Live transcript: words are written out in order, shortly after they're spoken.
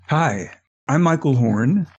Hi, I'm Michael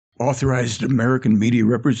Horn, authorized American media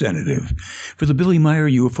representative for the Billy Meier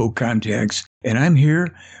UFO contacts, and I'm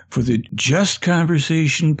here for the Just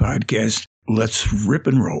Conversation podcast. Let's rip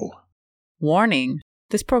and roll. Warning: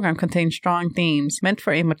 this program contains strong themes meant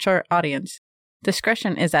for a mature audience.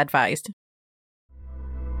 Discretion is advised.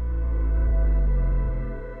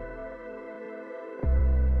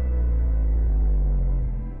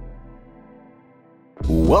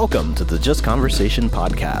 Welcome to the Just Conversation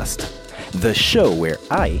podcast, the show where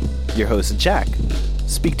I, your host Jack,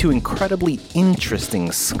 speak to incredibly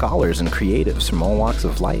interesting scholars and creatives from all walks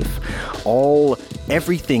of life,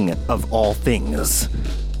 everything of all things.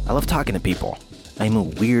 I love talking to people. I'm a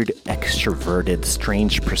weird, extroverted,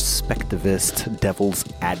 strange perspectivist, devil's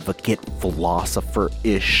advocate,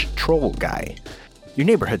 philosopher-ish troll guy. Your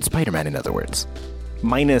neighborhood Spider-Man, in other words.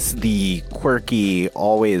 Minus the quirky,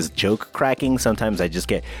 always joke-cracking, sometimes I just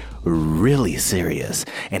get really serious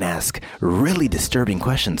and ask really disturbing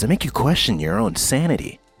questions and make you question your own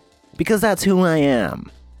sanity. Because that's who I am.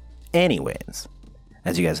 Anyways,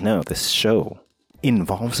 as you guys know, this show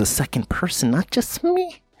involves a second person, not just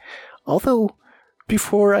me. Although,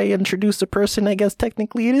 before I introduce the person, I guess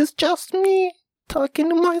technically it is just me talking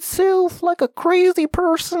to myself like a crazy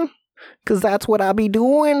person. Because that's what I be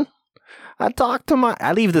doing.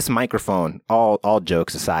 I leave this microphone, all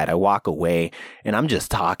jokes aside, I walk away and I'm just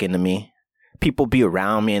talking to me. People be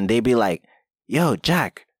around me and they be like, yo,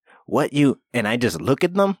 Jack, and I just look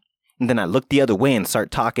at them and then I look the other way and start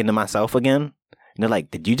talking to myself again. And they're like,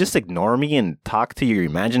 did you just ignore me and talk to your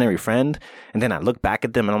imaginary friend? And then I look back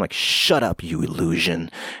at them and I'm like, shut up, you illusion.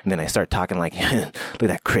 And then I start talking like, look at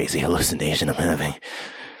that crazy hallucination I'm having.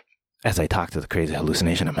 As I talk to the crazy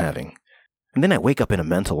hallucination I'm having. And then I wake up in a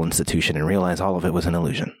mental institution and realize all of it was an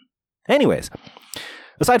illusion. Anyways,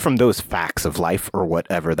 aside from those facts of life or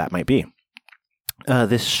whatever that might be,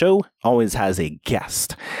 this show always has a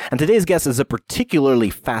guest. And today's guest is a particularly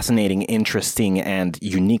fascinating, interesting, and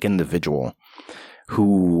unique individual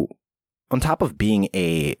who, on top of being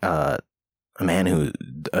a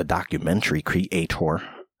documentary creator,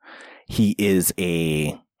 he is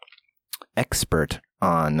a expert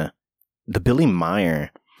on the Billy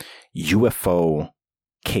Meier UFO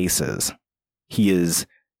cases. He is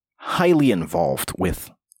highly involved with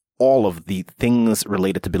all of the things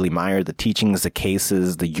related to Billy Meier, the teachings, the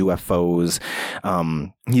cases, the UFOs.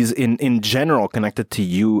 He's in general connected to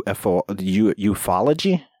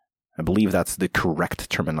ufology. I believe that's the correct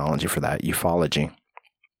terminology for that, ufology.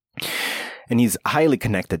 And he's highly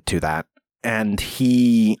connected to that. And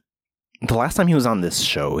the last time he was on this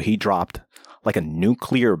show, he dropped like a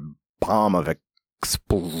nuclear bomb of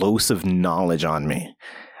explosive knowledge on me.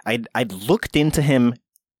 I'd looked into him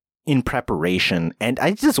in preparation and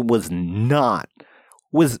I just was not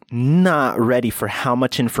ready for how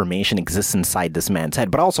much information exists inside this man's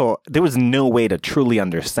head. But also there was no way to truly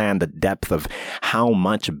understand the depth of how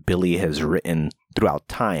much Billy has written throughout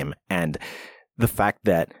time, and the fact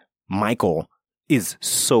that Michael is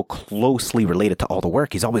so closely related to all the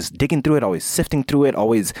work. He's always digging through it, always sifting through it,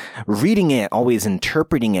 always reading it, always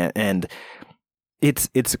interpreting it, and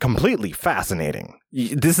it's completely fascinating.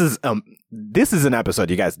 This is an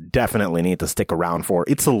episode you guys definitely need to stick around for.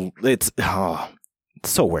 It's so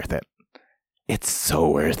worth it. It's so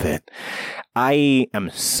worth it. I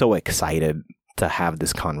am so excited to have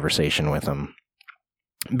this conversation with him.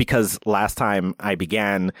 Because last time I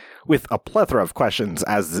began with a plethora of questions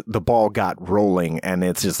as the ball got rolling, and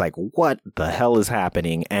it's just like, what the hell is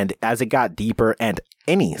happening? And as it got deeper, and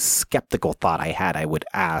any skeptical thought I had, I would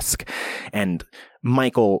ask. And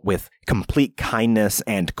Michael, with complete kindness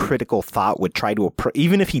and critical thought, would try to,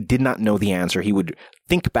 even if he did not know the answer, he would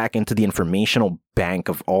think back into the informational bank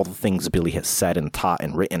of all the things Billy has said and taught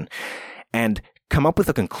and written, and come up with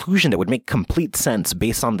a conclusion that would make complete sense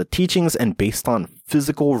based on the teachings and based on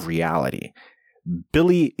physical reality.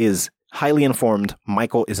 Billy is highly informed.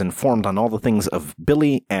 Michael is informed on all the things of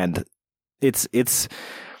Billy, and it's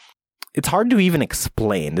hard to even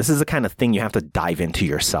explain. This is the kind of thing you have to dive into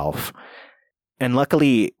yourself. And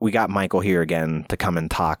luckily, we got Michael here again to come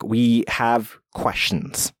and talk. We have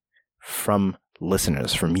questions from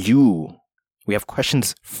listeners, from you. We have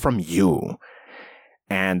questions from you.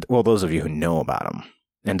 And, well, those of you who know about them.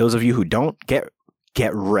 And those of you who don't, get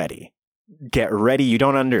ready. Get ready. You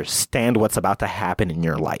don't understand what's about to happen in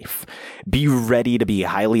your life. Be ready to be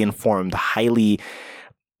highly informed, highly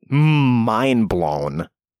mind blown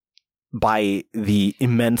by the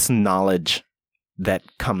immense knowledge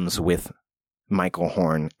that comes with Michael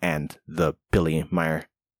Horn and the Billy Meier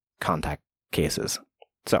contact cases.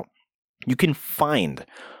 So you can find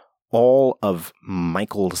all of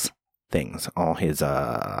Michael's things, all his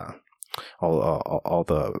all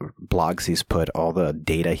the blogs he's put, all the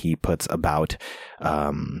data he puts about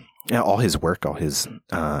all his work, all his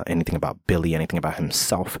anything about Billy, anything about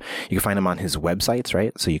himself. You can find him on his websites,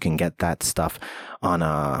 right? So you can get that stuff on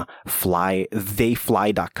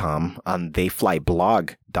theyfly.com, on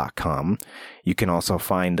theyflyblog.com. You can also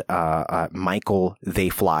find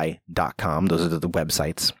michaeltheyfly.com. Those are the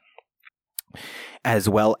websites. As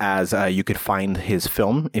well as you could find his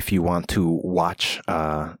film if you want to watch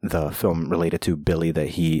the film related to Billy that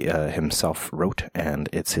he himself wrote, and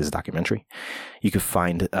it's his documentary. You could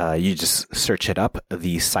find, you just search it up,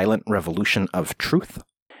 The Silent Revolution of Truth.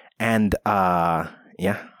 And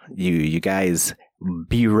you guys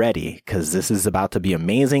be ready, because this is about to be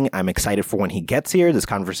amazing. I'm excited for when he gets here. This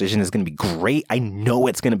conversation is going to be great. I know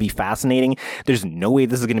it's going to be fascinating. There's no way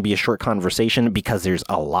this is going to be a short conversation, because there's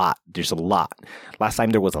a lot. There's a lot. Last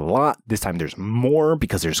time there was a lot. This time there's more,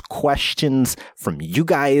 because there's questions from you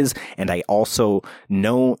guys. And I also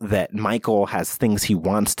know that Michael has things he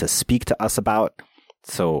wants to speak to us about.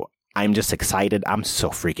 So I'm just excited. I'm so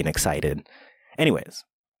freaking excited. Anyways,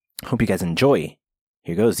 hope you guys enjoy.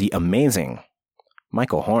 Here goes the amazing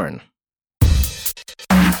Michael Horn.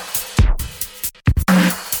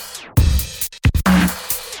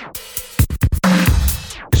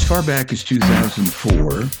 As far back as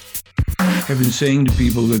 2004, I've been saying to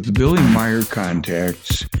people that the Billy Meier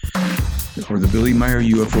contacts, or the Billy Meier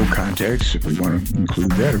UFO contacts, if we want to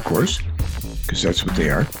include that, of course, because that's what they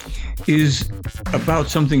are, is about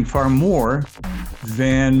something far more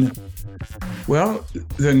than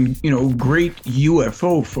great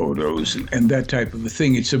UFO photos and that type of a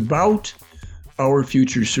thing. It's about our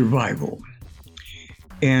future survival.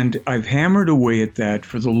 And I've hammered away at that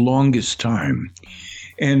for the longest time.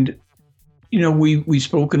 And, we've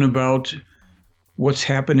spoken about what's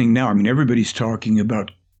happening now. I mean, everybody's talking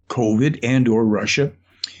about COVID and or Russia.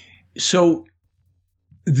 So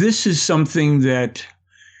this is something that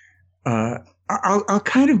I'll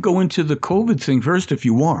kind of go into the COVID thing first if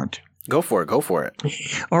you want. Go for it.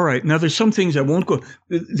 All right. Now, there's some things I won't go.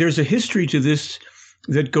 There's a history to this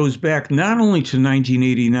that goes back not only to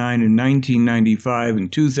 1989 and 1995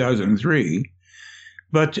 and 2003,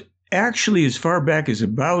 but actually as far back as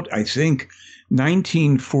about, I think,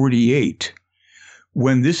 1948,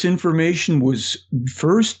 when this information was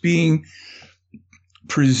first being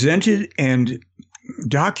presented and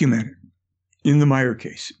documented in the Meier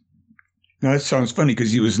case. Now, that sounds funny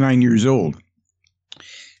because he was 9 years old.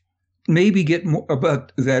 Maybe get more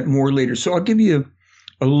about that more later. So I'll give you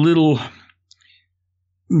a little,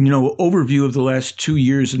 overview of the last 2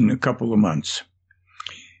 years and a couple of months.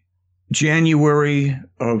 January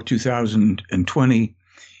of 2020,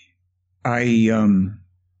 I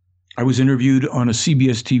was interviewed on a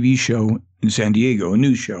CBS TV show in San Diego, a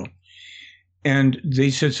news show. And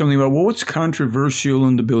they said something about, what's controversial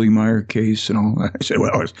in the Billy Meier case and all that. I said,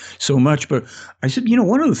 it's so much. But I said,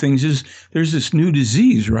 one of the things is there's this new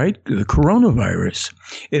disease, right? The coronavirus.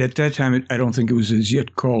 And at that time, I don't think it was as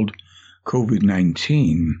yet called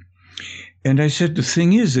COVID-19. And I said, the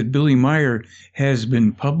thing is that Billy Meier has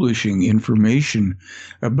been publishing information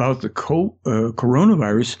about the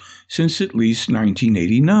coronavirus since at least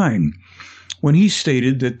 1989, when he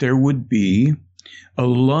stated that there would be a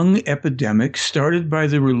lung epidemic started by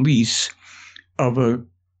the release of a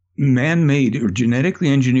man-made or genetically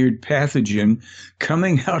engineered pathogen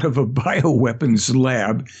coming out of a bioweapons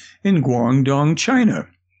lab in Guangdong, China.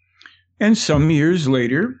 And some years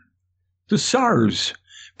later, the SARS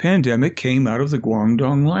pandemic came out of the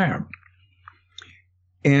Guangdong lab.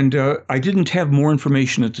 And I didn't have more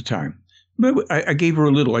information at the time, but I gave her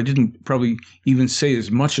a little. I didn't probably even say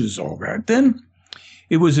as much as all that. Then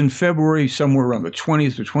it was in February, somewhere around the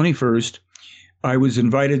 20th or 21st, I was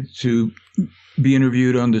invited to be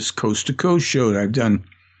interviewed on this Coast to Coast show that I've done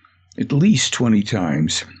at least 20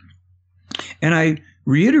 times. And I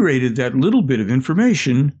reiterated that little bit of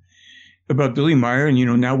information about Billy Meier. And,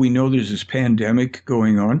 now we know there's this pandemic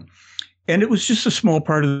going on. And it was just a small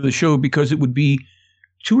part of the show, because it would be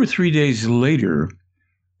 2 or 3 days later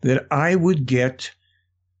that I would get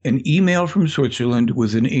an email from Switzerland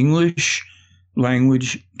with an English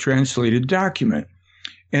language translated document.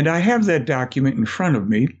 And I have that document in front of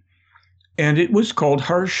me, and it was called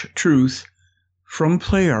Harsh Truth from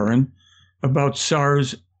Playaran about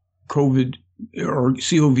SARS-CoV or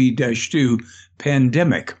CoV-2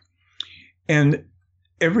 pandemic. And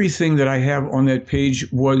everything that I have on that page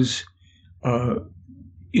was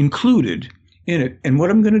included in it. And what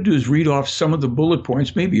I'm going to do is read off some of the bullet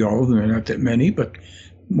points, maybe all of them, are not that many, but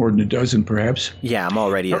more than a dozen, perhaps. Yeah, I'm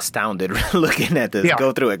already astounded looking at this. Yeah.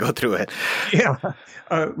 Go through it. Yeah.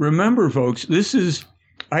 Remember, folks,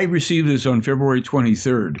 I received this on February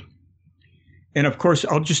 23rd. And of course,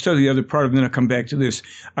 I'll just tell you the other part and then I'll come back to this.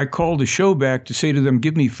 I called the show back to say to them,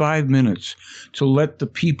 give me 5 minutes to let the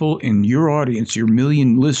people in your audience, your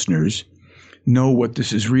million listeners, know what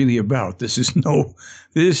this is really about. This is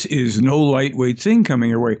no lightweight thing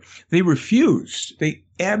coming our way. They refused. They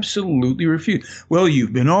absolutely refused. Well,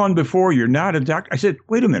 you've been on before. You're not a doctor. I said,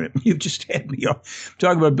 wait a minute. You've just had me off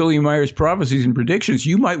talking about Billy Meier's prophecies and predictions.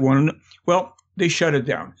 You might want to know. Well, they shut it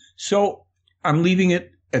down. So I'm leaving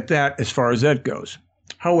it at that as far as that goes.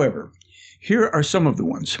 However, here are some of the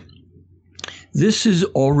ones. This is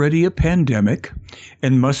already a pandemic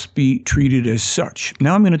and must be treated as such.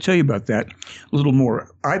 Now I'm going to tell you about that a little more.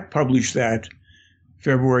 I published that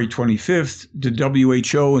February 25th. The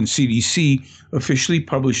WHO and CDC officially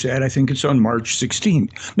published that. I think it's on March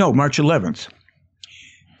 16th. No, March 11th.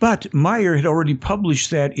 But Meier had already published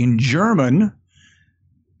that in German.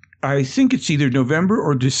 I think it's either November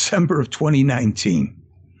or December of 2019.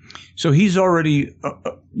 So he's already,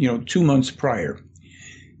 2 months prior.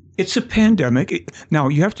 It's a pandemic. Now,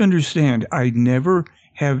 you have to understand, I never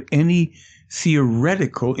have any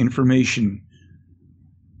theoretical information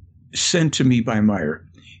sent to me by Meier.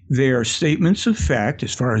 They are statements of fact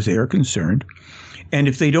as far as they are concerned. And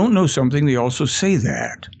if they don't know something, they also say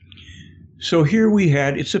that. So here we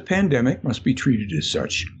had, it's a pandemic, must be treated as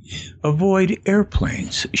such. Avoid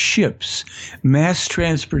airplanes, ships, mass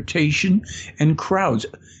transportation, and crowds.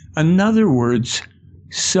 In other words,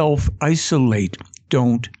 self-isolate,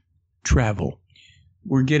 don't travel.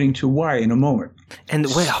 We're getting to why in a moment. And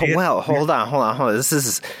hold on.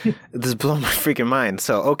 This blew my freaking mind.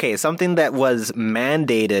 So, okay, something that was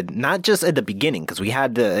mandated, not just at the beginning, because we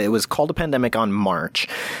had, it was called a pandemic on March,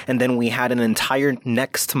 and then we had an entire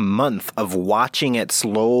next month of watching it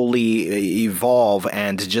slowly evolve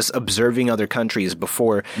and just observing other countries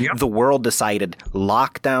before the world decided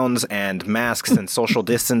lockdowns and masks and social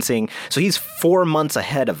distancing. So he's 4 months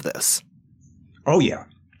ahead of this. Oh, yeah.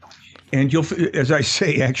 And you'll, as I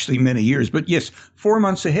say, actually many years, but yes, 4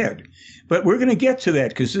 months ahead. But we're going to get to that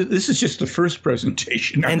because this is just the first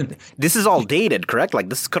presentation. And this is all dated, correct? Like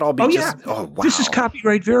this could all be wow. This is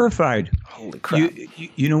copyright verified. Holy crap.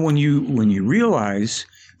 You know, when you realize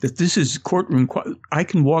that this is courtroom, I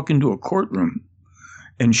can walk into a courtroom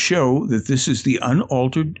and show that this is the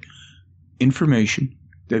unaltered information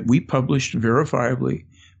that we published verifiably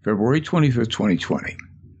February 25th, 2020.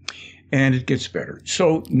 And it gets better.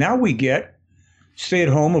 So now we get stay at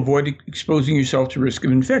home, avoid exposing yourself to risk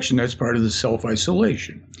of infection. That's part of the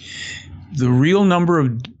self-isolation. The real number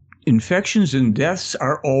of infections and deaths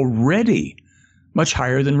are already much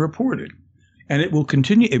higher than reported. And it will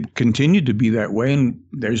continue. It continued to be that way, and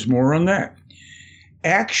there's more on that.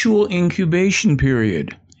 Actual incubation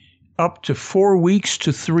period, up to 4 weeks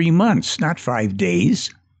to 3 months, not 5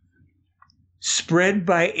 days. Spread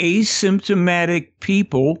by asymptomatic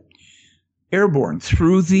people, airborne,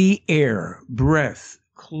 through the air, breath,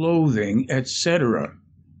 clothing, etc.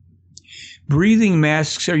 Breathing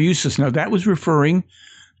masks are useless. Now, that was referring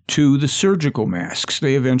to the surgical masks.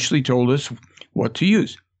 They eventually told us what to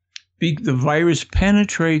use. The virus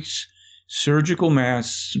penetrates surgical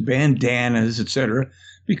masks, bandanas, etc.,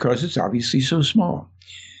 because it's obviously so small.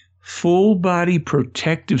 Full body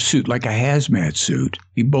protective suit, like a hazmat suit,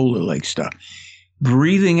 Ebola-like stuff.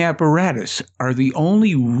 Breathing apparatus are the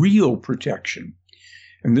only real protection.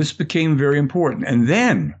 And this became very important. And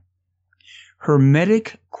then,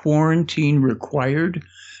 hermetic quarantine required,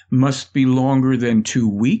 must be longer than 2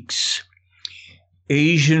 weeks.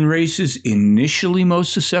 Asian races initially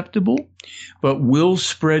most susceptible, but will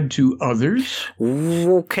spread to others.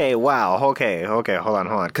 Okay, wow. Okay, hold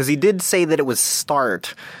on. Because he did say that it would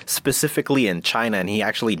start specifically in China, and he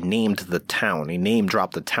actually named the town. He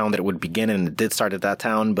name-dropped the town that it would begin, and it did start at that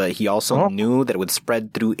town, but he also knew that it would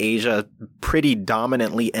spread through Asia pretty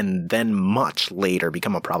dominantly and then much later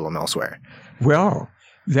become a problem elsewhere. Well,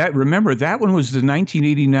 remember, that one was the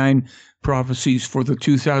 1989 prophecies for the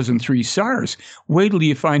 2003 SARS. Wait till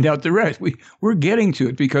you find out the rest. We're getting to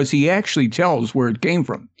it because he actually tells where it came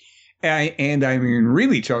from. And I mean,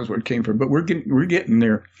 really tells where it came from, but we're getting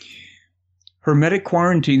there. Hermetic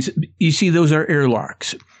quarantines, you see, those are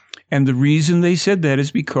airlocks. And the reason they said that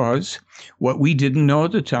is because what we didn't know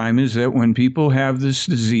at the time is that when people have this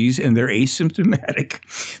disease and they're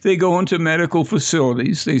asymptomatic, they go into medical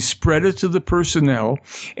facilities, they spread it to the personnel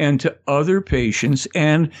and to other patients,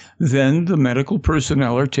 and then the medical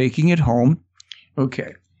personnel are taking it home.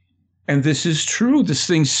 Okay. And this is true. This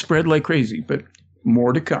thing spread like crazy, but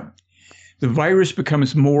more to come. the virus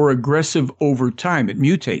becomes more aggressive over time. It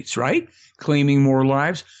mutates, right? Claiming more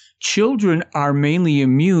lives. Children are mainly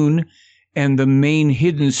immune and the main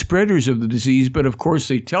hidden spreaders of the disease. But of course,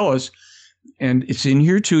 they tell us, and it's in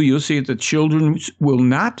here too, you'll see that children will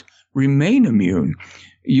not remain immune.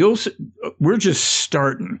 We're just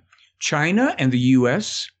starting. China and the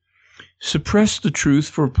U.S. suppress the truth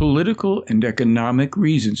for political and economic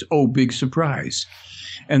reasons. Oh, big surprise.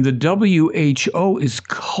 And the WHO is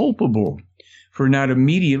culpable for not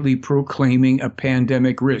immediately proclaiming a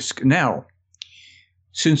pandemic risk. Now,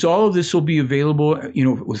 since all of this will be available,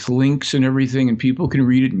 with links and everything, and people can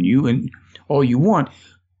read it and all you want,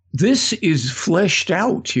 this is fleshed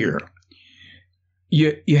out here.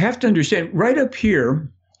 You have to understand, right up here,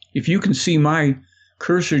 if you can see my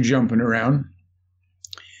cursor jumping around,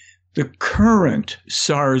 the current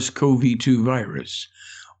SARS-CoV-2 virus,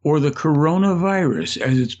 or the coronavirus,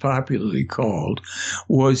 as it's popularly called,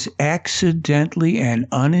 was accidentally and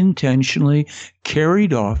unintentionally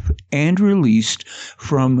carried off and released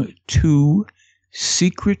from 2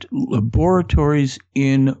 secret laboratories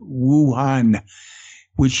in Wuhan,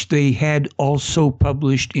 which they had also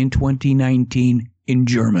published in 2019 in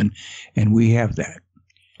German, and we have that.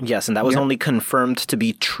 Yes, and that was only confirmed to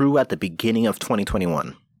be true at the beginning of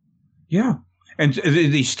 2021. Yeah. And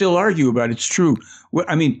they still argue about it's true. Well,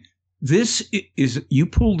 I mean, this is, you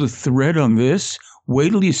pull the thread on this,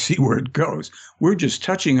 wait till you see where it goes. We're just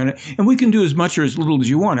touching on it. And we can do as much or as little as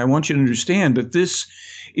you want. I want you to understand that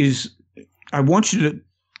I want you to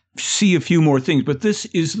see a few more things, but this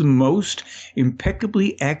is the most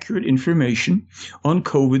impeccably accurate information on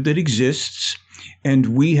COVID that exists.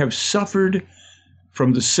 And we have suffered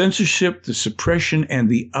from the censorship, the suppression, and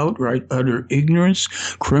the outright utter ignorance,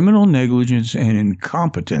 criminal negligence, and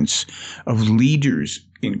incompetence of leaders,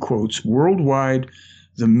 in quotes, worldwide,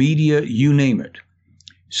 the media, you name it.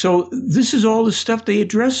 So this is all the stuff they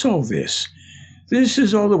address all this. This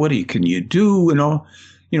is all the, can you do, and all,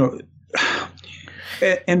 and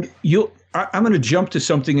I'm going to jump to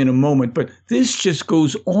something in a moment, but this just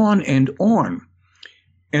goes on and on.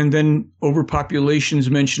 And then overpopulation is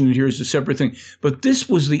mentioned here as a separate thing. But this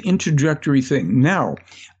was the introductory thing. Now,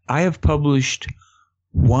 I have published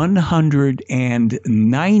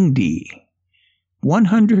 190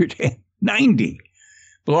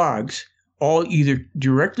 blogs, all either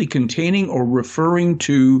directly containing or referring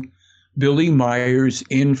to Billy Meier's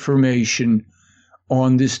information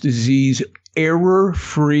on this disease,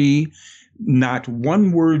 error-free, not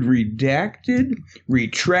one word redacted,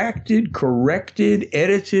 retracted, corrected,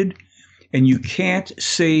 edited, and you can't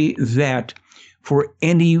say that for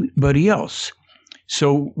anybody else.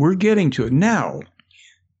 So we're getting to it. Now,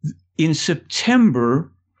 in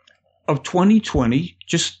September of 2020,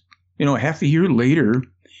 just, half a year later,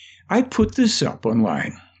 I put this up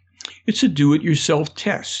online. It's a do-it-yourself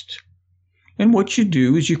test. And what you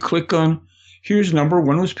do is you click on, here's number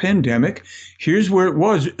 1 was pandemic. Here's where it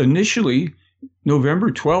was initially,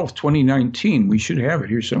 November 12th, 2019. We should have it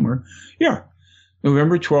here somewhere. Yeah,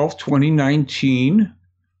 November 12th, 2019.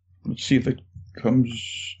 Let's see if it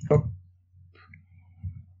comes up.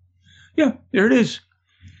 Yeah, there it is.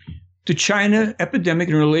 The China epidemic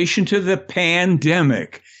in relation to the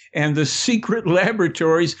pandemic and the secret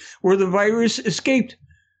laboratories where the virus escaped.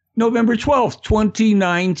 November 12th,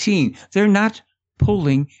 2019. They're not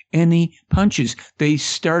pulling any punches. They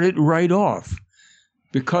started right off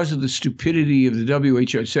because of the stupidity of the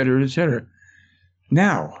WHO, et cetera, et cetera.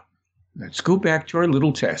 Now, let's go back to our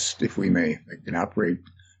little test, if we may. I can operate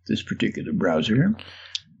this particular browser here.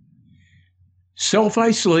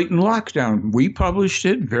 Self-isolate and lockdown. We published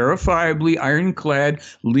it, verifiably, ironclad,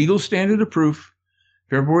 legal standard of proof,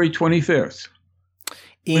 February 25th.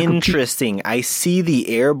 Interesting. I see the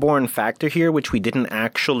airborne factor here, which we didn't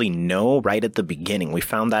actually know right at the beginning. We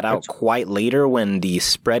found that out quite later when the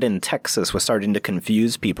spread in Texas was starting to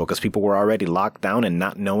confuse people because people were already locked down and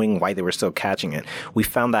not knowing why they were still catching it. We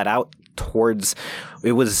found that out towards,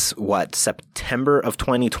 it was September of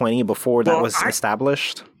 2020 before that was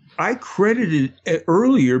established? I credited it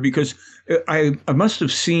earlier because I must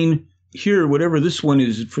have seen here, whatever this one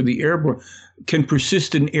is for the airborne, can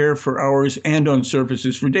persist in air for hours and on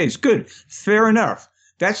surfaces for days. Good. Fair enough.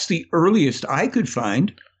 That's the earliest I could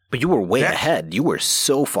find. But you were way ahead. You were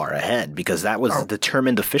so far ahead because that was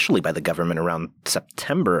determined officially by the government around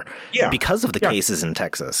September because of the cases in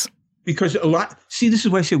Texas. Because this is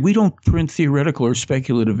why I say we don't print theoretical or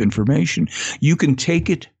speculative information. You can take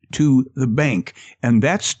it to the bank, and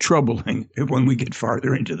that's troubling when we get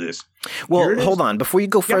farther into this. Well, hold on. Before you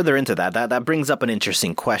go further into that brings up an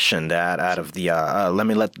interesting question that out of the, let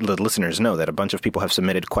me let the listeners know that a bunch of people have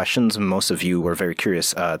submitted questions. Most of you were very curious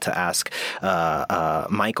to ask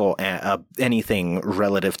Michael anything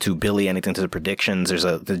relative to Billy, anything to the predictions. There's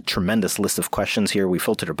a tremendous list of questions here. We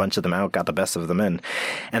filtered a bunch of them out, got the best of them in.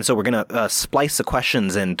 And so we're going to splice the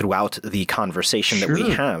questions in throughout the conversation that we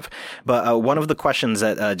have. But one of the questions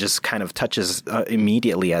that just kind of touches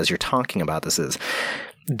immediately as you're talking about this is,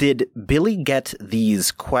 did Billy get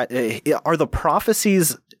these? Are the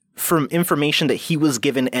prophecies from information that he was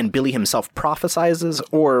given and Billy himself prophesizes,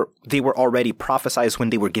 or they were already prophesized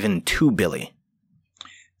when they were given to Billy?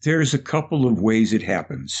 There's a couple of ways it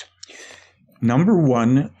happens. Number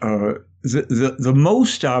one, the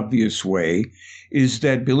most obvious way is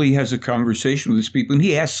that Billy has a conversation with his people and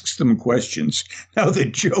he asks them questions. Now, the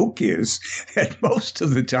joke is that most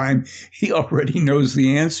of the time he already knows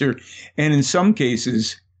the answer. And in some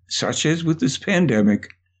cases, such as with this pandemic,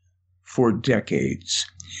 for decades.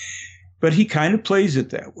 But he kind of plays it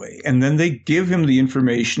that way. And then they give him the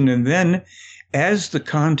information. And then as the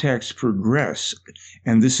contacts progress,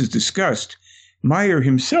 and this is discussed, Meier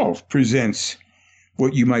himself presents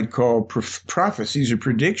what you might call prophecies or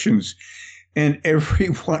predictions. And every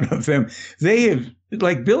one of them, they have,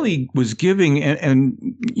 like Billy was giving, and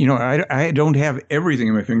you know, I don't have everything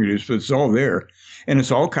in my fingertips, but it's all there. And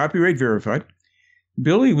it's all copyright verified.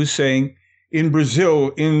 Billy was saying, in Brazil,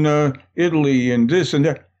 in Italy, and this and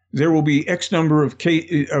that, there will be X number of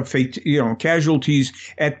casualties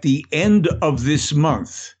at the end of this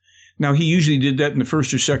month. Now, he usually did that in the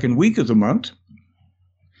first or second week of the month.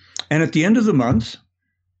 And at the end of the month,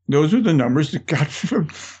 those are the numbers that got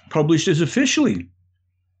published as officially.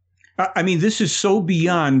 I mean, this is so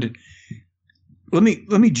beyond. Let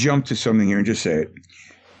me jump to something here and just say it.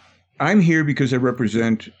 I'm here because I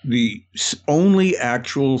represent the only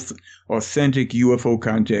actual authentic UFO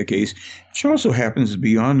contact case, which also happens to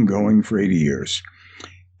be ongoing for 80 years.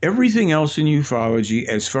 Everything else in ufology,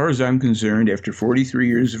 as far as I'm concerned, after 43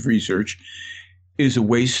 years of research, is a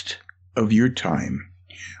waste of your time.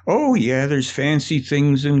 Oh, yeah, there's fancy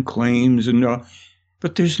things and claims,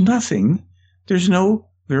 but there's nothing. There's no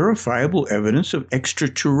verifiable evidence of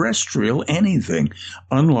extraterrestrial anything,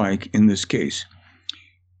 unlike in this case.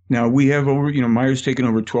 Now, we have Meier's taken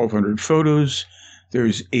over 1,200 photos.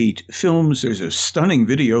 There's 8 films. There's a stunning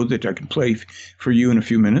video that I can play for you in a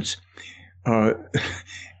few minutes.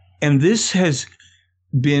 And this has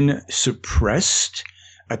been suppressed,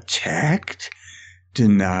 attacked,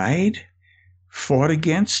 denied, fought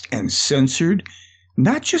against, and censored,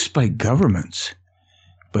 not just by governments,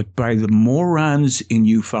 but by the morons in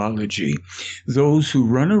ufology, those who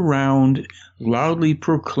run around loudly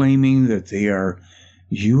proclaiming that they are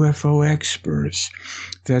UFO experts,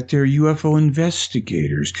 that they're UFO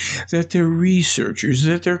investigators, that they're researchers,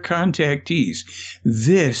 that they're contactees.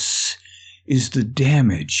 This is the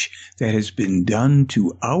damage that has been done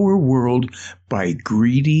to our world by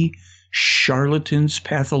greedy charlatans,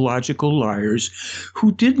 pathological liars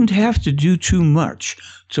who didn't have to do too much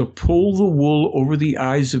to pull the wool over the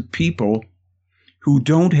eyes of people who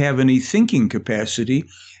don't have any thinking capacity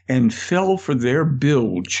and fell for their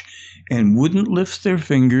bilge and wouldn't lift their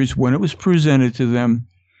fingers when it was presented to them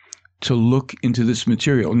to look into this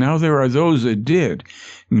material. Now, there are those that did,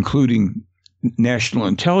 including national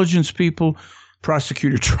intelligence people,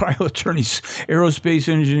 prosecutor, trial attorneys, aerospace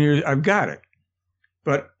engineers. I've got it.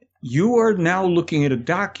 But you are now looking at a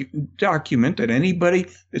document that anybody,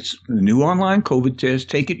 it's the new online COVID test,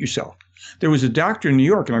 take it yourself. There was a doctor in New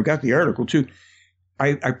York, and I've got the article too.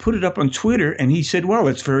 I put it up on Twitter, and he said, well,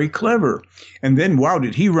 it's very clever. And then, wow,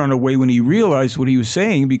 did he run away when he realized what he was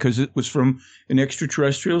saying, because it was from an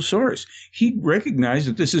extraterrestrial source. He recognized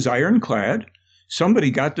that this is ironclad. Somebody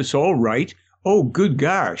got this all right. Oh, good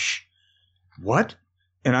gosh. What?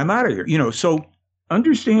 And I'm out of here. So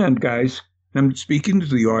understand, guys, I'm speaking to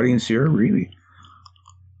the audience here, really.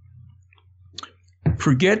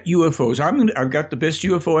 Forget UFOs. I've got the best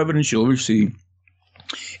UFO evidence you'll ever see.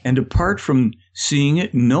 And apart from seeing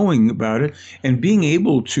it, knowing about it, and being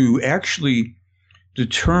able to actually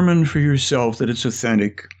determine for yourself that it's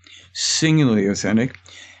authentic, singularly authentic,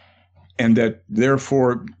 and that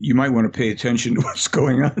therefore you might want to pay attention to what's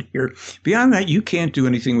going on here. Beyond that, you can't do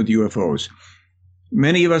anything with UFOs.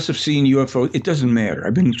 Many of us have seen UFOs. It doesn't matter.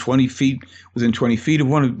 I've been within 20 feet of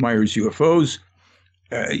one of Meier's UFOs.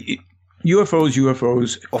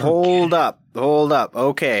 UFOs. Hold up.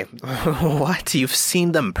 Okay. What? You've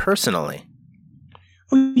seen them personally?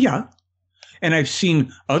 Oh, yeah. And I've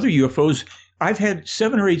seen other UFOs. I've had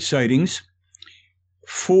 7 or 8 sightings.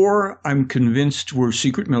 4, I'm convinced, were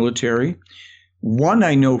secret military. One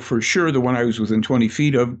I know for sure, the one I was within 20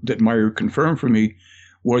 feet of that Meier confirmed for me,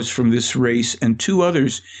 was from this race, and two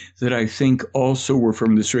others that I think also were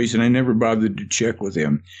from this race, and I never bothered to check with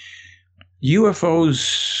him.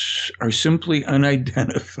 UFOs are simply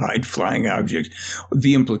unidentified flying objects.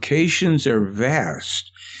 The implications are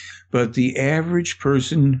vast, but the average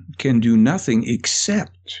person can do nothing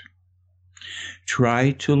except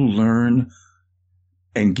try to learn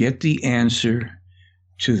and get the answer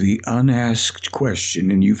to the unasked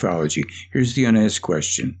question in ufology. Here's the unasked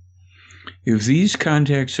question. If these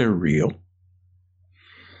contacts are real,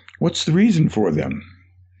 what's the reason for them?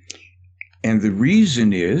 And the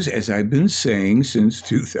reason is, as I've been saying since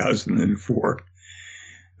 2004,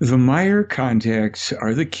 the Meier contacts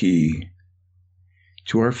are the key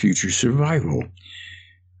to our future survival.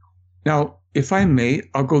 Now, if I may,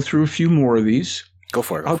 I'll go through a few more of these. Go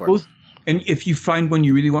for it. And if you find one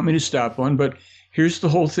you really want me to stop on, but here's the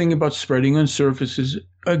whole thing about spreading on surfaces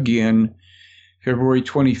again. February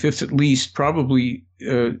 25th, at least, probably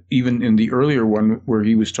even in the earlier one where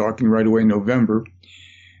he was talking right away in November.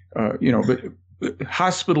 But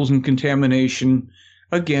hospitals and contamination,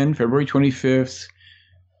 again, February 25th.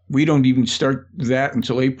 We don't even start that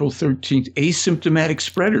until April 13th. Asymptomatic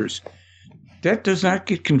spreaders. That does not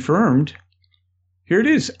get confirmed. Here it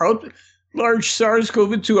is. Large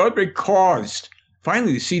SARS-CoV-2 outbreak caused.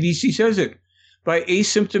 Finally, the CDC says it. By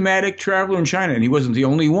asymptomatic traveler in China, and he wasn't the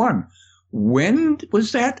only one. When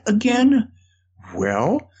was that again?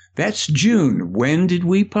 Well, that's June. When did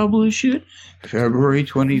we publish it? February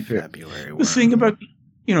 25th. The thing about,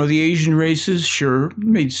 the Asian races, sure,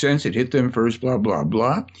 made sense. It hit them first, blah, blah,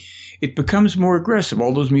 blah. It becomes more aggressive,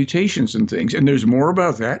 all those mutations and things. And there's more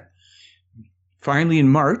about that. Finally, in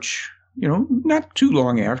March, not too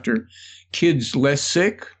long after, kids less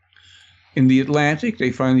sick. In the Atlantic,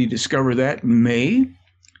 they finally discover that in May.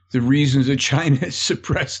 The reasons that China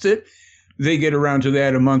suppressed it, they get around to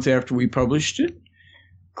that a month after we published it.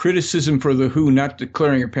 Criticism for the WHO not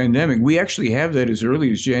declaring a pandemic. We actually have that as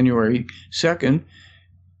early as January 2nd.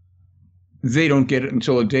 They don't get it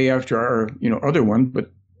until a day after our, other one, but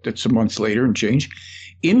that's a month later and change.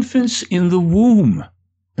 Infants in the womb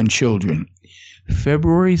and children.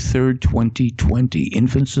 February 3rd, 2020,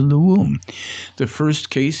 infants in the womb. The first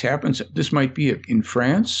case happens, this might be in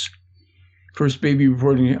France. First baby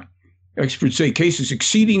reporting, experts say case is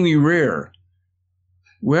exceedingly rare.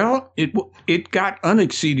 Well, it got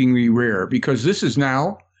unexceedingly rare because this is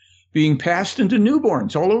now being passed into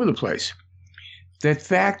newborns all over the place. That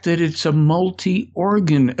fact that it's a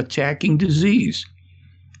multi-organ attacking disease.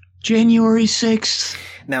 January 6th.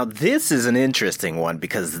 Now, this is an interesting one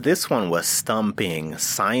because this one was stumping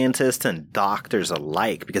scientists and doctors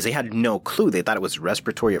alike because they had no clue. They thought it was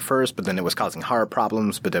respiratory at first, but then it was causing heart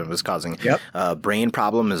problems, but then it was causing brain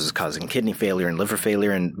problems, it was causing kidney failure and liver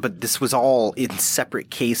failure. But this was all in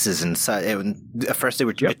separate cases. And at first they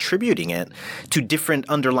were attributing it to different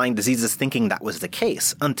underlying diseases, thinking that was the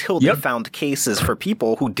case until they found cases for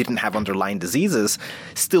people who didn't have underlying diseases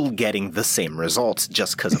still getting the same results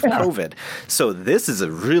just because of COVID. So this is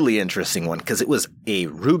a really interesting one because it was a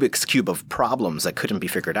Rubik's Cube of problems that couldn't be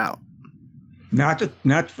figured out. Not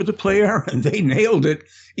for the player, and they nailed it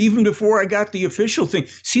even before I got the official thing.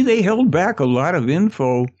 See, they held back a lot of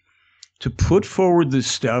info to put forward this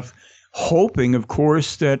stuff, hoping, of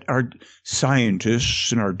course, that our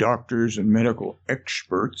scientists and our doctors and medical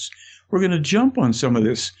experts were going to jump on some of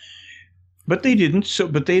this. But they didn't,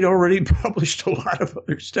 but they'd already published a lot of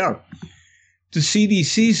other stuff. The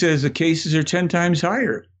CDC says the cases are 10 times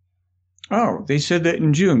higher. Oh, they said that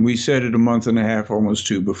in June. We said it a month and a half, almost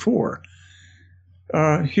two before.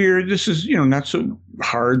 Here, this is, not so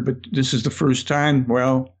hard, but this is the first time,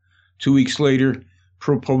 2 weeks later,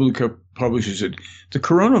 ProPublica publishes it. The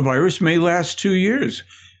coronavirus may last 2 years.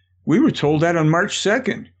 We were told that on March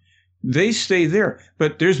 2nd. They stay there.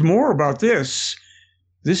 But there's more about this.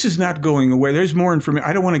 This is not going away. There's more information.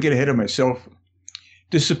 I don't want to get ahead of myself.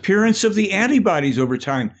 Disappearance of the antibodies over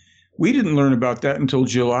time. We didn't learn about that until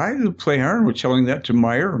July. The Playhorn were telling that to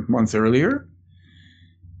Meier a month earlier.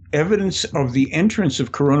 Evidence of the entrance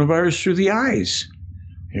of coronavirus through the eyes.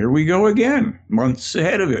 Here we go again, months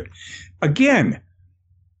ahead of it. Again,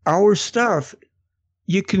 our stuff,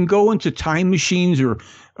 you can go into time machines or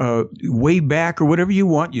way back or whatever you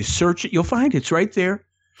want. You search it, you'll find it. It's right there.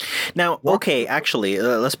 Now, okay, actually,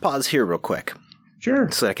 let's pause here real quick.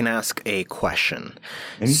 Sure. So I can ask a question.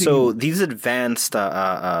 Anything So these advanced,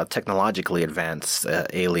 technologically advanced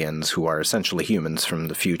aliens who are essentially humans from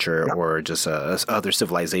the future or just other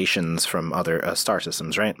civilizations from other star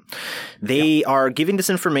systems, right? They are giving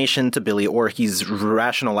this information to Billy, or he's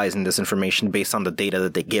rationalizing this information based on the data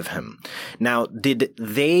that they give him. Now,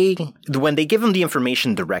 when they give him the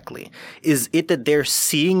information directly, is it that they're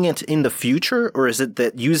seeing it in the future, or is it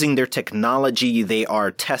that using their technology, they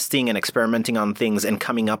are testing and experimenting on things and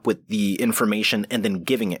coming up with the information and then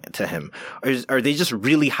giving it to him? Are they just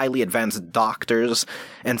really highly advanced doctors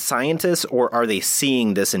and scientists, or are they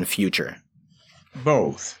seeing this in future?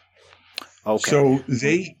 Both. Okay. So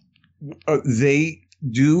they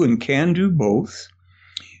do and can do both.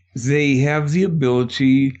 They have the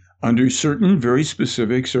ability, under certain very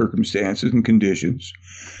specific circumstances and conditions,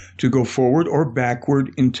 to go forward or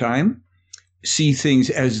backward in time, see things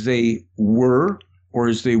as they were or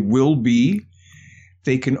as they will be.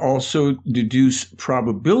 They can also deduce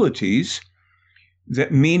probabilities,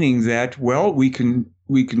 that meaning that, well, we can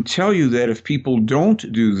tell you that if people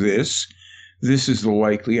don't do this, this is the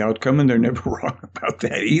likely outcome, and they're never wrong about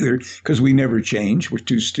that either, because we never change. We're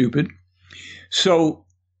too stupid. So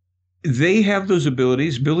they have those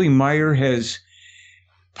abilities. Billy Meier has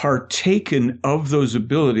partaken of those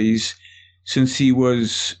abilities since he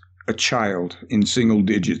was a child in single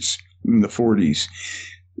digits in the 40s,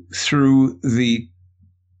 through the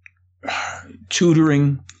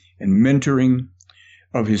tutoring and mentoring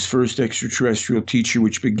of his first extraterrestrial teacher,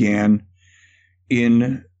 which began in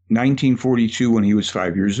 1942 when he was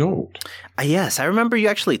 5 years old. Yes, I remember you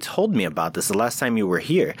actually told me about this the last time you were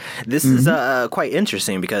here. This is quite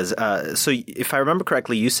interesting because, so if I remember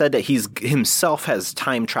correctly, you said that he's himself has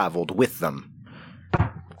time traveled with them.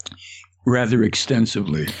 Rather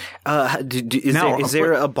extensively. Is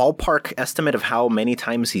there a ballpark estimate of how many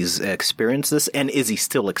times he's experienced this, and is he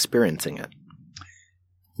still experiencing it?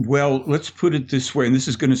 Well, let's put it this way, and this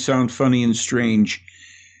is going to sound funny and strange.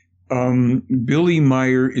 Billy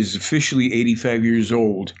Meier is officially 85 years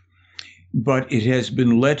old, but it has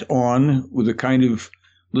been let on with a kind of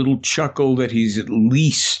little chuckle that he's at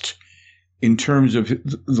least, in terms of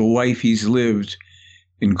the life he's lived,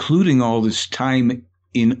 including all this time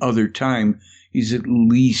in other time, he's at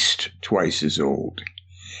least twice as old.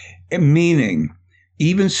 And meaning,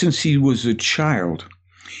 even since he was a child,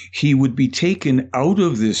 he would be taken out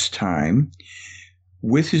of this time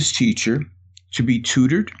with his teacher to be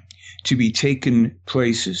tutored, to be taken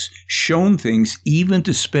places, shown things, even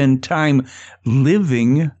to spend time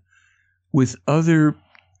living with other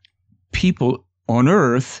people on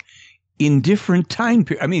Earth in different time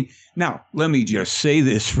periods. I mean, now, let me just say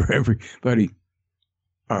this for everybody.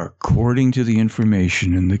 According to the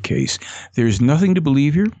information in the case, there's nothing to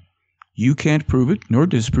believe here. You can't prove it, nor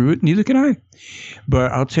disprove it, neither can I.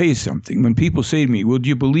 But I'll tell you something. When people say to me, well, do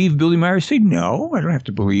you believe Billy Meier? I say, no, I don't have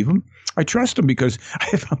to believe him. I trust him because I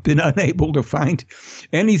have been unable to find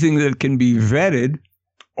anything that can be vetted.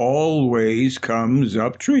 Always comes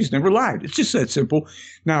up true. He's never lied. It's just that simple.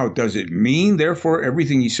 Now, does it mean, therefore,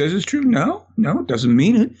 everything he says is true? No, it doesn't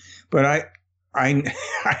mean it. But I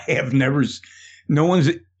have never...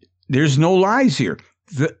 There's no lies here.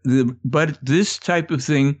 But this type of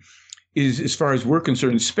thing is, as far as we're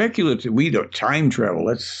concerned, speculative. We don't time travel.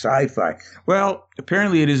 That's sci-fi. Well,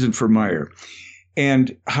 apparently it isn't for Meier.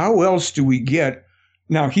 And how else do we get?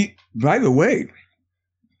 Now, by the way,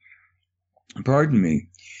 pardon me,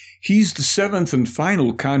 he's the seventh and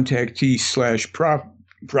final contactee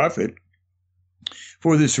 / prophet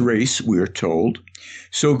for this race, we're told.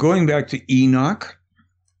 So going back to Enoch,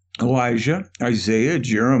 Elijah, Isaiah,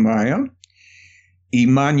 Jeremiah,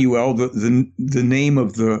 Emmanuel, the name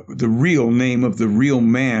of the real name of the real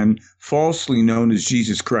man, falsely known as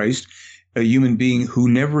Jesus Christ, a human being who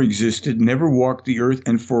never existed, never walked the earth,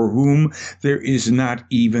 and for whom there is not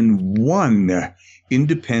even one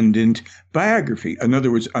independent biography. In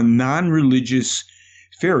other words, a non-religious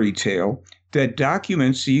fairy tale that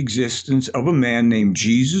documents the existence of a man named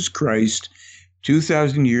Jesus Christ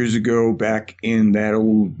 2,000 years ago back in that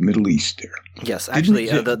old Middle East there. Yes, actually,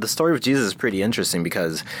 the story of Jesus is pretty interesting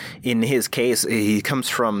because in his case, he comes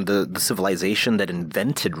from the civilization that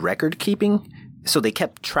invented record keeping. So they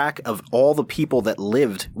kept track of all the people that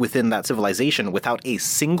lived within that civilization without a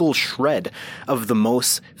single shred of the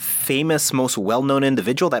most famous, most well-known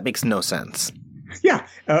individual. That makes no sense. Yeah.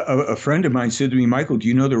 A friend of mine said to me, Michael, do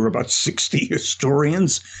you know there were about 60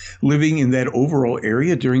 historians living in that overall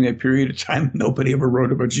area during that period of time? Nobody ever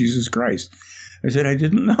wrote about Jesus Christ. I said, I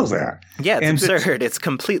didn't know that. Yeah, it's absurd. It's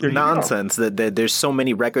complete nonsense that there's so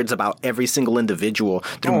many records about every single individual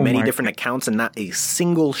through many different accounts and not a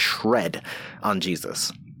single shred on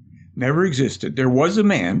Jesus. Never existed. There was a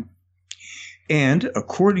man, and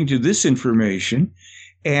according to this information,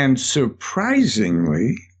 and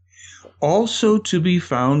surprisingly, also to be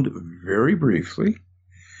found very briefly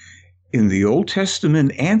in the Old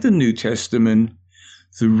Testament and the New Testament,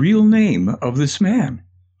 the real name of this man,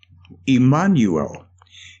 Emmanuel.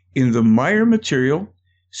 In the Meier material,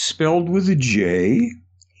 spelled with a J.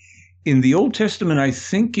 In the Old Testament, I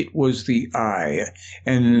think it was the I,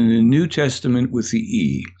 and in the New Testament with the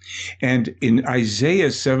E. And in Isaiah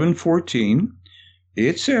 7:14,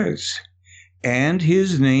 it says, and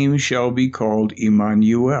his name shall be called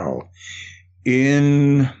Emmanuel.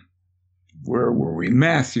 In, where were we?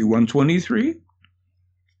 Matthew 1:23.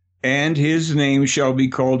 And his name shall be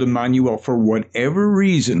called Emmanuel. For whatever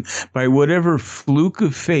reason, by whatever fluke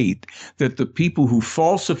of fate, that the people who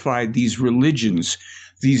falsified these religions,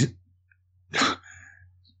 these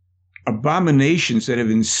abominations that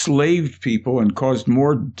have enslaved people and caused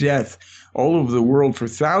more death all over the world for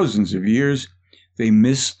thousands of years, they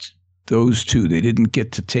missed those two. They didn't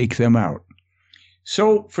get to take them out.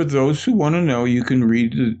 So for those who want to know, you can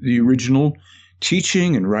read the original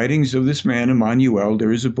teaching and writings of this man, Emmanuel.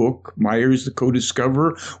 There is a book, Meier is the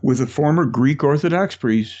co-discoverer, with a former Greek Orthodox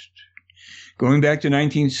priest, going back to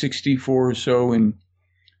 1964 or so in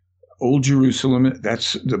Old Jerusalem.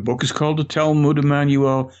 The book is called The Talmud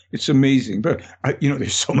Emmanuel. It's amazing. But,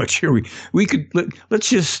 there's so much here. We could, let's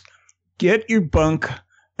just get your bunk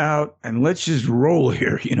out and let's just roll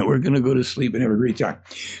here. We're going to go to sleep and have a great time.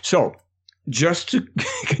 So, just to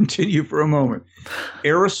continue for a moment,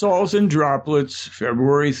 aerosols and droplets,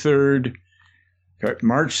 February 3rd,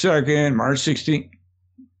 March 2nd, March 16th,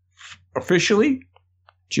 officially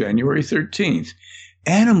January 13th.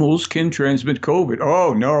 Animals can transmit COVID.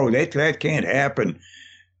 Oh, no, that can't happen.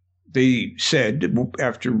 They said,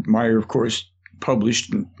 after Meier, of course,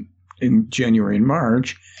 published in January and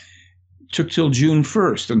March, took till June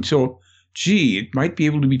 1st until, it might be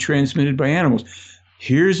able to be transmitted by animals.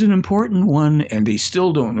 Here's an important one, and they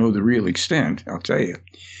still don't know the real extent, I'll tell you.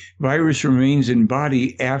 Virus remains in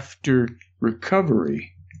body after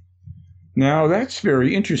recovery. Now, that's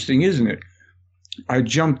very interesting, isn't it? I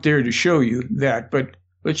jumped there to show you that, but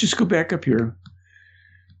let's just go back up here.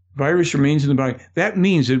 Virus remains in the body. That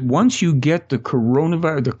means that once you get the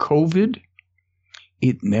coronavirus, the COVID,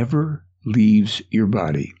 it never leaves your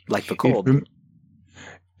body. Like the cold.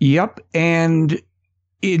 Yep, and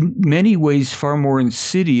in many ways far more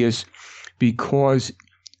insidious because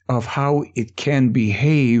of how it can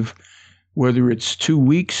behave, whether it's 2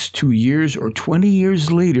 weeks, 2 years, or 20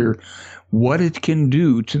 years later, what it can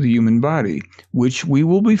do to the human body, which we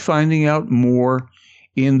will be finding out more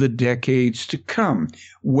in the decades to come,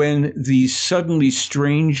 when these suddenly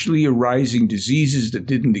strangely arising diseases that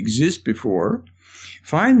didn't exist before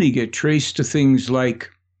finally get traced to things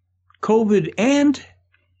like COVID and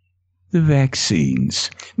the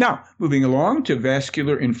vaccines. Now, moving along to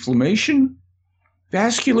vascular inflammation.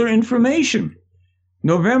 Vascular inflammation,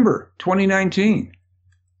 November 2019.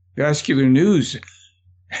 Vascular News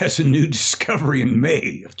has a new discovery in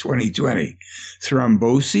May of 2020.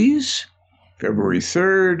 Thromboses, February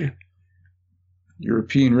 3rd.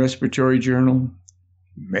 European Respiratory Journal,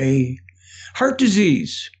 May. Heart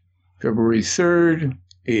disease, February 3rd.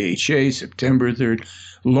 AHA, September 3rd.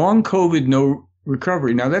 Long COVID, no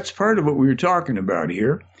recovery. Now, that's part of what we were talking about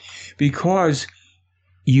here, because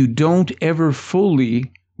you don't ever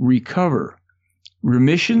fully recover.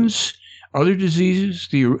 Remissions, other diseases,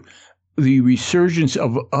 the resurgence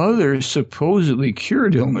of other supposedly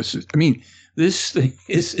cured illnesses. I mean, this thing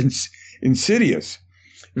is insidious.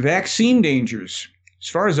 Vaccine dangers. As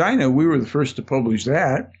far as I know, we were the first to publish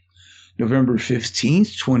that. November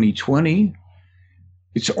 15th, 2020.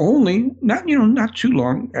 It's only not too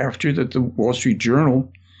long after that the Wall Street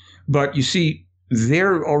Journal, but you see,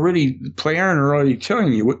 Playarin are already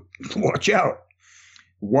telling you watch out.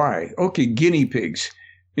 Why? Okay, guinea pigs.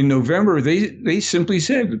 In November, they simply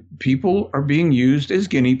said people are being used as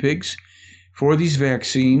guinea pigs for these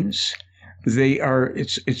vaccines.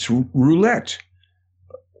 It's roulette.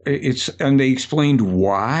 And they explained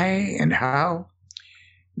why and how.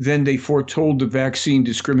 Then they foretold the vaccine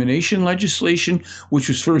discrimination legislation, which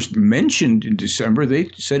was first mentioned in December. They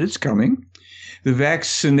said it's coming. The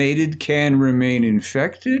vaccinated can remain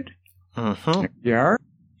infected. Yeah.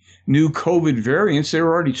 New COVID variants. They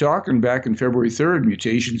were already talking back in February 3rd,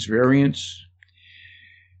 mutations, variants.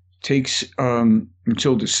 Takes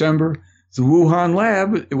until December. The Wuhan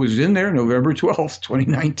lab, it was in there November 12th,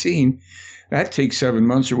 2019. That takes 7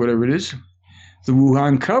 months or whatever it is. The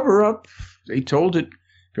Wuhan cover-up, they told it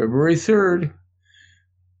February 3rd.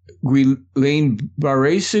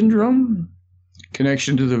 Guillain-Barré syndrome,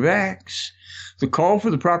 connection to the vax. The call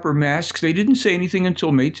for the proper masks, they didn't say anything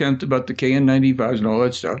until May 10th about the KN95s and all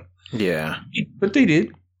that stuff. Yeah. But they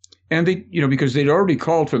did. And they, because they'd already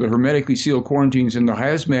called for the hermetically sealed quarantines and the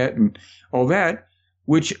hazmat and all that,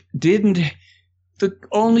 which didn't, the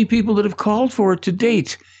only people that have called for it to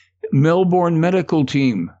date, Melbourne medical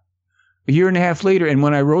team, a year and a half later. And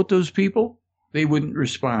when I wrote those people, they wouldn't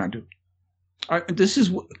respond.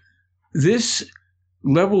 This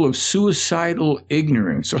level of suicidal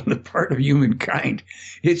ignorance on the part of humankind,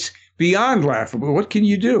 it's beyond laughable. What can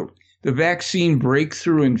you do? The vaccine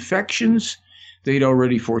breakthrough infections, they'd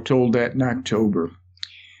already foretold that in October.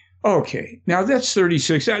 Okay, now that's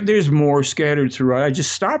 36. There's more scattered throughout. I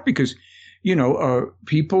just stopped because,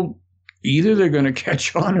 people, either they're going to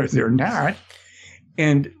catch on or they're not.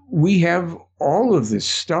 And we have all of this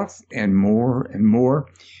stuff and more and more.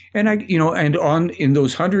 And in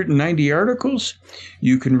those 190 articles,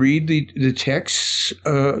 you can read the texts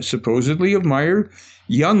supposedly of Meier,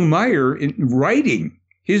 young Meier, writing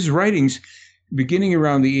his writings beginning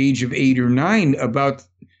around the age of 8 or 9 about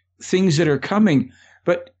things that are coming.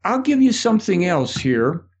 But I'll give you something else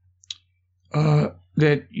here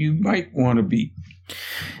that you might want to be.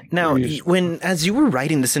 Now, as you were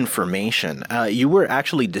writing this information, you were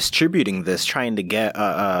actually distributing this, trying to get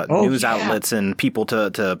news outlets and people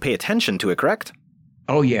to pay attention to it, correct?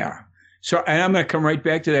 Oh, yeah. So, and I'm going to come right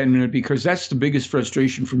back to that in a minute because that's the biggest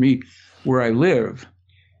frustration for me where I live.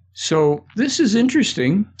 So this is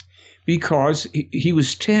interesting because he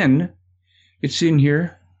was 10. It's in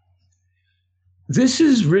here. This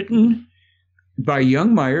is written by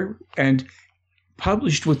young Meier and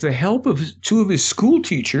published with the help of 2 of his school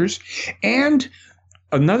teachers, and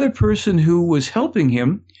another person who was helping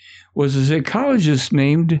him was a psychologist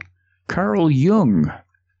named Carl Jung,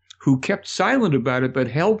 who kept silent about it but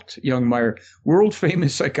helped young Meier,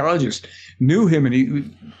 world-famous psychologist, knew him,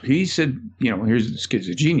 and he said, here's this kid's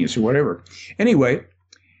a genius or whatever. Anyway,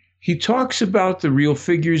 he talks about the real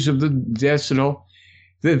figures of the deaths and all.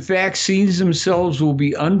 The vaccines themselves will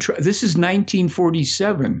be This is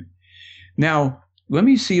 1947. Now, let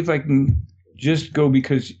me see if I can just go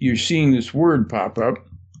because you're seeing this word pop up.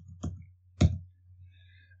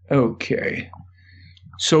 Okay.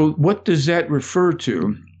 So what does that refer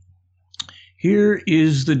to? Here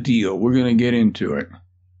is the deal. We're going to get into it.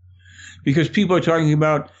 Because people are talking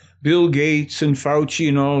about Bill Gates and Fauci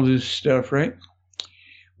and all this stuff, right?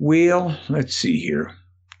 Well, let's see here.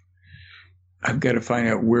 I've got to find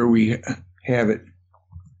out where we have it.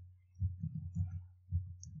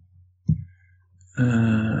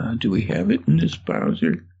 Do we have it in this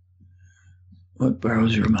browser? What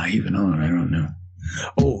browser am I even on? I don't know.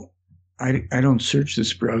 Oh, I don't search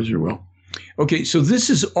this browser well. Okay, so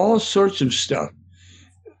this is all sorts of stuff.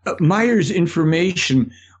 Meier's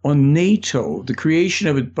information on NATO, the creation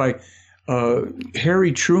of it by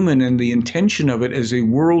Harry Truman and the intention of it as a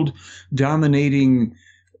world-dominating,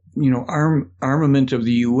 armament of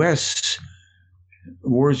the U.S.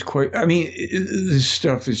 Wars quite. I mean, this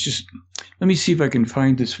stuff is just. Let me see if I can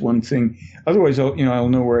find this one thing. Otherwise, I'll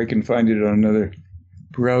know where I can find it on another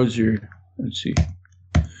browser. Let's see.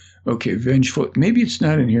 Okay, vengeful. Maybe it's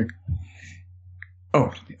not in here.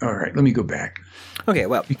 Oh, all right. Let me go back. Okay,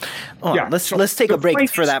 well, let's take a break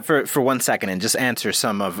for that for 1 second and just answer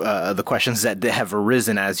some of the questions that have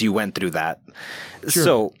arisen as you went through that. Sure.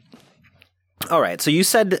 So. All right. So you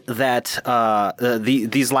said that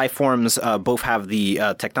these life forms both have the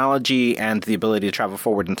technology and the ability to travel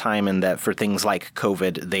forward in time, and that for things like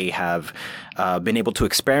COVID, they have been able to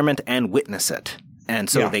experiment and witness it. And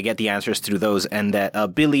so they get the answers through those, and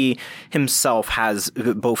that Billy himself has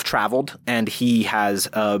both traveled and he has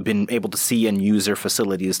been able to see and use their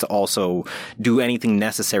facilities to also do anything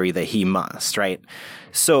necessary that he must, right?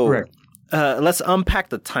 So. Correct. Let's unpack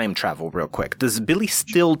the time travel real quick. Does Billy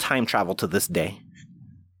still time travel to this day?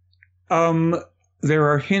 There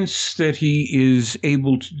are hints that he is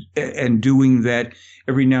able to and doing that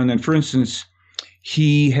every now and then. For instance,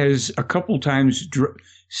 he has a couple times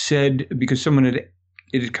said, because it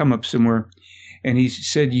had come up somewhere, and he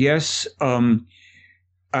said, yes,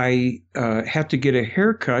 I had to get a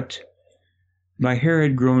haircut. My hair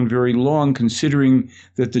had grown very long, considering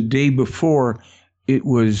that the day before it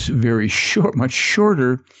was very short, much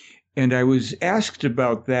shorter, and I was asked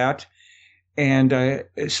about that, and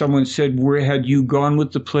someone said, where had you gone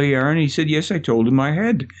with the play, Aaron? He said, yes, I told him I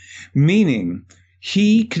had, meaning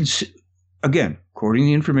he again, according to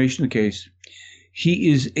the information in the case,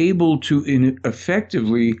 he is able to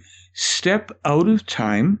effectively step out of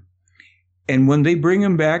time. And when they bring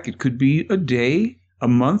him back, it could be a day, a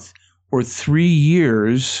month, or 3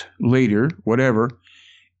 years later, whatever.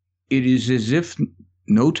 It is as if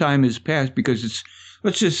no time has passed, because it's,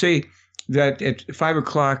 let's just say that at 5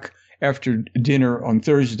 o'clock after dinner on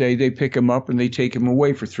Thursday, they pick him up and they take him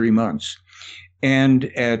away for 3 months. And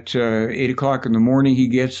at 8 o'clock in the morning, he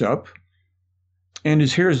gets up and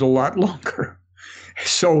his hair is a lot longer.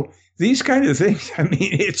 So these kind of things, I mean,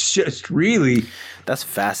 it's just really... That's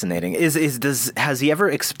fascinating. Has he ever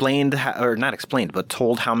explained, or not explained, but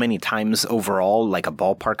told how many times overall, like a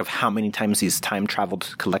ballpark of how many times he's time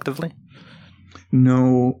traveled collectively?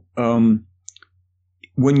 No. When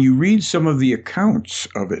you read some of the accounts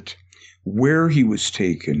of it, where he was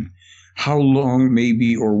taken, how long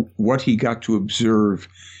maybe, or what he got to observe,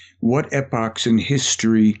 what epochs in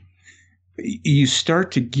history, you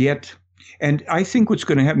start to get... And I think what's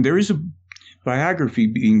going to happen, there is a biography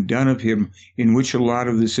being done of him in which a lot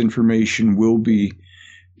of this information will be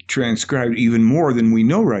transcribed, even more than we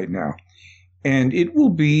know right now. And it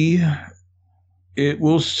will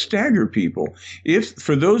stagger people. If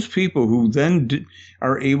for those people who then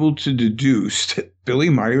are able to deduce that Billy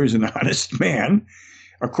Meier is an honest man,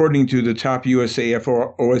 according to the top USAF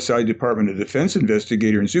OSI Department of Defense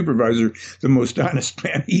investigator and supervisor, the most honest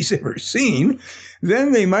man he's ever seen,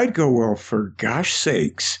 then they might go, well, for gosh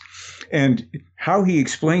sakes. And how he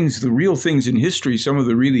explains the real things in history, some of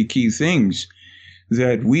the really key things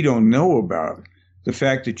that we don't know about. The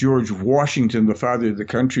fact that George Washington, the father of the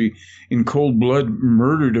country, in cold blood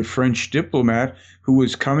murdered a French diplomat who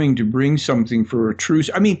was coming to bring something for a truce.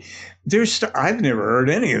 I mean, I've never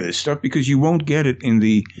heard any of this stuff, because you won't get it in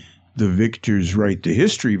the Victor's Right to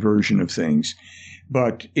History version of things.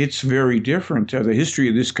 But it's very different, the history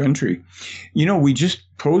of this country. You know, we just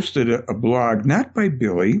posted a blog, not by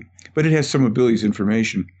Billy, but it has some of Billy's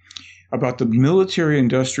information, about the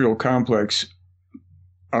military-industrial complex,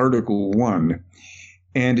 Article 1.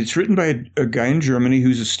 And it's written by a guy in Germany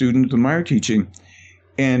who's a student of the Meier teaching.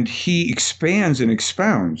 And he expands and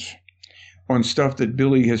expounds on stuff that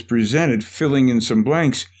Billy has presented, filling in some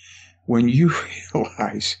blanks. When you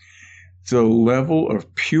realize the level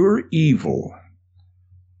of pure evil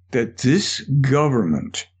that this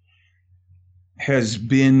government has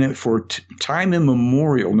been for time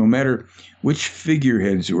immemorial, no matter which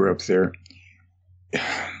figureheads were up there,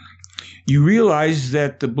 you realize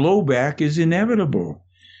that the blowback is inevitable.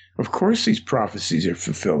 Of course, these prophecies are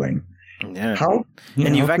fulfilling. Yeah.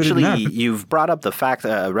 You've brought up the fact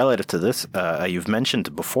relative to this, you've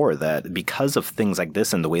mentioned before that because of things like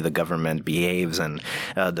this and the way the government behaves and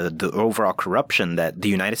the overall corruption, that the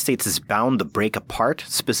United States is bound to break apart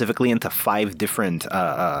specifically into 5 different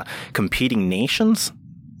competing nations.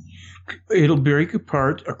 It'll break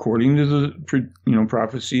apart according to the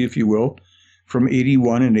prophecy, if you will, from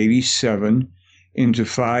 81 and 87 into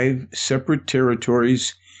 5 separate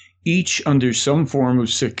territories, each under some form of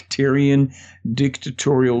sectarian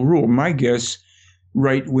dictatorial rule. My guess,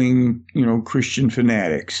 right-wing, Christian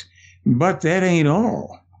fanatics. But that ain't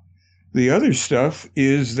all. The other stuff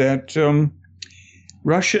is that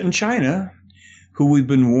Russia and China, who we've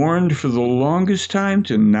been warned for the longest time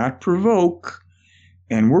to not provoke,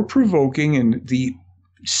 and we're provoking, and the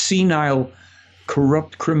senile,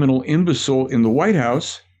 corrupt, criminal imbecile in the White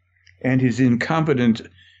House and his incompetent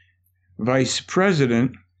vice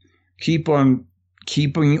president keep on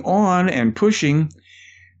keeping on and pushing.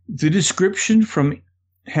 The description from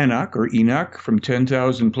Enoch from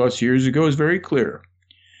 10,000 plus years ago is very clear.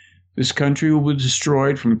 This country will be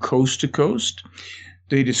destroyed from coast to coast.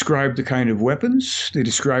 They describe the kind of weapons. They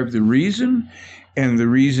describe the reason. And the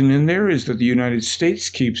reason in there is that the United States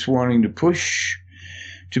keeps wanting to push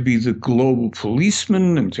to be the global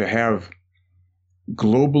policeman and to have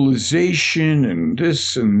globalization and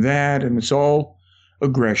this and that. And it's all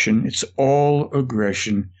aggression. It's all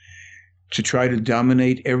aggression to try to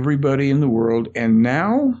dominate everybody in the world. And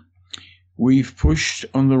now we've pushed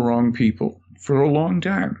on the wrong people for a long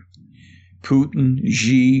time. Putin,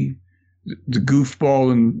 Xi, the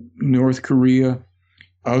goofball in North Korea,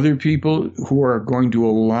 other people who are going to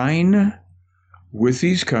align with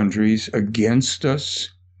these countries against us.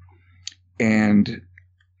 And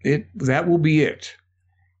that will be it.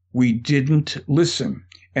 We didn't listen.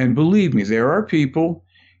 And believe me, there are people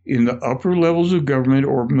in the upper levels of government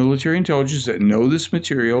or military intelligence that know this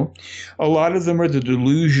material. A lot of them are the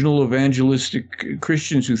delusional evangelistic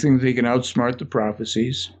Christians who think they can outsmart the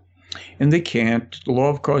prophecies. And they can't. The law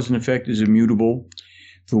of cause and effect is immutable.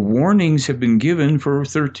 The warnings have been given for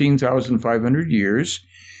 13,500 years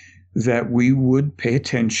that we would pay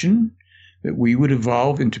attention, that we would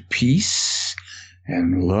evolve into peace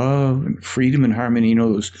and love and freedom and harmony. You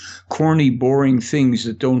know, those corny, boring things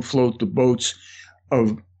that don't float the boats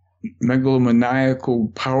of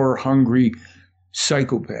megalomaniacal, power-hungry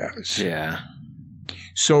psychopaths. Yeah.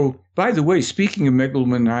 So, by the way, speaking of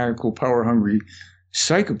megalomaniacal, power-hungry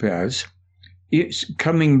psychopaths, it's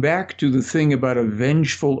coming back to the thing about a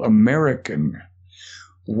vengeful American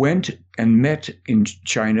went and met in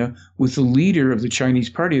China with the leader of the Chinese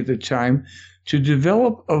party at the time to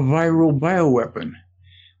develop a viral bioweapon,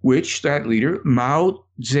 which that leader, Mao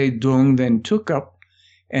Zedong, then took up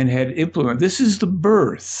and had implemented. This is the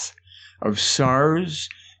birth of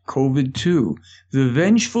SARS-CoV-2. The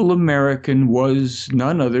vengeful American was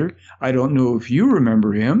none other. I don't know if you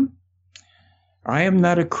remember him. I am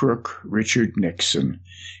not a crook, Richard Nixon.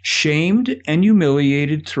 Shamed and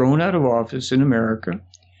humiliated, thrown out of office in America.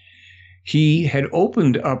 He had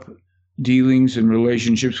opened up dealings and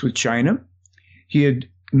relationships with China. He had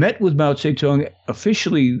met with Mao Zedong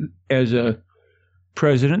officially as a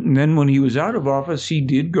president, and then when he was out of office, he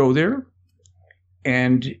did go there,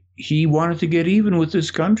 and he wanted to get even with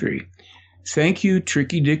this country. Thank you,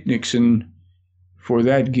 Tricky Dick Nixon, for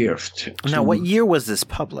that gift. Now, what year was this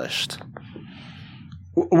published?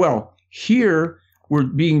 Well, here we're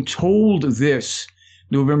being told this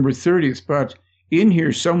November 30th, but in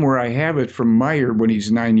here somewhere I have it from Meier when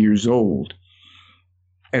he's 9 years old.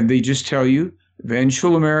 And they just tell you,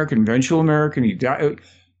 vengeful American, he died.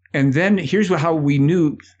 And then here's how we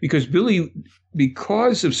knew, because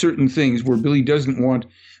of certain things where Billy doesn't want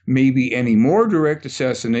maybe any more direct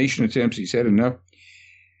assassination attempts, he's had enough,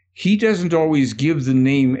 he doesn't always give the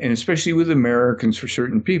name, and especially with Americans, for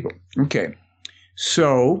certain people. Okay,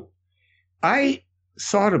 so I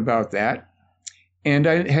thought about that, and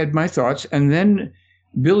I had my thoughts, and then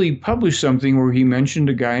Billy published something where he mentioned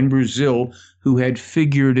a guy in Brazil who had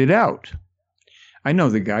figured it out. I know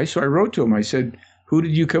the guy, so I wrote to him. I said, who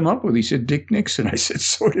did you come up with? He said, Dick Nixon. I said,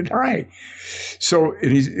 so did I. So,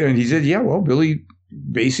 and he said, yeah, well, Billy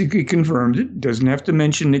basically confirmed it. Doesn't have to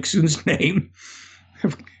mention Nixon's name.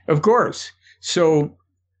 Of course. So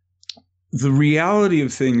the reality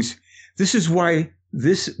of things, this is why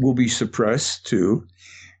this will be suppressed too.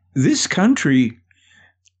 This country,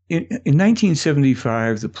 in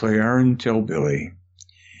 1975, the Plejaren tell Billy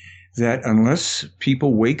that unless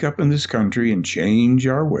people wake up in this country and change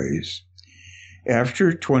our ways,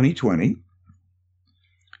 after 2020,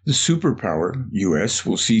 the superpower, U.S.,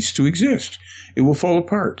 will cease to exist. It will fall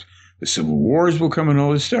apart. The civil wars will come and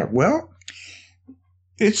all this stuff. Well,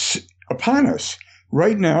 it's upon us.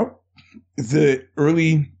 Right now, the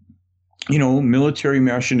early, military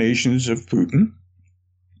machinations of Putin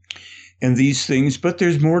and these things, but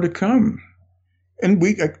there's more to come. And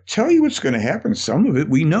I tell you what's going to happen. Some of it,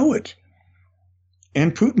 we know it.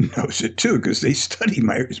 And Putin knows it, too, because they study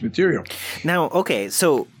Meier's material. Now, okay,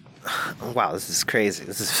 so, wow, this is crazy.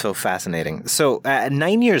 This is so fascinating. So, at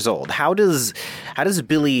 9 years old, how does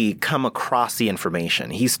Billy come across the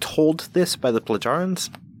information? He's told this by the Plejarens?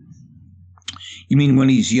 You mean when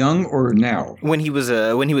he's young or now? When he was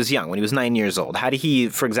young, when he was 9 years old. How did he,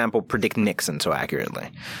 for example, predict Nixon so accurately?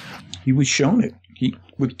 He was shown it.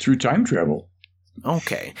 Through time travel.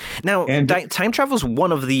 Okay. Now, time travel is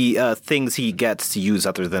one of the things he gets to use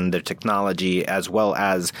other than the technology, as well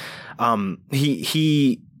as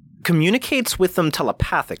he communicates with them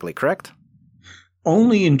telepathically, correct?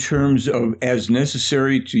 Only in terms of as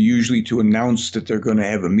necessary to announce that they're going to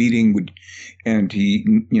have a meeting, and he,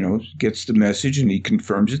 gets the message and he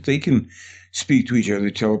confirms it. They can speak to each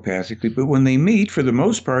other telepathically, but when they meet, for the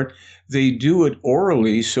most part, they do it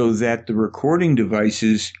orally so that the recording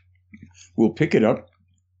devices will pick it up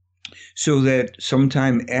so that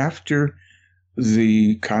sometime after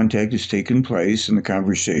the contact has taken place in the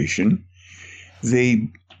conversation, they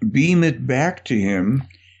beam it back to him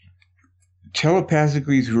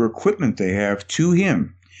telepathically through equipment they have to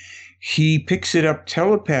him. He picks it up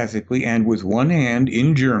telepathically and with one hand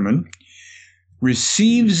in German,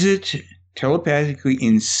 receives it telepathically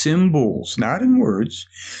in symbols, not in words,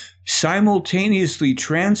 simultaneously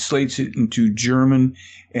translates it into German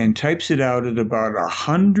and types it out at about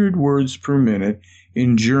 100 words per minute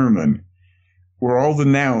in German, where all the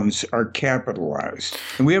nouns are capitalized.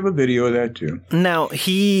 And we have a video of that too. Now,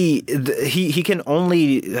 he can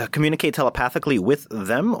only communicate telepathically with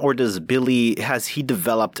them, or has he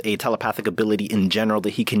developed a telepathic ability in general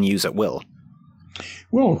that he can use at will?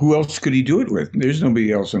 Well, who else could he do it with? There's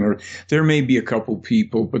nobody else on Earth. There may be a couple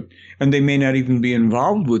people, and they may not even be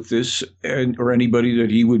involved with this, or anybody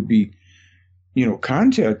that he would be,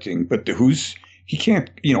 contacting. But he can't,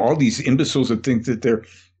 all these imbeciles that think that they're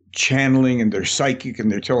channeling and they're psychic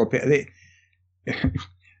and they're telepathic.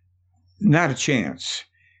 not a chance.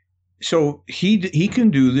 So he can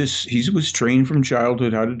do this. He was trained from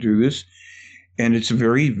childhood how to do this. And it's a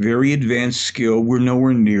very, very advanced skill. We're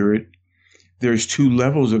nowhere near it. There's 2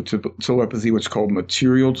 levels of telepathy, what's called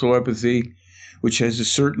material telepathy, which has a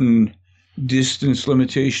certain distance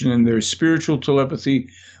limitation, and there's spiritual telepathy,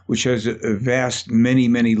 which has a vast, many,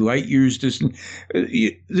 many light years distance.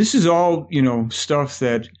 This is all, stuff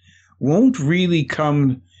that won't really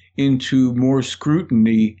come into more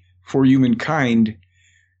scrutiny for humankind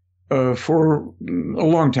for a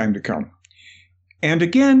long time to come. And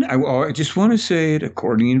again, I just want to say it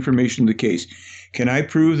according to information of the case. Can I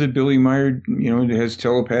prove that Billy Meier, has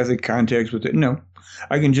telepathic contacts with it? No.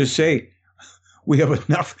 I can just say we have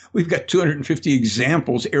enough. We've got 250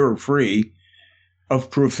 examples, error-free, of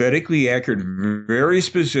prophetically accurate, very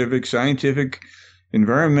specific, scientific,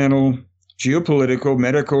 environmental, geopolitical,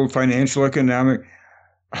 medical, financial, economic.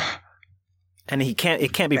 And it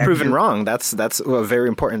can't be proven wrong. That's a very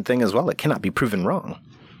important thing as well. It cannot be proven wrong.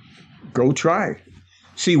 Go try.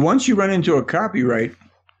 See, once you run into a copyright,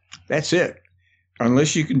 that's it.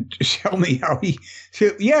 Unless you can tell me how he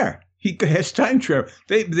has time travel.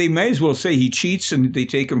 They may as well say he cheats and they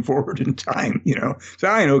take him forward in time,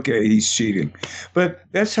 Fine, okay, he's cheating. But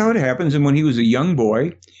that's how it happens. And when he was a young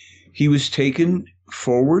boy, he was taken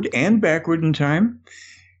forward and backward in time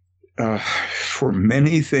for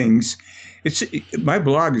many things. My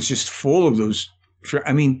blog is just full of those.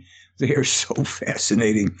 I mean, they are so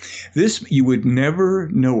fascinating. You would never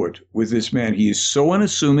know it with this man. He is so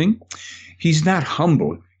unassuming. He's not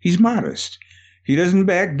humble. He's modest. He doesn't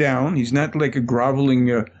back down. He's not like a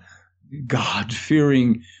groveling,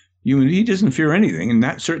 God-fearing human. He doesn't fear anything,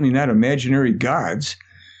 and certainly not imaginary gods.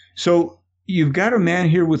 So you've got a man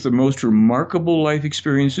here with the most remarkable life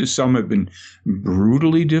experiences. Some have been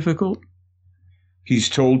brutally difficult. He's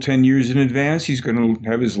told 10 years in advance he's going to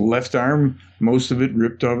have his left arm, most of it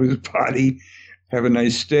ripped off his body, have a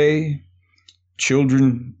nice day.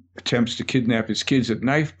 Children, attempts to kidnap his kids at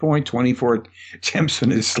knife point, 24 attempts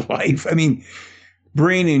on his life. I mean,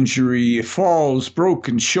 brain injury, falls,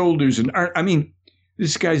 broken shoulders, and arm. I mean,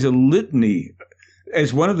 this guy's a litany.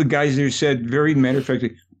 As one of the guys there said, very matter of fact,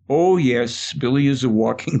 oh yes, Billy is a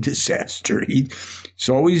walking disaster.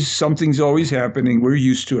 Something's always happening. We're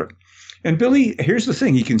used to it. And Billy, here's the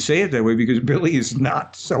thing, he can say it that way because Billy is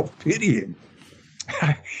not self-pitying.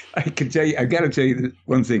 I can tell you, I got to tell you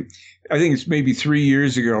one thing. I think it's maybe 3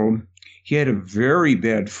 years ago, he had a very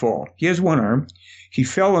bad fall. He has one arm. He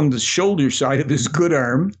fell on the shoulder side of his good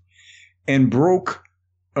arm and broke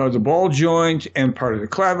the ball joint and part of the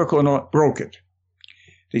clavicle and all, broke it.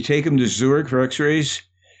 They take him to Zurich for x-rays,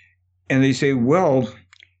 and they say, well,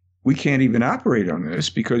 we can't even operate on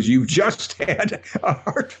this because you've just had a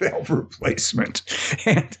heart valve replacement.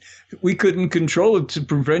 And we couldn't control it to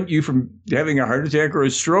prevent you from having a heart attack or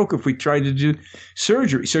a stroke if we tried to do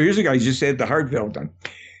surgery. So here's a guy who just had the heart valve done.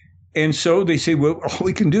 And so they say, well, all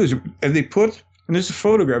we can do is, and they put, and there's a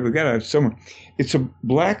photograph, we've got to have somewhere. It's a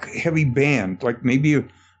black heavy band, like maybe a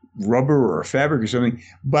rubber or a fabric or something,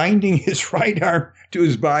 binding his right arm to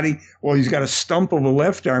his body while he's got a stump of a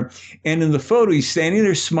left arm. And in the photo, he's standing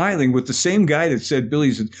there smiling with the same guy that said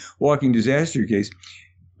Billy's a walking disaster case,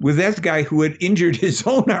 with that guy who had injured his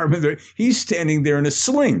own arm. He's standing there in a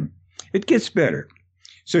sling. It gets better.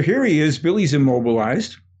 So here he is. Billy's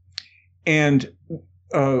immobilized. And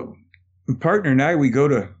my partner and I, we go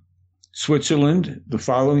to Switzerland the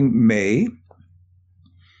following May,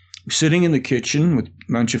 sitting in the kitchen with a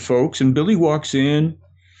bunch of folks, and Billy walks in,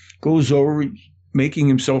 goes over, making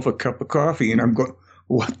himself a cup of coffee, and I'm going,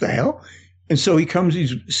 what the hell? And so he comes,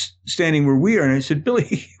 he's standing where we are, and I said,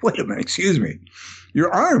 Billy, wait a minute, excuse me,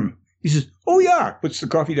 your arm. He says, oh yeah, puts the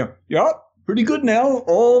coffee down. Yeah, pretty good now,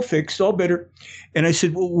 all fixed, all better. And I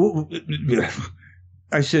said,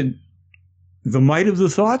 the might of the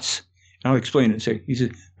thoughts? I'll explain it. He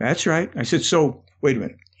said, that's right. I said, so wait a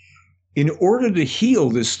minute. In order to heal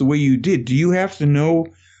this the way you did, do you have to know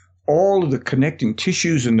all of the connecting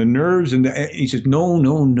tissues and the nerves? And he says,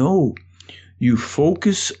 no. You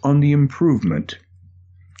focus on the improvement.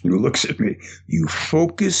 He looks at me. You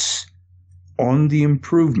focus on the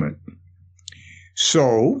improvement.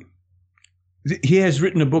 So he has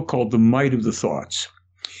written a book called The Might of the Thoughts.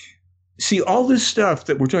 See, all this stuff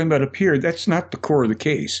that we're talking about up here, that's not the core of the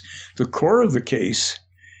case. The core of the case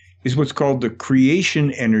is what's called the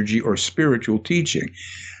creation energy or spiritual teaching.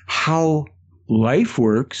 How life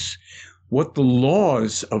works, what the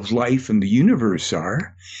laws of life and the universe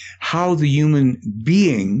are, how the human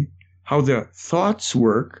being, how the thoughts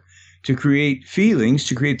work to create feelings,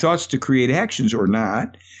 to create thoughts, to create actions or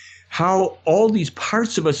not, how all these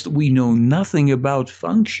parts of us that we know nothing about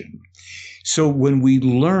function. So when we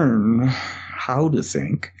learn how to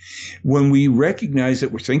think, when we recognize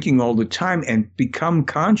that we're thinking all the time and become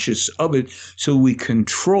conscious of it, so we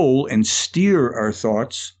control and steer our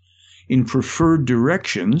thoughts in preferred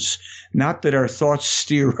directions, not that our thoughts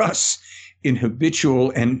steer us in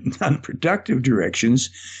habitual and non-productive directions,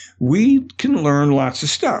 we can learn lots of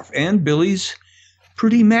stuff. And Billy's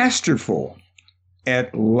pretty masterful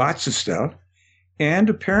at lots of stuff, and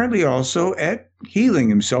apparently also at healing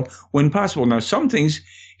himself when possible. Now, some things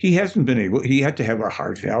he hasn't been able. He had to have a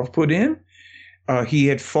heart valve put in. He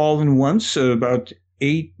had fallen once about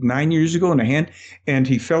 8-9 years ago in a hand, and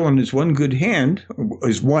he fell on his one hand,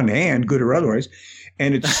 good or otherwise,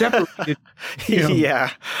 and it separated.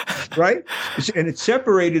 Yeah. Right? And it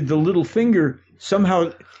separated the little finger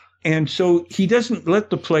somehow, and so he doesn't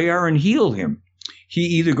let the play iron heal him. He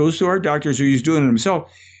either goes to our doctors or he's doing it himself.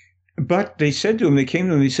 But they said to him, they came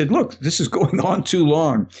to him, they said, look, this is going on too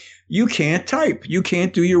long. You can't type. You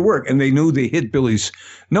can't do your work. And they knew they hit Billy's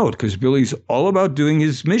note because Billy's all about doing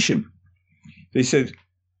his mission. They said,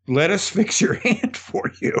 let us fix your hand for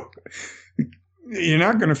you. You're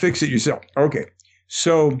not going to fix it yourself. Okay.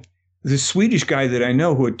 So the Swedish guy that I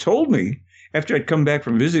know who had told me after I'd come back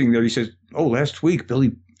from visiting there, he says, oh, last week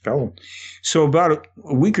Billy fell. So about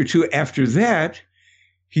a week or two after that,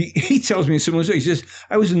 He tells me similar story. He says,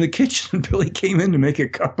 I was in the kitchen and Billy came in to make a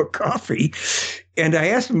cup of coffee. And I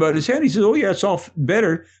asked him about his hand. He said, oh, yeah, it's all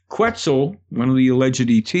better. Quetzal, one of the alleged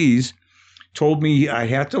ETs, told me I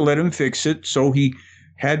had to let him fix it. So he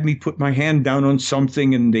had me put my hand down on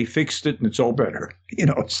something and they fixed it and it's all better.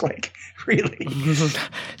 It's like, really?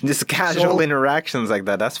 Just casual interactions like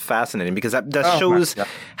that. That's fascinating because that shows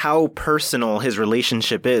how personal his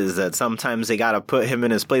relationship is, that sometimes they got to put him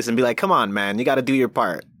in his place and be like, come on, man, you got to do your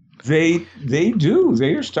part. They do.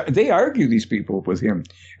 They argue, these people, with him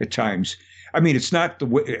at times. I mean, it's not the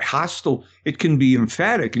way hostile. It can be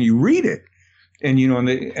emphatic and you read it. And,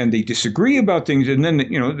 and they disagree about things, and then,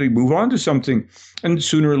 they move on to something. And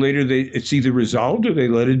sooner or later, it's either resolved or they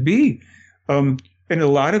let it be. And a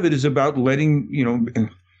lot of it is about letting,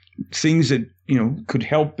 things that, could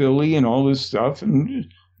help Billy and all this stuff.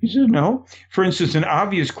 And he said, no. For instance, an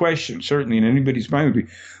obvious question, certainly in anybody's mind, would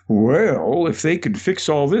be, well, if they could fix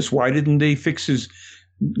all this, why didn't they fix his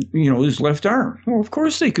left arm? Well, of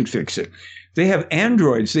course they could fix it. They have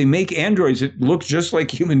androids. They make androids that look just like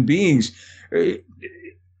human beings.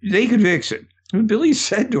 They could fix it. And Billy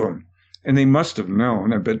said to him, and they must have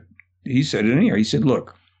known, but he said it anyway. He said,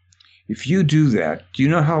 look, if you do that, do you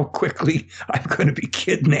know how quickly I'm going to be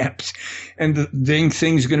kidnapped? And the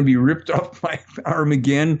thing's going to be ripped off my arm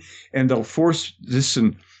again, and they'll force this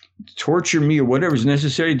and torture me or whatever's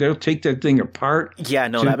necessary. They'll take that thing apart. Yeah,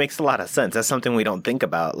 no, that makes a lot of sense. That's something we don't think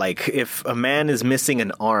about. Like, if a man is missing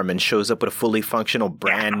an arm and shows up with a fully functional,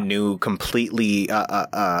 brand new, completely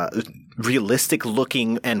realistic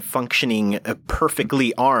looking and functioning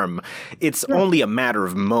perfectly arm, it's only a matter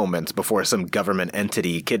of moments before some government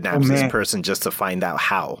entity kidnaps this person just to find out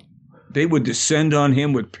how. They would descend on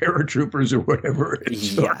him with paratroopers or whatever.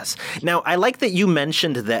 Yes. Now, I like that you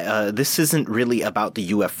mentioned that this isn't really about the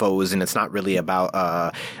UFOs, and it's not really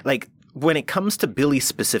about when it comes to Billy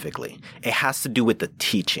specifically, it has to do with the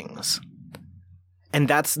teachings. And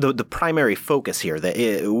that's the primary focus here.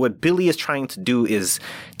 What Billy is trying to do is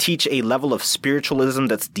teach a level of spiritualism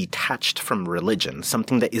that's detached from religion,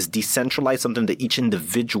 something that is decentralized, something that each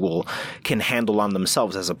individual can handle on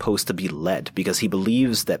themselves as opposed to be led, because he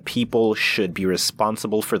believes that people should be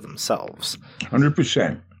responsible for themselves.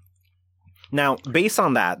 100%. Now, based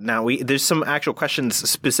on that, there's some actual questions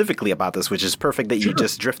specifically about this, which is perfect that you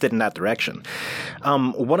just drifted in that direction.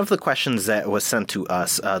 One of the questions that was sent to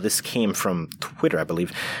us, this came from Twitter, I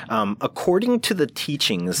believe. According to the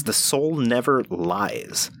teachings, the soul never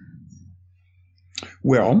lies.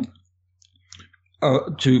 Well,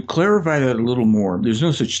 to clarify that a little more, there's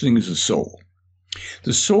no such thing as a soul.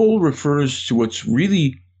 The soul refers to what's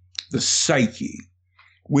really the psyche,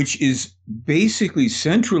 which is basically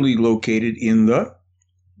centrally located in the,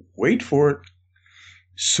 wait for it,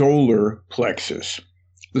 solar plexus.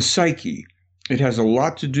 The psyche, it has a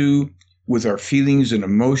lot to do with our feelings and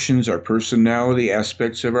emotions, our personality,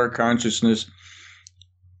 aspects of our consciousness.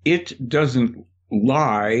 It doesn't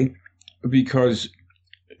lie because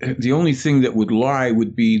the only thing that would lie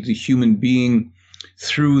would be the human being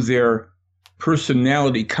through their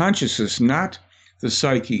personality consciousness, not the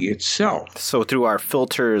psyche itself. So through our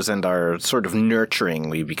filters and our sort of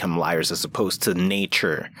nurturing, we become liars as opposed to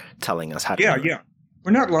nature telling us how to. Yeah.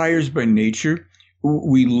 We're not liars by nature.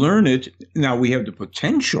 We learn it. Now we have the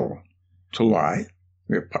potential to lie.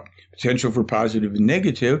 potential for positive and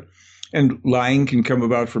negative. And lying can come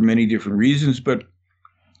about for many different reasons. But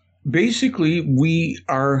basically,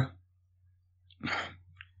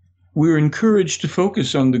 we're encouraged to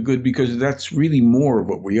focus on the good because that's really more of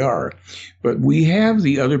what we are. But we have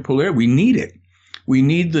the other polarity. We need it. We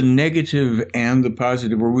need the negative and the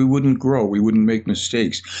positive, or we wouldn't grow. We wouldn't make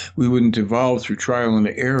mistakes. We wouldn't evolve through trial and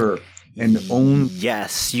error and own.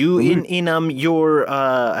 Yes, you in your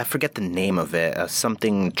I forget the name of it.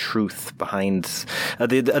 Something truth behind a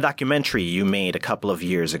documentary you made a couple of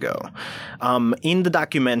years ago. In the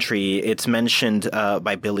documentary, it's mentioned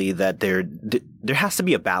by Billy that there has to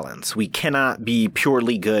be a balance. We cannot be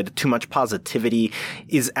purely good. Too much positivity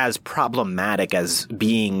is as problematic as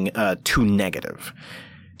being too negative.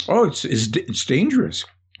 Oh, it's dangerous.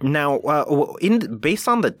 Now, based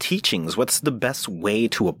on the teachings, what's the best way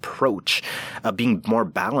to approach being more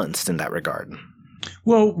balanced in that regard?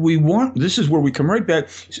 Well, this is where we come right back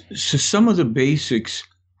to some of the basics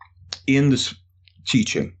in this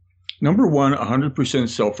teaching. Number one, 100%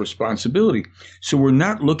 self-responsibility. So we're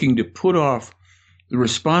not looking to put off the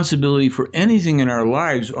responsibility for anything in our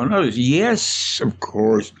lives on others. Yes, of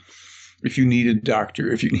course, if you need a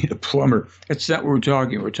doctor, if you need a plumber, that's not what we're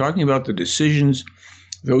talking about. We're talking about the decisions,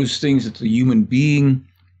 those things that the human being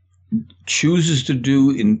chooses to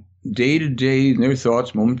do in day to day, in their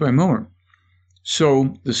thoughts, moment by moment.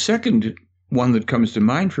 So the second one that comes to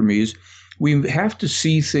mind for me is we have to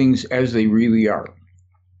see things as they really are.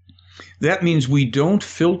 That means we don't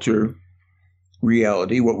filter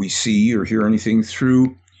reality, what we see or hear anything,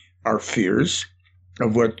 through our fears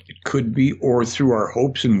of what it could be or through our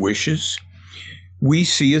hopes and wishes. We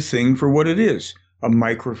see a thing for what it is, a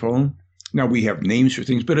microphone. Now, we have names for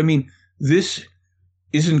things, but I mean, this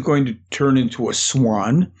isn't going to turn into a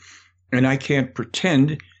swan, and I can't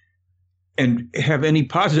pretend and have any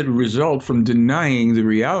positive result from denying the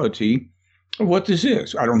reality of what this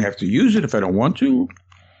is. I don't have to use it if I don't want to,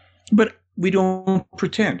 but we don't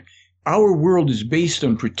pretend. Our world is based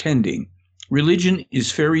on pretending. Religion is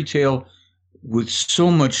fairy tale with so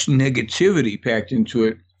much negativity packed into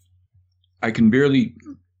it, I can barely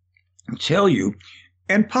tell you.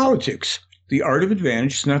 And politics, the art of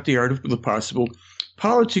advantage, it's not the art of the possible.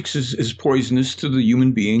 Politics is poisonous to the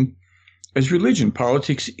human being as religion.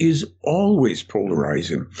 Politics is always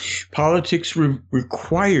polarizing. Politics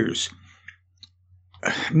requires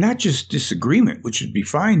not just disagreement, which would be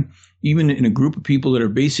fine, even in a group of people that are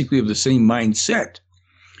basically of the same mindset.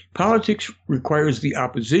 Politics requires the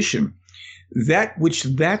opposition. That which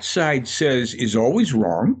that side says is always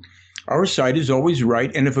wrong. Our side is always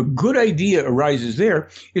right. And if a good idea arises there,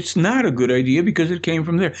 it's not a good idea because it came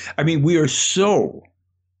from there. I mean, we are so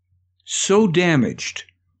damaged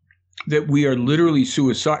that we are literally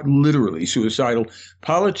suicidal.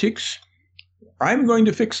 Politics, I'm going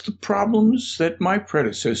to fix the problems that my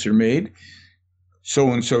predecessor made.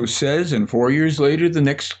 So-and-so says, and 4 years later, the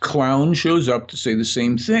next clown shows up to say the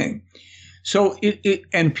same thing. So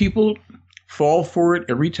and people fall for it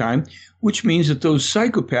every time, which means that those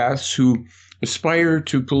psychopaths who aspire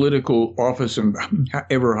to political office and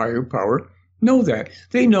ever higher power know that.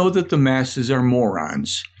 They know that the masses are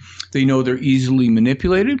morons. They know they're easily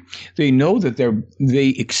manipulated. They know that they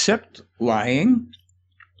accept lying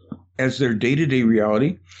as their day-to-day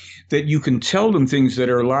reality, that you can tell them things that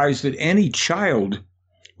are lies that any child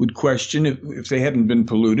would question if they hadn't been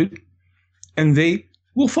polluted, and they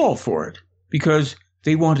will fall for it because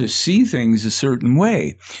they want to see things a certain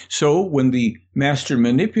way. So when the master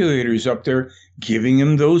manipulator is up there giving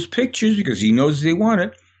him those pictures because he knows they want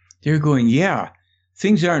it, they're going, yeah,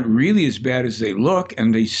 things aren't really as bad as they look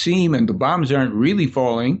and they seem, and the bombs aren't really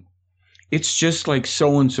falling. It's just like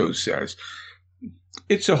so-and-so says.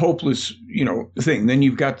 It's a hopeless, thing. Then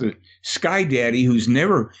you've got the sky daddy who's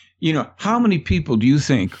never, how many people do you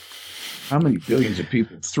think, how many billions of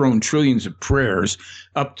people have thrown trillions of prayers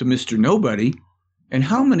up to Mr. Nobody? And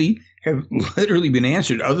how many have literally been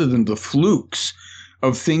answered other than the flukes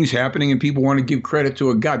of things happening and people want to give credit to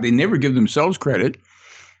a God? They never give themselves credit.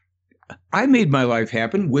 I made my life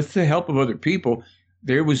happen with the help of other people.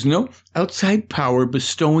 There was no outside power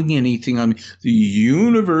bestowing anything on me. The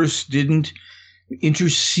universe didn't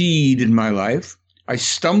intercede in my life. I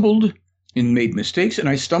stumbled and made mistakes, and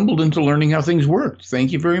I stumbled into learning how things worked.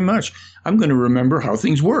 Thank you very much. I'm going to remember how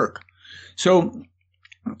things work. So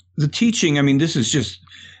the teaching, this is just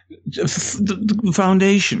the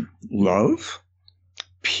foundation. Love,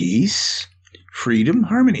 peace, freedom,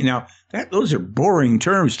 harmony. Now, those are boring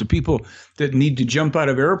terms to people that need to jump out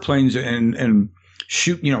of airplanes and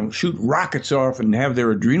shoot rockets off and have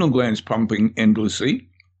their adrenal glands pumping endlessly.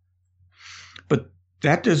 But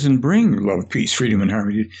that doesn't bring love, peace, freedom, and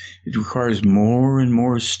harmony. It requires more and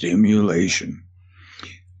more stimulation.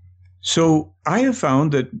 So I have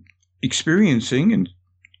found that experiencing and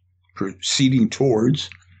proceeding towards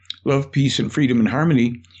love, peace, and freedom and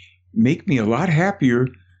harmony make me a lot happier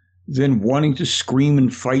than wanting to scream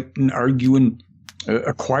and fight and argue and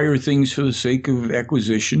acquire things for the sake of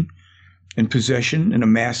acquisition and possession and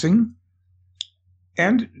amassing.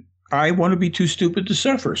 And I want to be too stupid to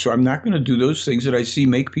suffer, so I'm not going to do those things that I see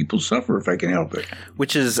make people suffer if I can help it.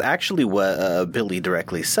 Which is actually what Billy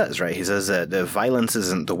directly says, right? He says that violence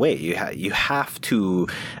isn't the way. You have to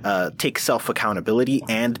take self-accountability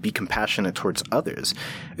and be compassionate towards others,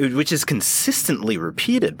 which is consistently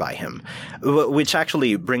repeated by him, which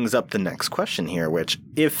actually brings up the next question here, which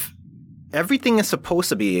if everything is supposed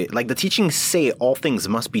to be, like the teachings say, all things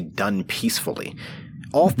must be done peacefully.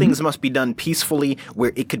 All things must be done peacefully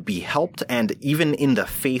where it could be helped, and even in the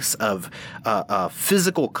face of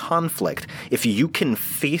physical conflict, if you can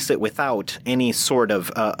face it without any sort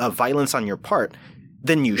of violence on your part,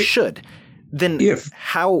 then you should. Then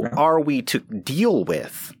how are we to deal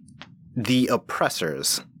with the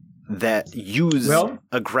oppressors that use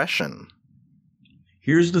aggression?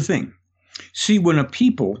 Here's the thing. See, when a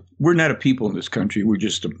people, we're not a people in this country, we're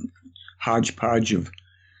just a hodgepodge of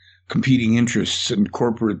competing interests and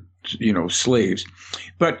corporate, slaves.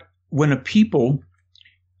 But when a people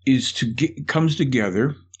comes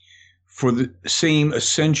together for the same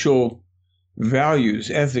essential values,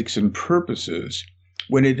 ethics, and purposes,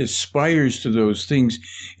 when it aspires to those things,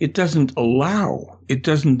 it doesn't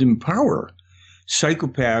empower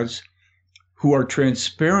psychopaths who are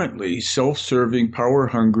transparently self-serving,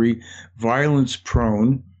 power-hungry,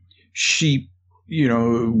 violence-prone,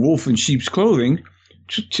 wolf in sheep's clothing,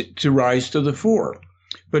 to rise to the fore.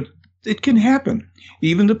 But it can happen.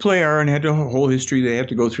 Even the Plejaren had a whole history. They have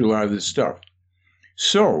to go through a lot of this stuff.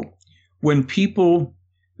 So when people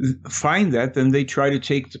find that, then they try to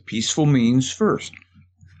take the peaceful means first.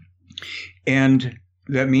 And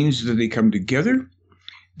that means that they come together.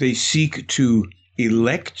 They seek to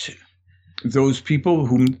elect those people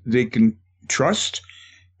whom they can trust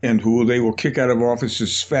and who they will kick out of office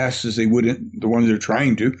as fast as they would the ones they're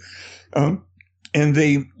trying to. And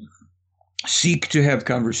they seek to have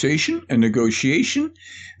conversation and negotiation.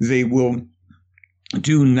 They will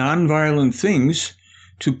do nonviolent things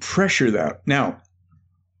to pressure that. Now,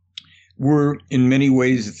 we're in many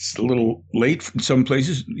ways, it's a little late in some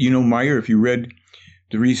places. Meier, if you read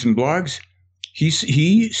the recent blogs,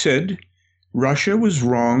 he said Russia was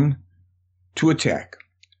wrong to attack.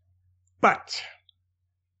 But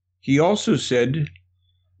he also said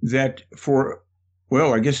that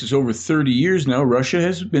I guess it's over 30 years now, Russia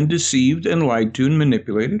has been deceived and lied to and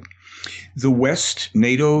manipulated. The West,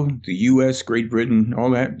 NATO, the U.S., Great Britain, all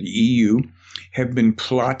that, the EU, have been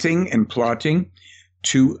plotting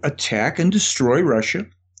to attack and destroy Russia.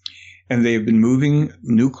 And they have been moving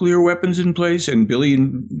nuclear weapons in place. And Billy,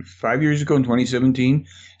 5 years ago in 2017,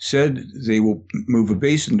 said they will move a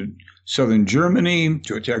base into southern Germany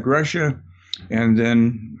to attack Russia. And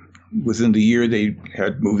then within the year, they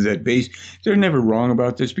had moved that base. They're never wrong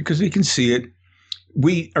about this because they can see it.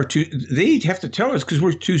 They have to tell us because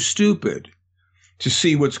we're too stupid to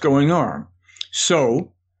see what's going on.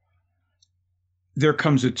 So there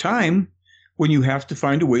comes a time when you have to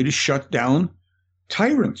find a way to shut down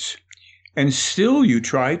tyrants. And still you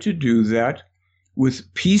try to do that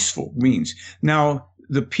with peaceful means. Now,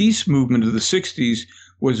 the peace movement of the 60s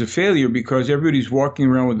was a failure because everybody's walking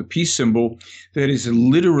around with a peace symbol that is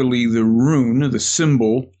literally the rune, the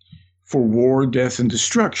symbol for war, death, and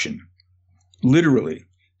destruction. Literally.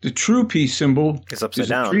 The true peace symbol is upside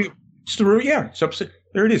down. It's upside.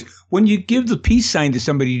 There it is. When you give the peace sign to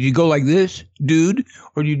somebody, do you go like this, dude,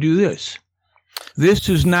 or do you do this? This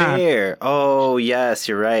is not fair. Oh, yes,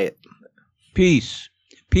 you're right. Peace.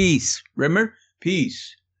 Remember?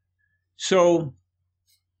 Peace. So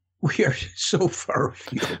we are so far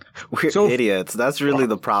afield. We're idiots. That's really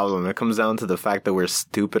the problem. It comes down to the fact that we're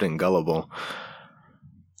stupid and gullible.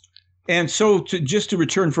 And so just to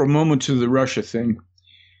return for a moment to the Russia thing,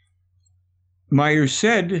 Meier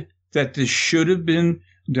said that this should have been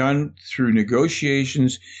done through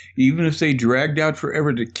negotiations, even if they dragged out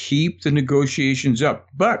forever to keep the negotiations up.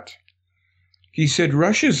 But he said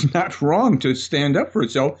Russia's not wrong to stand up for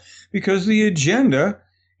itself because the agenda.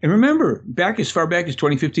 And remember, back as far back as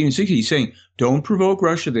 2015 and 16, he's saying, don't provoke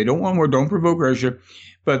Russia. They don't want war. Don't provoke Russia.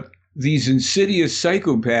 But these insidious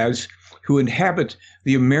psychopaths who inhabit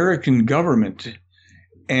the American government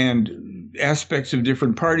and aspects of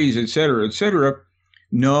different parties, et cetera,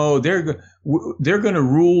 no, they're going to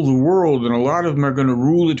rule the world, and a lot of them are going to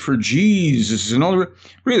rule it for Jesus and all.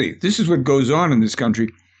 Really, this is what goes on in this country.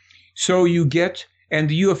 So you get, and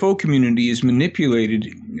the UFO community is manipulated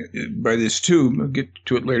by this too. We'll get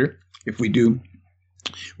to it later if we do.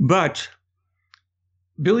 But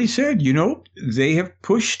Billy said, they have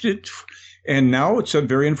pushed it, and now it's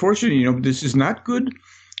very unfortunate. This is not good.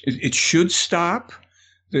 It should stop.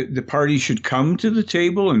 The party should come to the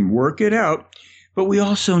table and work it out. But we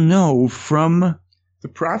also know from the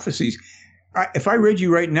prophecies, if I read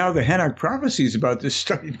you right now the Henoch prophecies about this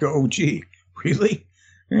stuff, you'd go, oh, gee, really?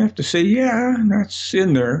 You have to say, yeah, that's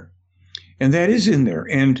in there. And that is in there.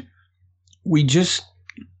 And we just,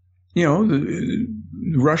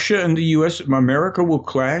 Russia and the U.S., America will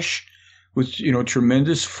clash with,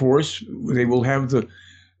 tremendous force. They will have the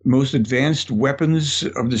most advanced weapons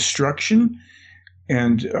of destruction.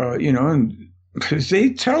 And, and they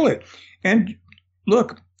tell it. And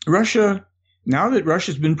look, Russia, now that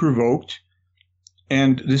Russia's been provoked,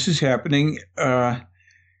 and this is happening,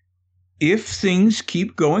 if things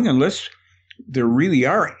keep going, unless there really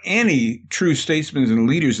are any true statesmen and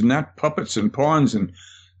leaders and not puppets and pawns and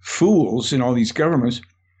fools in all these governments,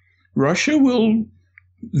 Russia will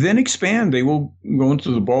then expand. They will go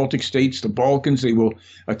into the Baltic states, the Balkans. They will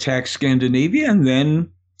attack Scandinavia. And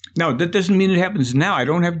then, now, that doesn't mean it happens now. I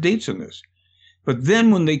don't have dates on this. But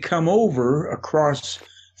then when they come over across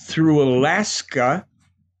through Alaska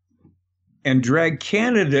and drag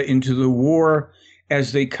Canada into the war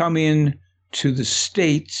as they come in to the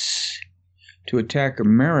States to attack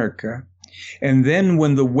America, and then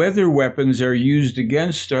when the weather weapons are used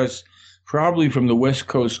against us, probably from the West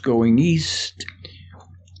Coast going east,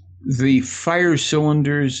 the fire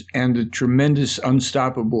cylinders and the tremendous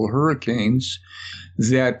unstoppable hurricanes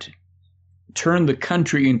that turn the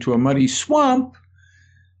country into a muddy swamp,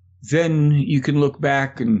 then you can look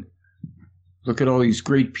back and look at all these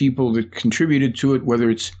great people that contributed to it, whether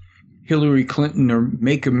it's Hillary Clinton or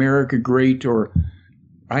Make America Great or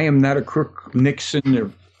I Am Not a Crook Nixon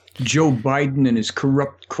or Joe Biden and his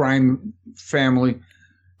corrupt crime family.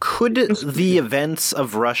 Could the events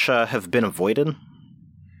of Russia have been avoided?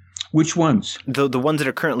 Which ones? The ones that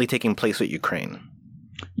are currently taking place with Ukraine.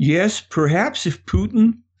 Yes, perhaps if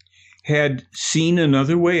Putin had seen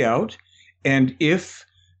another way out, and if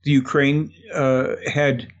the Ukraine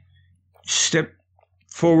had stepped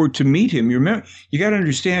forward to meet him. You got to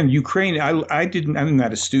understand, Ukraine, I'm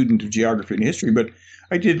not a student of geography and history, but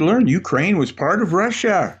I did learn Ukraine was part of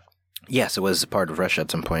Russia. Yes, it was part of Russia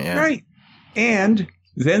at some point, yeah. Right. And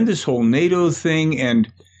then this whole NATO thing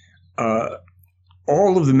and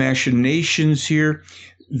all of the machinations here,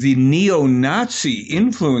 the neo-Nazi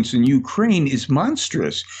influence in Ukraine is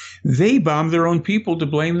monstrous. They bomb their own people to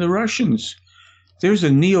blame the Russians. There's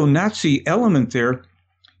a neo-Nazi element there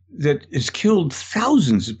that has killed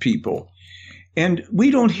thousands of people. And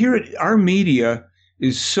we don't hear it. Our media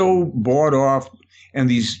is so bought off, and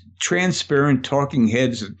these transparent talking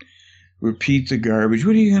heads that repeat the garbage.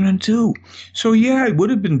 What are you going to do? So, yeah, it would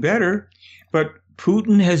have been better, but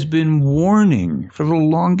Putin has been warning for the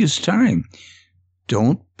longest time.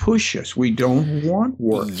 Don't push us. We don't want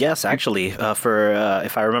war. Yes, actually, if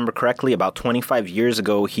I remember correctly, about 25 years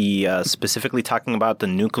ago, he specifically talking about the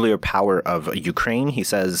nuclear power of Ukraine. He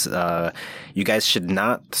says, you guys should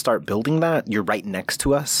not start building that. You're right next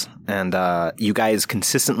to us. And you guys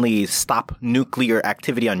consistently stop nuclear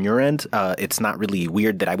activity on your end. It's not really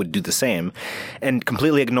weird that I would do the same. And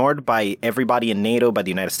completely ignored by everybody in NATO, by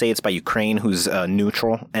the United States, by Ukraine, who's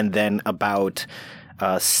neutral. And then about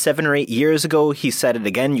 7 or 8 years ago, he said it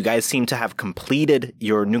again. You guys seem to have completed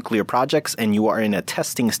your nuclear projects and you are in a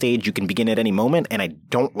testing stage. You can begin at any moment. And I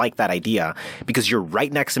don't like that idea because you're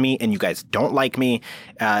right next to me and you guys don't like me.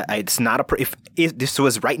 It's not if this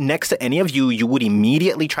was right next to any of you, you would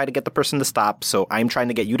immediately try to get the person to stop. So I'm trying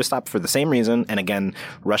to get you to stop for the same reason. And again,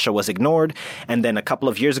 Russia was ignored. And then a couple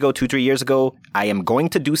of years ago, 2-3 years ago, I am going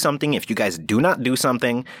to do something. If you guys do not do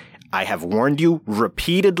something, I have warned you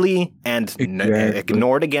repeatedly and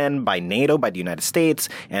ignored again by NATO, by the United States,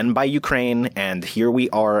 and by Ukraine. And here we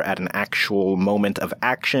are at an actual moment of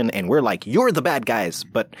action. And we're like, you're the bad guys.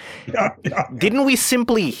 But didn't we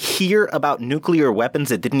simply hear about nuclear weapons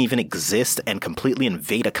that didn't even exist and completely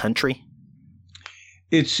invade a country?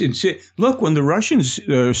 It's look, when the Russians,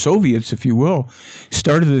 Soviets, if you will,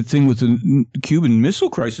 started the thing with the Cuban Missile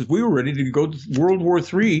Crisis, we were ready to go to World War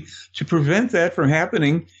III to prevent that from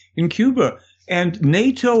happening in Cuba. And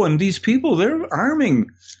NATO and these people, they're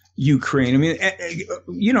arming Ukraine. I mean,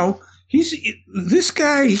 this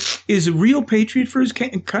guy is a real patriot for his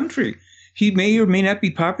country. He may or may not be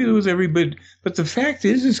popular with everybody, but the fact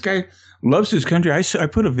is, this guy loves his country. I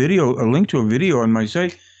put a link to a video on my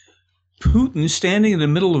site. Putin standing in the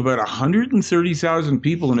middle of about 130,000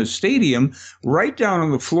 people in a stadium, right down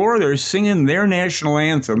on the floor there, singing their national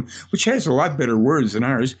anthem, which has a lot better words than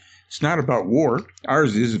ours. It's not about war.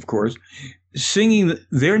 Ours is, of course. Singing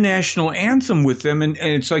their national anthem with them, and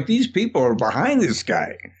it's like these people are behind this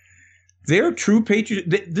guy. They're true patriots.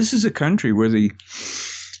 This is a country where the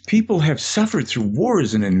people have suffered through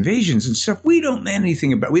wars and invasions and stuff we don't know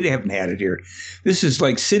anything about. We haven't had it here. This is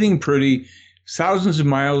like sitting pretty, thousands of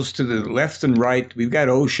miles to the left and right. We've got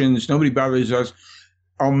oceans. Nobody bothers us.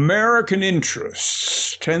 American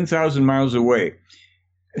interests, 10,000 miles away.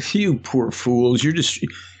 You poor fools.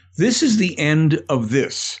 This is the end of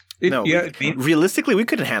this. Realistically, we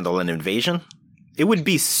couldn't handle an invasion. It would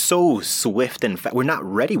be so swift and fast. We're not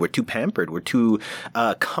ready. We're too pampered. We're too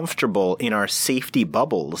comfortable in our safety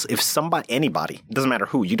bubbles. If anybody, doesn't matter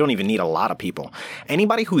who, you don't even need a lot of people.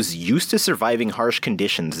 Anybody who's used to surviving harsh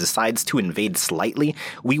conditions decides to invade slightly,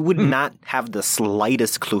 we would not have the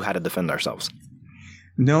slightest clue how to defend ourselves.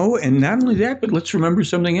 No, and not only that, but let's remember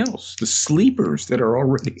something else. The sleepers that are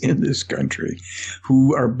already in this country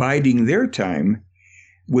who are biding their time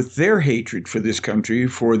with their hatred for this country,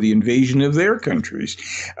 for the invasion of their countries.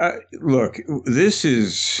 Look,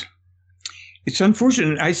 it's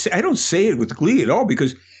unfortunate. I don't say it with glee at all,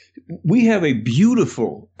 because we have a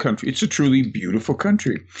beautiful country. It's a truly beautiful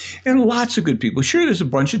country. And lots of good people. Sure, there's a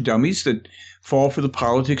bunch of dummies that fall for the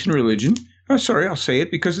politics and religion. Oh, sorry, I'll say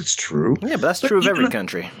it because it's true. Yeah, but that's true of every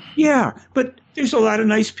country. Yeah, but there's a lot of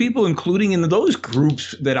nice people, including in those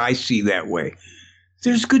groups that I see that way.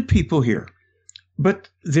 There's good people here. But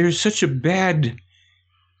there's such a bad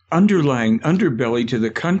underlying underbelly to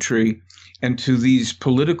the country and to these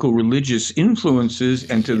political religious influences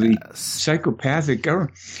and to the psychopathic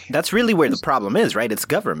government. That's really where the problem is, right? It's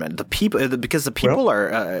government. Because the people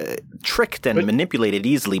are tricked and manipulated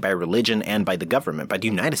easily by religion and by the government, by the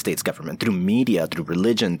United States government, through media, through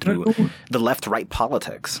religion, through the left-right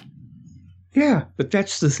politics. Yeah, but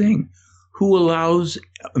that's the thing. Who allows,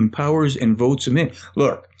 empowers, and votes them in?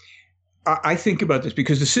 Look, I think about this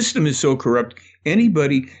because the system is so corrupt.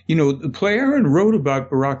 Anybody, Aaron wrote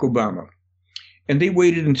about Barack Obama, and they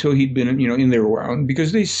waited until he'd been, in there a while,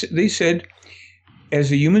 because they said,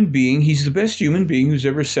 as a human being, he's the best human being who's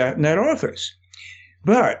ever sat in that office.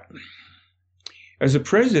 But as a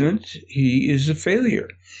president, he is a failure,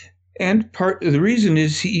 and part of the reason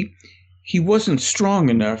is he wasn't strong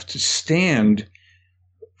enough to stand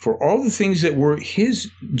for all the things that were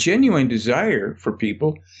his genuine desire for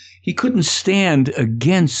people. He couldn't stand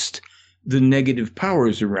against the negative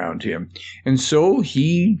powers around him. And so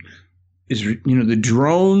he is, the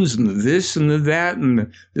drones and the this and the that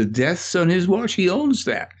and the deaths on his watch, he owns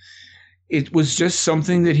that. It was just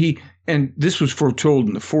something that and this was foretold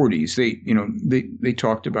in the 40s. They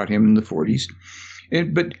talked about him in the 40s.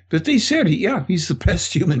 But they said, he's the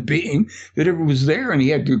best human being that ever was there. And he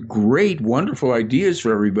had great, wonderful ideas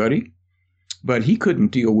for everybody. But he couldn't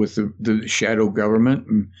deal with the shadow government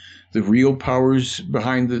and the real powers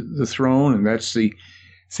behind the throne. And that's the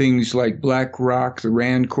things like BlackRock, the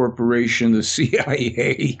Rand Corporation, the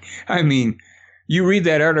CIA. I mean, you read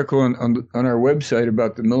that article on our website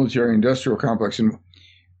about the military-industrial complex, and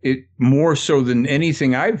it more so than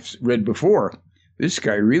anything I've read before, this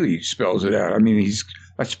guy really spells it out. I mean,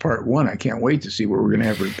 that's part one. I can't wait to see what we're going to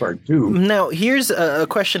have for part two. Now, here's a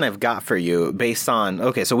question I've got for you based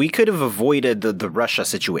on, so we could have avoided the Russia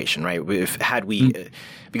situation, right?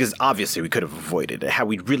 Because obviously we could have avoided it had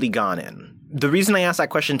we really gone in. The reason I asked that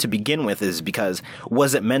question to begin with is because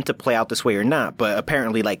was it meant to play out this way or not? But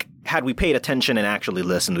apparently, had we paid attention and actually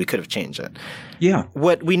listened, we could have changed it. Yeah.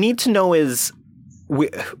 What we need to know is,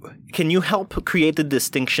 can you help create the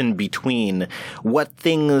distinction between what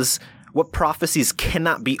prophecies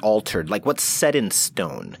cannot be altered, like what's set in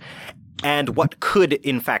stone, and what could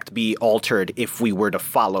in fact be altered if we were to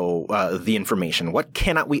follow the information? What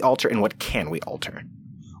cannot we alter and what can we alter?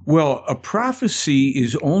 Well, a prophecy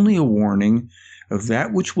is only a warning of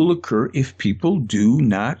that which will occur if people do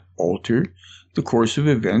not alter the course of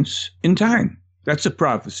events in time. That's a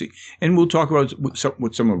prophecy. And we'll talk about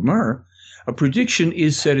what some of them are. A prediction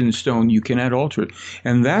is set in stone. You cannot alter it.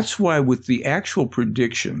 And that's why with the actual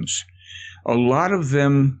predictions, a lot of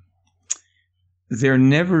them, they're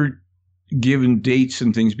never given dates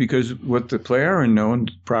and things, because what the Plejaren know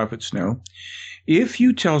and prophets know, if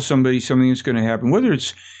you tell somebody something that's going to happen, whether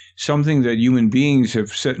it's something that human beings have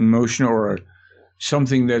set in motion or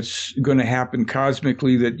something that's going to happen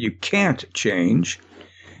cosmically that you can't change,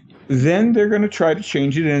 then they're going to try to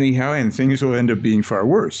change it anyhow, and things will end up being far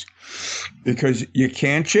worse. Because you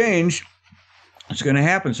can't change, it's going to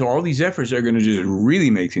happen. So all these efforts are going to just really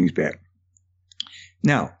make things bad.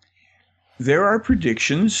 Now, there are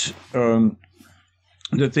predictions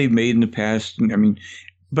that they've made in the past. I mean,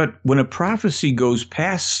 but when a prophecy goes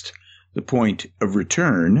past the point of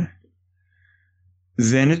return,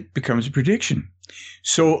 then it becomes a prediction.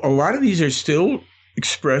 So a lot of these are still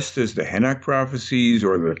expressed as the Enoch prophecies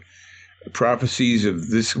or the prophecies of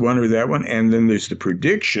this one or that one. And then there's the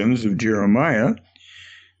predictions of Jeremiah,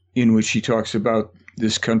 in which he talks about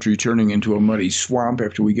this country turning into a muddy swamp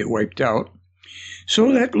after we get wiped out.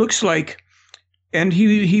 So that looks like, and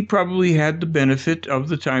he probably had the benefit of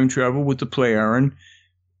the time travel with the Pleiaren,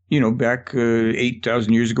 back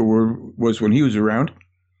 8,000 years ago was when he was around.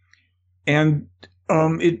 And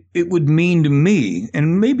it would mean to me,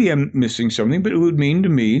 and maybe I'm missing something, but it would mean to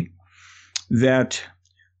me that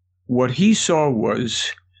what he saw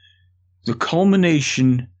was the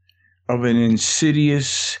culmination of an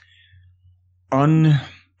insidious,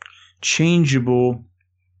 unchangeable,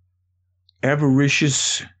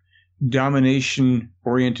 avaricious,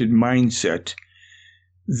 domination-oriented mindset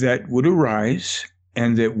that would arise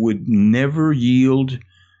and that would never yield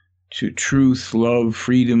to truth, love,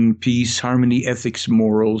 freedom, peace, harmony, ethics,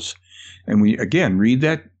 morals. And we, again, read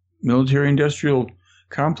that military-industrial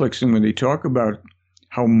complex, and when they talk about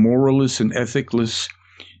how moralless and ethicless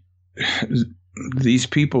these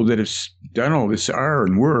people that have done all this are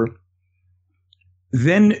and were,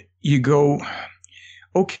 then you go,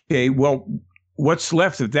 okay, well, what's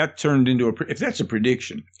left if that turned into if that's a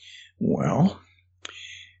prediction? Well,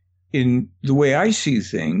 in the way I see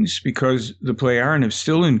things, because the Pleiaren have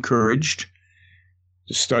still encouraged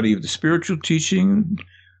the study of the spiritual teaching,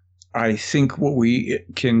 I think what we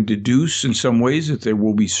can deduce in some ways that there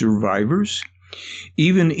will be survivors.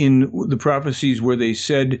 Even in the prophecies where they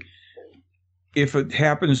said, if it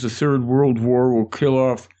happens, the Third World War will kill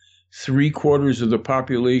off 3/4 of the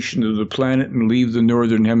population of the planet and leave the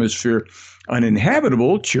Northern Hemisphere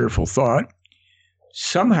uninhabitable, cheerful thought,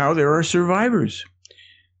 somehow there are survivors.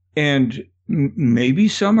 And maybe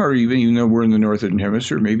some are even though we're in the Northern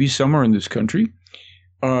Hemisphere, maybe some are in this country.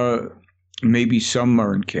 Maybe some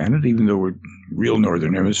are in Canada, even though we're real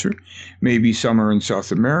Northern Hemisphere. Maybe some are in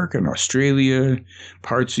South America and Australia,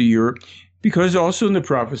 parts of Europe. Because also in the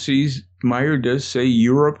prophecies, Meier does say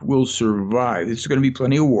Europe will survive. There's going to be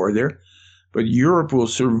plenty of war there, but Europe will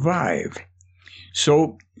survive.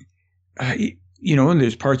 So, and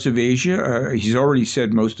there's parts of Asia. He's already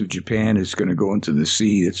said most of Japan is going to go into the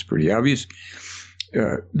sea. That's pretty obvious.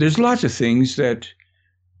 There's lots of things that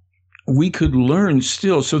we could learn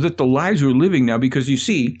still so that the lives we're living now, because you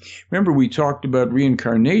see, remember we talked about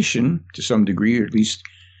reincarnation to some degree, or at least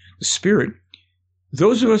the spirit.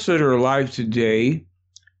 Those of us that are alive today,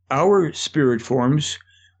 our spirit forms,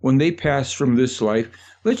 when they pass from this life,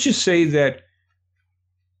 let's just say that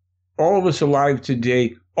all of us alive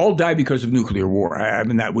today all die because of nuclear war.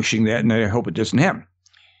 I'm not wishing that, and I hope it doesn't happen.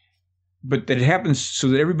 But that it happens so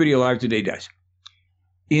that everybody alive today dies.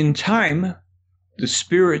 In time, the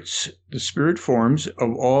spirit forms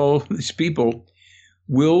of all these people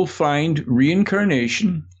will find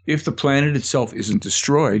reincarnation if the planet itself isn't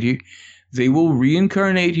destroyed. They will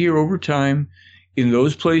reincarnate here over time in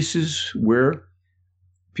those places where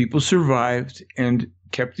people survived and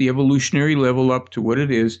kept the evolutionary level up to what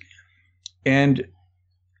it is, and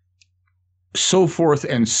so forth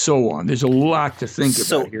and so on. There's a lot to think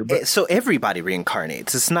about here. So everybody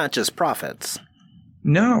reincarnates. It's not just prophets.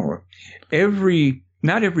 No.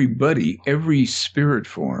 Not everybody, every spirit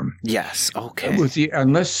form. Yes, okay.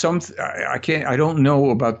 I don't know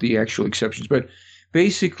about the actual exceptions, but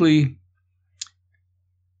basically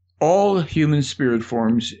all human spirit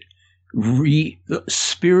forms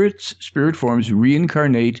spirit forms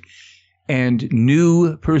reincarnate, and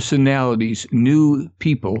new personalities, new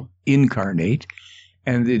people incarnate,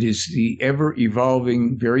 and it is the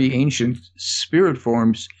ever-evolving, very ancient spirit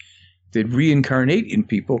forms that reincarnate in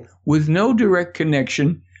people with no direct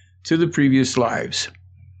connection to the previous lives.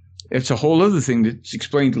 It's a whole other thing that's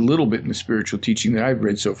explained a little bit in the spiritual teaching that I've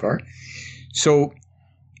read so far. So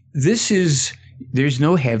there's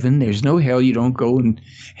no heaven, there's no hell. You don't go and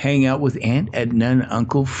hang out with Aunt Edna and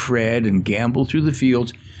Uncle Fred and gamble through the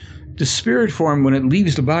fields. The spirit form, when it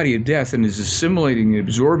leaves the body of death and is assimilating and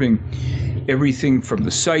absorbing everything from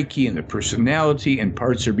the psyche and the personality, and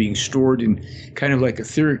parts are being stored in kind of like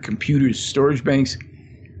etheric computers, storage banks,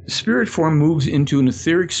 the spirit form moves into an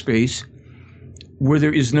etheric space where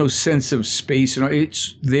there is no sense of space. And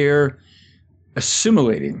it's there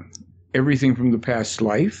assimilating everything from the past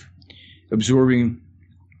life, absorbing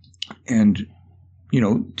and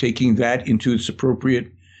taking that into its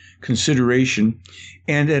appropriate consideration.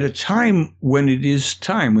 And at a time when it is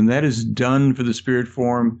time, when that is done for the spirit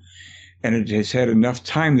form, and it has had enough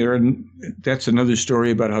time there, and that's another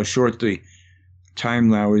story about how short the time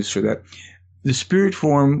now is for that, the spirit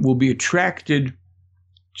form will be attracted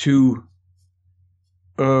to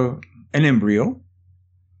an embryo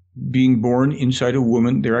being born inside a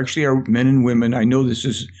woman. There actually are men and women. I know this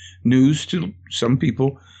is news to some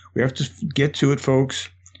people. We have to get to it, folks.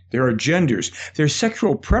 There are genders. There's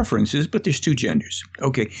sexual preferences, but there's two genders.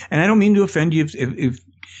 Okay. And I don't mean to offend you if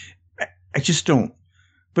I just don't.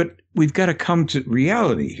 But we've got to come to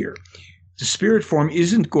reality here. The spirit form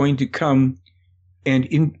isn't going to come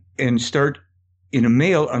and start in a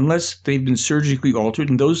male unless they've been surgically altered.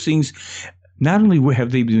 And those things, not only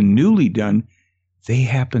have they been newly done, they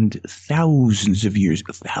happened thousands of years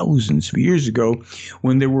ago,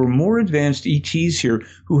 when there were more advanced ETs here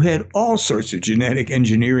who had all sorts of genetic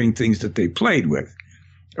engineering things that they played with.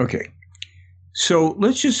 Okay, so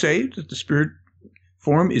let's just say that the spirit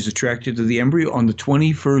form is attracted to the embryo on the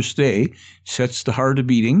 21st day, sets the heart a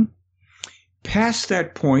beating. Past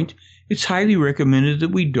that point, it's highly recommended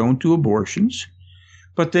that we don't do abortions,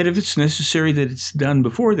 but that if it's necessary that it's done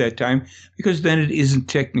before that time, because then it isn't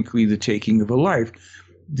technically the taking of a life.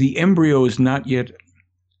 The embryo is not yet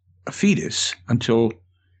a fetus until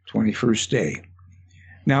 21st day.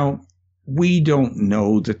 Now, we don't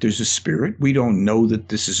know that there's a spirit. We don't know that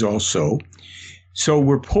this is all so. So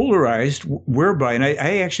we're polarized, whereby, and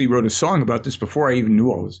I actually wrote a song about this before I even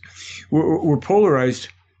knew all this. We're polarized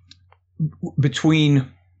between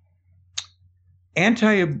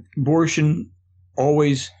anti-abortion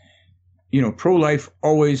always, pro-life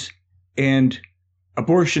always, and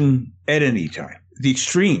abortion at any time. The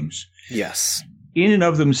extremes. Yes. In and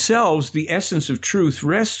of themselves, the essence of truth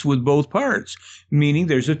rests with both parts, meaning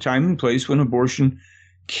there's a time and place when abortion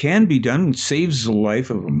can be done and saves the life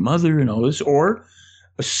of a mother and all this, or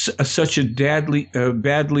such a badly,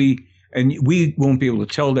 and we won't be able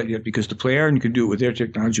to tell that yet because the Plejaren could do it with their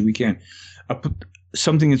technology, we can't.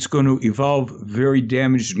 Something that's going to evolve very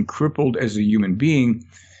damaged and crippled as a human being,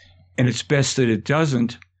 and it's best that it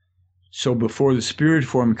doesn't. So before the spirit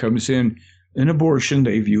form comes in, an abortion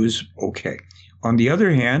they view as okay. On the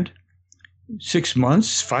other hand, 6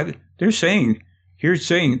 months, 5, they're saying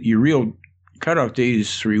your real cutoff date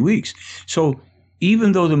is 3 weeks. So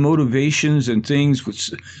even though the motivations and things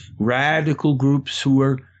with radical groups who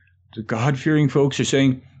are the God-fearing folks are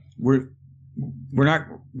saying we're not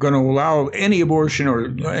going to allow any abortion,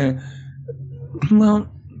 or well,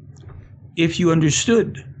 if you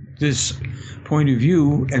understood this point of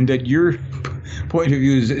view, and that your point of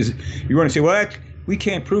view is you want to say, well, we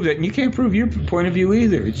can't prove that, and you can't prove your point of view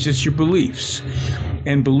either. It's just your beliefs,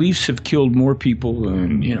 and beliefs have killed more people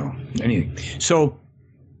than anything. So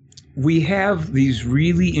we have these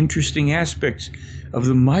really interesting aspects of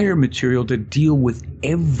the Meier material that deal with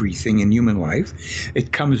everything in human life.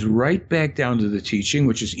 It comes right back down to the teaching,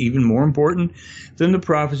 which is even more important than the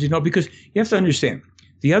prophecy. No, because you have to understand,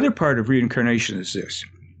 the other part of reincarnation is this.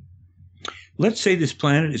 Let's say this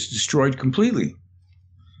planet is destroyed completely.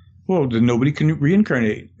 Well, then nobody can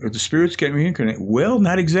reincarnate, or the spirits can't reincarnate. Well,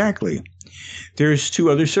 not exactly. There's two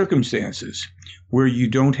other circumstances where you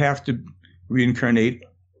don't have to reincarnate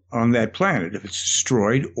on that planet if it's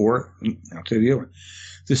destroyed, or I'll tell you the other one.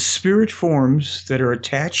 The spirit forms that are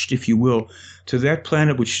attached, if you will, to that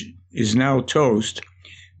planet which is now toast,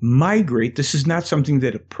 migrate. This is not something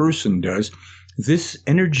that a person does. This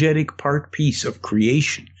energetic part piece of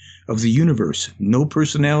creation, of the universe, no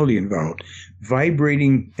personality involved,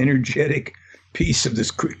 vibrating energetic piece of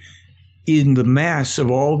this, in the mass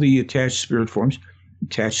of all the attached spirit forms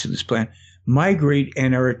attached to this planet, migrate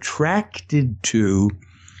and are attracted to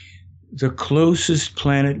the closest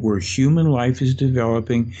planet where human life is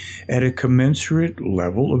developing at a commensurate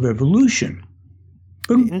level of evolution.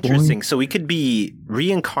 Interesting. So we could be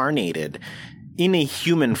reincarnated in a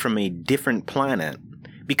human from a different planet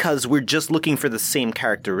because we're just looking for the same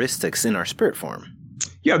characteristics in our spirit form.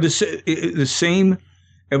 Yeah, the same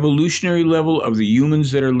evolutionary level of the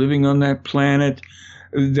humans that are living on that planet,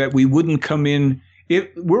 that we wouldn't come in.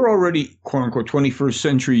 We're already, quote unquote, 21st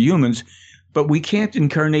century humans, but we can't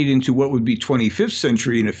incarnate into what would be 25th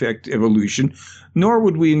century, in effect, evolution, nor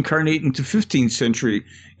would we incarnate into 15th century.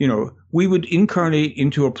 We would incarnate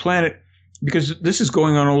into a planet, because this is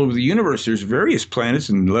going on all over the universe. There's various planets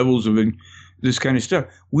and levels of this kind of stuff.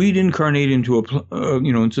 We'd incarnate into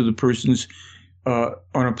into the persons on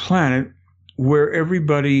a planet where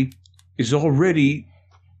everybody is already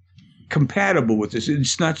compatible with this.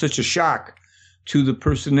 It's not such a shock to the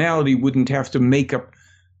personality. Wouldn't have to make up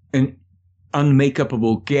an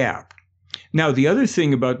unmakeupable gap. Now, the other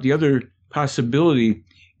thing about the other possibility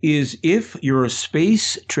is if you're a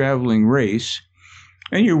space traveling race,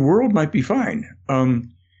 and your world might be fine,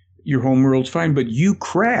 your home world's fine, but you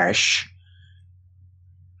crash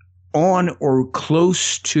on or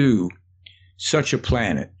close to such a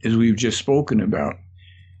planet as we've just spoken about,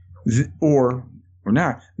 or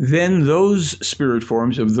not, then those spirit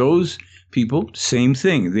forms of those people, same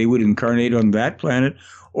thing. They would incarnate on that planet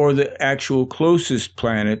or the actual closest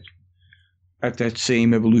planet at that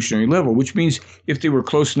same evolutionary level, which means if they were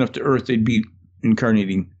close enough to Earth, they'd be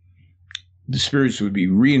incarnating. The spirits would be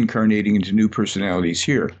reincarnating into new personalities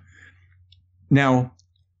here. Now,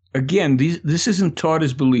 again, this isn't taught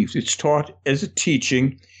as belief. It's taught as a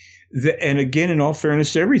teaching. And again, in all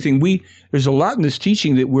fairness to everything, there's a lot in this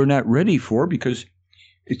teaching that we're not ready for because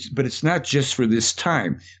it's not just for this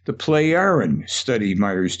time. The Pleiaren study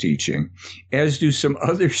Meier's teaching, as do some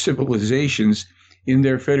other civilizations in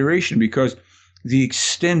their federation, because the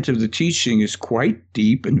extent of the teaching is quite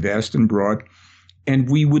deep and vast and broad, and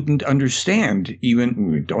we wouldn't understand.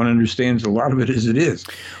 Even we don't understand a lot of it as it is.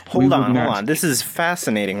 Hold on. This is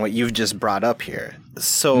fascinating what you've just brought up here.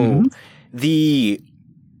 So the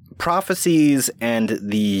prophecies and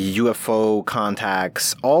the UFO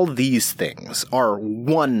contacts, all these things are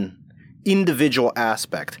one individual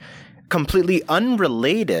aspect, completely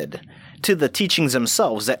unrelated to the teachings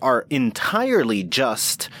themselves that are entirely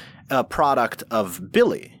just a product of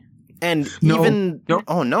Billy. And No.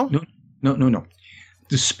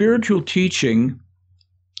 The spiritual teaching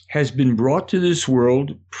has been brought to this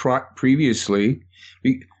world previously.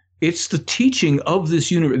 It's the teaching of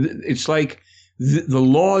this universe. It's like the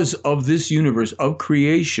laws of this universe, of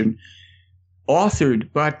creation, authored,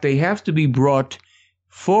 but they have to be brought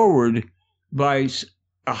forward by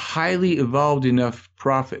a highly evolved enough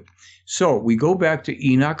prophet. So we go back to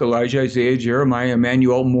Enoch, Elijah, Isaiah, Jeremiah,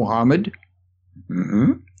 Emmanuel, Muhammad,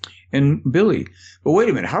 and Billy. But wait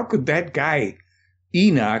a minute, how could that guy,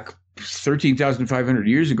 Enoch, 13,500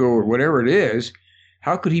 years ago or whatever it is,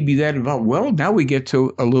 how could he be that involved? Well, now we get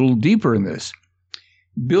to a little deeper in this.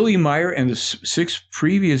 Billy Meier and the 6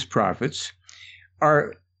 previous prophets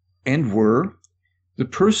are and were the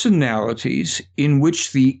personalities in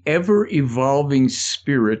which the ever-evolving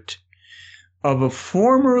spirit of a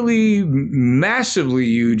formerly massively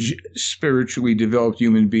huge spiritually developed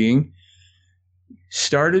human being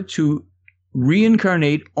started to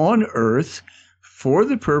reincarnate on Earth for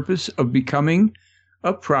the purpose of becoming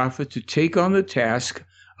a prophet to take on the task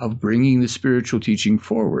of bringing the spiritual teaching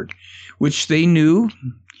forward, which they knew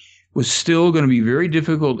was still going to be very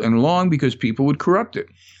difficult and long because people would corrupt it.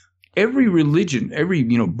 Every religion, every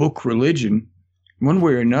book religion, one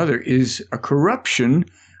way or another, is a corruption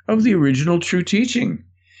of the original true teaching.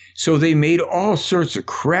 So they made all sorts of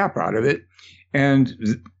crap out of it, and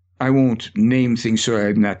I won't name things so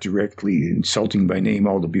I'm not directly insulting by name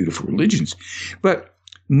all the beautiful religions. But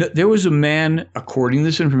there was a man, according to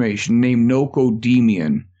this information, named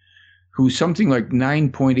Nocodemian, who something like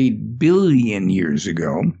 9.8 billion years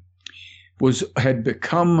ago had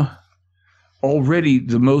become already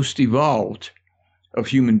the most evolved of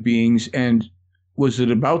human beings, and was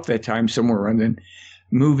at about that time, somewhere around then,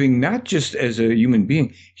 moving not just as a human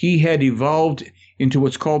being. He had evolved into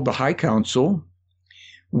what's called the High Council,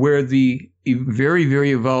 where the very,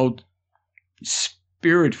 very evolved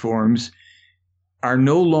spirit forms are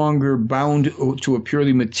no longer bound to a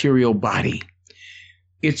purely material body.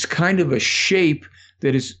 It's kind of a shape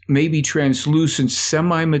that is maybe translucent,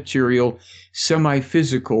 semi-material,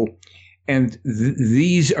 semi-physical, and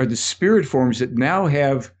these are the spirit forms that now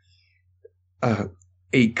have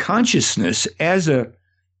a consciousness as an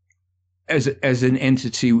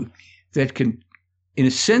entity that can, in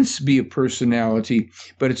a sense, be a personality,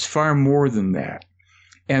 but it's far more than that.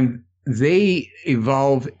 And they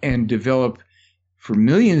evolve and develop for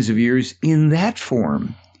millions of years in that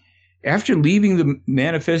form. After leaving the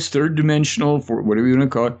manifest third dimensional, for whatever you want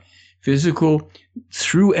to call it, physical,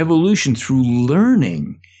 through evolution, through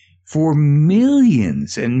learning for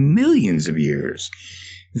millions and millions of years,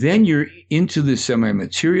 then you're into the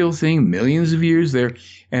semi-material thing, millions of years there,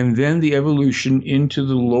 and then the evolution into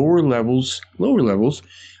the lower levels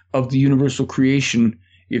of the universal creation,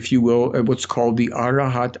 if you will, at what's called the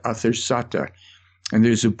Arahat Atharsata. And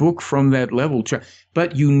there's a book from that level.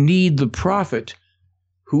 But you need the prophet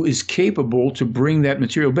who is capable to bring that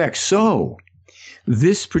material back. So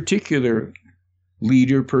this particular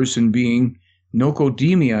leader, person, being,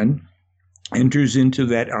 Nocodemian, enters into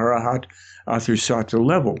that Arahat Atharsata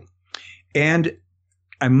level. And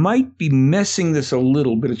I might be messing this a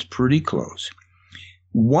little, but it's pretty close.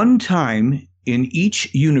 One time in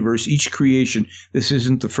each universe, each creation, this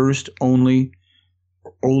isn't the first, only,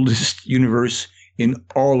 oldest universe in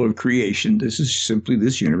all of creation. This is simply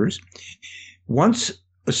this universe. Once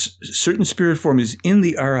a certain spirit form is in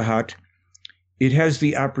the Arahat, it has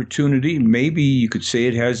the opportunity, maybe you could say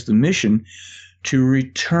it has the mission, to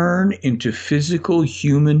return into physical,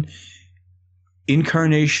 human,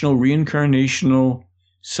 incarnational, reincarnational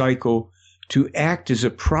cycle to act as a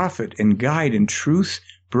prophet and guide and truth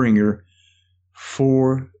bringer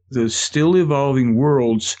for the still evolving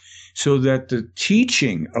worlds, so that the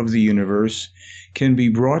teaching of the universe can be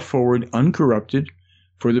brought forward uncorrupted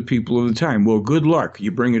for the people of the time. Well, good luck.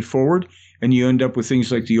 You bring it forward and you end up with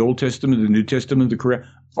things like the Old Testament, the New Testament, the Quran,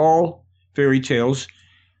 all fairy tales.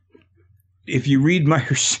 If you read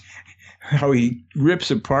Meier's, how he rips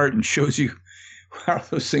apart and shows you how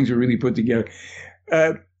those things are really put together.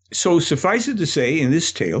 So suffice it to say, in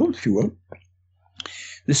this tale, if you will,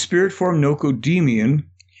 the spirit form Nocodemian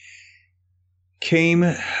came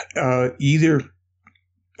either,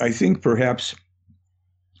 I think perhaps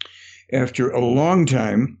after a long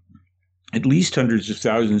time, at least hundreds of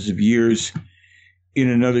thousands of years in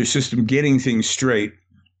another system, getting things straight.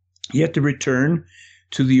 He had to return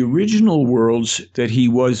to the original worlds that he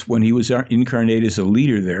was when he was incarnated as a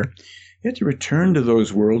leader there. He had to return to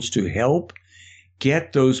those worlds to help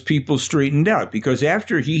get those people straightened out. Because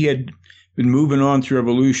after he had been moving on through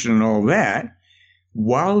evolution and all that,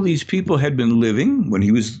 while these people had been living, when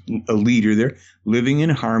he was a leader there, living in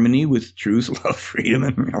harmony with truth, love, freedom,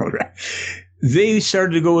 and all that, they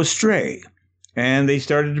started to go astray. And they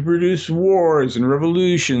started to produce wars and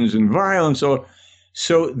revolutions and violence.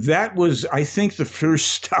 So that was, I think, the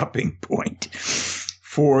first stopping point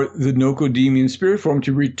for the Nocodemian spirit form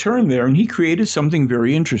to return there. And he created something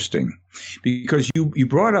very interesting, because you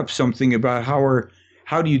brought up something about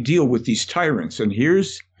how do you deal with these tyrants? And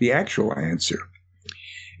here's the actual answer.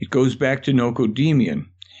 It goes back to Nocodemian,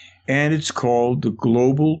 and it's called the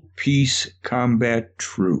Global Peace Combat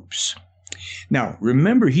Troops. Now,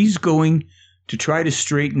 remember, he's going to try to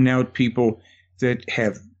straighten out people that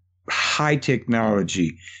have high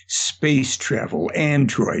technology, space travel,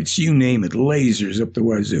 androids, you name it, lasers up the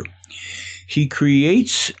wazoo. He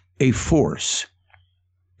creates a force,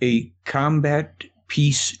 a combat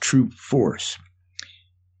peace troop force,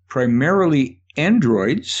 primarily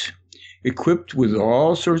androids, equipped with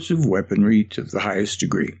all sorts of weaponry to the highest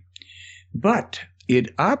degree. But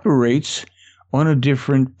it operates on a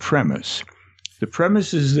different premise. The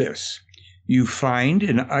premise is this: you find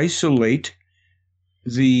and isolate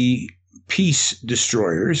the peace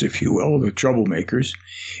destroyers, if you will, the troublemakers,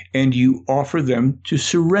 and you offer them to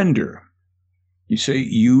surrender. You say,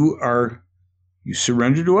 you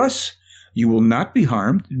surrender to us, you will not be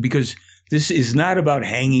harmed, because this is not about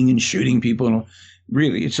hanging and shooting people.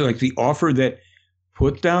 Really, it's like the offer that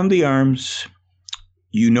put down the arms,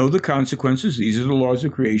 you know the consequences, these are the laws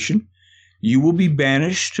of creation. You will be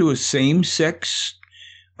banished to a same-sex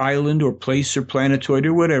island or place or planetoid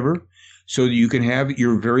or whatever, so that you can have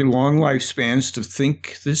your very long lifespans to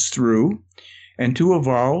think this through and to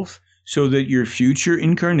evolve, so that your future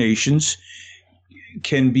incarnations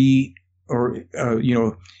can be,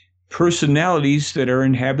 personalities that are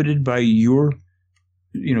inhabited by your,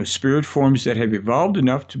 spirit forms that have evolved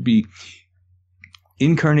enough to be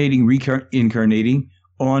reincarnating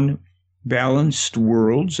on balanced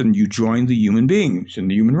worlds, and you join the human beings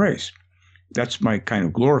and the human race. That's my kind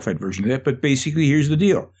of glorified version of that. But basically, here's the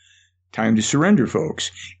deal. Time to surrender,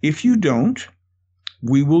 folks. If you don't,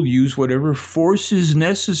 we will use whatever force is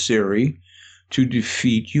necessary to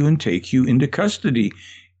defeat you and take you into custody.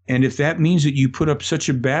 And if that means that you put up such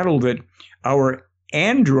a battle that our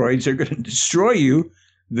androids are going to destroy you,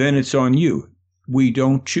 then it's on you. We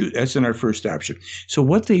don't choose. That's in our first option. So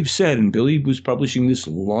what they've said, and Billy was publishing this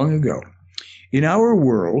long ago, in our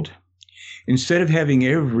world, instead of having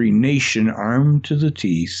every nation armed to the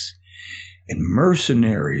teeth and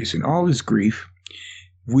mercenaries and all this grief,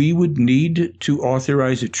 we would need to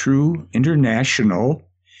authorize a true international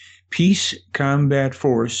peace combat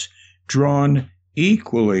force drawn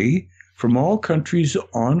equally from all countries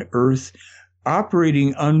on Earth,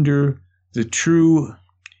 operating under the true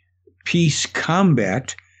peace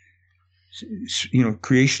combat,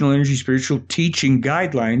 creational energy, spiritual teaching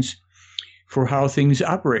guidelines for how things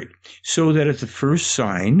operate, so that at the first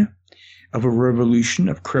sign of a revolution,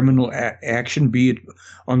 of criminal action, be it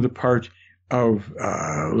on the part of,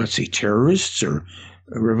 terrorists or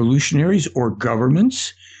revolutionaries or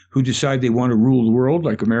governments who decide they want to rule the world,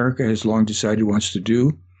 like America has long decided it wants to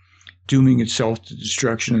do, dooming itself to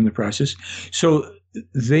destruction in the process. So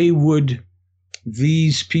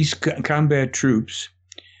these peace combat troops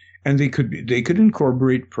And they could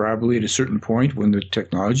incorporate, probably at a certain point when the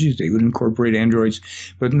technologies, they would incorporate androids,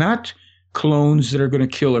 but not clones that are going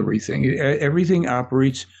to kill everything. Everything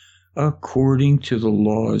operates according to the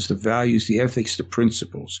laws, the values, the ethics, the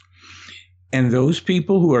principles. And those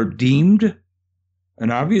people who are deemed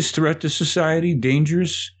an obvious threat to society,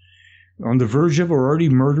 dangerous, on the verge of, or already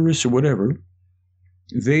murderous or whatever,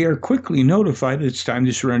 they are quickly notified that it's time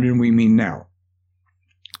to surrender, and we mean now.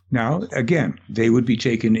 Now, again, they would be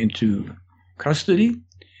taken into custody.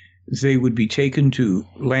 They would be taken to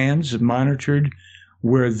lands monitored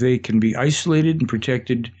where they can be isolated and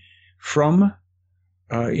protected from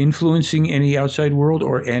influencing any outside world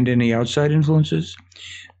and any outside influences.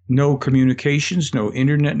 No communications, no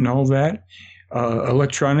internet and all that.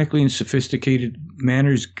 Electronically in sophisticated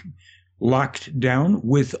manners, locked down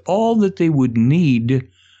with all that they would need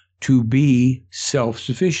to be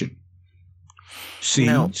self-sufficient.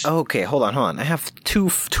 Seeds. Now, okay, hold on. I have two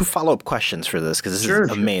follow-up questions for this because this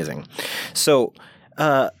is amazing. So,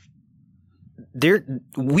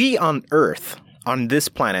 we on Earth, on this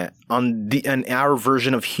planet, and our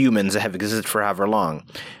version of humans that have existed for however long,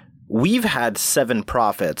 we've had 7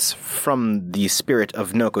 prophets from the spirit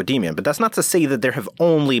of Nocodemian, but that's not to say that there have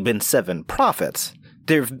only been 7 prophets.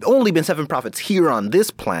 There have only been 7 prophets here on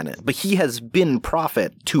this planet, but he has been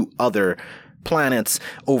prophet to other planets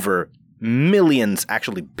over millions,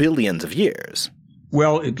 actually billions of years.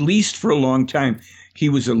 Well, at least for a long time. He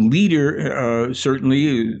was a leader,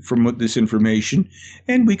 certainly, from this information,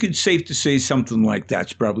 and we could safe to say something like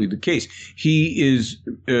that's probably the case. He is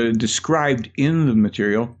described in the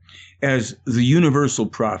material as the universal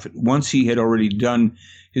prophet. Once he had already done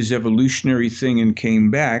his evolutionary thing and came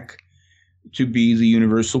back to be the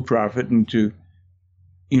universal prophet and to,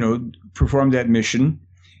 perform that mission.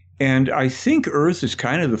 And I think Earth is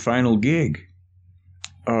kind of the final gig.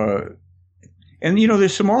 And,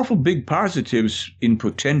 there's some awful big positives in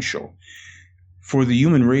potential. For the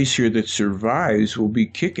human race here that survives will be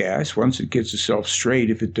kick-ass once it gets itself straight,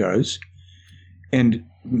 if it does, and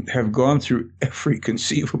have gone through every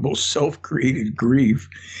conceivable self-created grief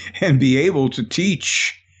and be able to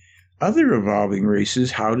teach other evolving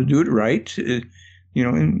races how to do it right,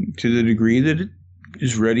 and to the degree that it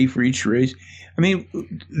is ready for each race. I mean,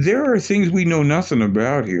 there are things we know nothing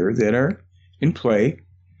about here that are in play,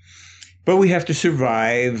 but we have to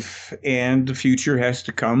survive, and the future has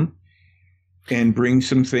to come and bring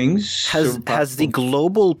some things. Has the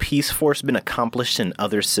global peace force been accomplished in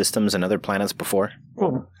other systems and other planets before?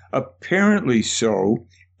 Well, apparently so,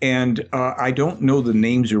 and I don't know the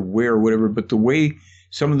names or where or whatever, but the way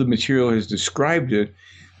some of the material has described it,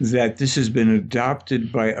 that this has been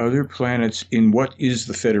adopted by other planets in what is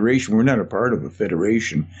the Federation. We're not a part of a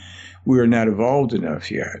Federation. We are not evolved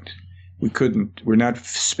enough yet. We're not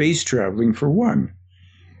space traveling for one.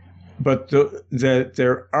 But that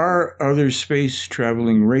there are other space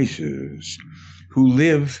traveling races who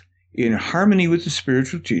live in harmony with the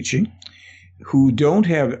spiritual teaching, who don't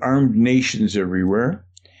have armed nations everywhere,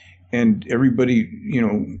 and everybody,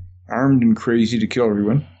 armed and crazy to kill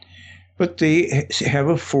everyone. But they have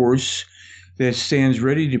a force that stands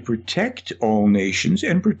ready to protect all nations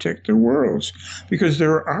and protect their worlds, because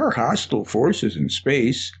there are hostile forces in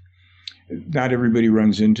space. Not everybody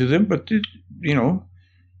runs into them, but,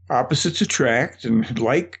 opposites attract, and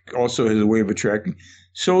like also has a way of attracting.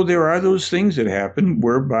 So there are those things that happen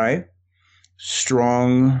whereby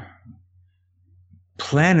strong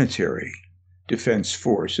planetary defense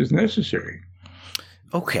force is necessary.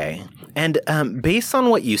 Okay. And based on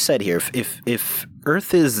what you said here, if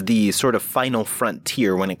Earth is the sort of final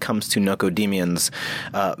frontier when it comes to Nocodemian's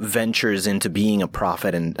ventures into being a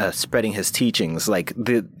prophet and spreading his teachings, like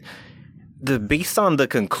the based on the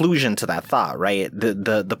conclusion to that thought, right?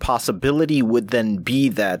 The possibility would then be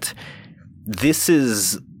that this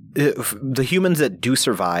is the humans that do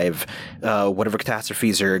survive whatever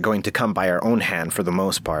catastrophes are going to come by our own hand for the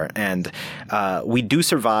most part. And we do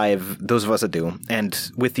survive, those of us that do.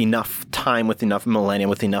 And with enough time, with enough millennia,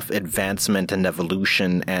 with enough advancement and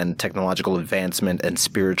evolution and technological advancement and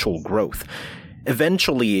spiritual growth,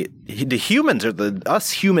 eventually the humans, or us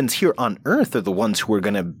humans here on Earth, are the ones who are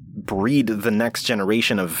going to breed the next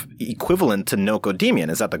generation of equivalent to Nocodemian.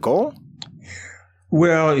 Is that the goal?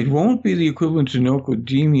 Well, it won't be the equivalent to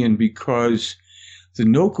Nocodemian, because the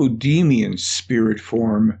Nocodemian spirit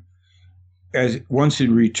form, once it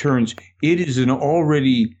returns, it is an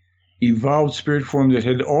already evolved spirit form that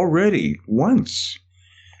had already once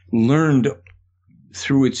learned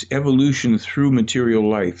through its evolution through material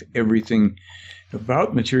life, everything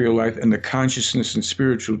about material life and the consciousness and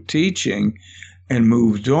spiritual teaching, and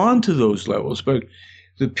moved on to those levels. But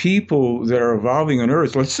the people that are evolving on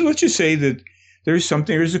Earth, let's just say that there's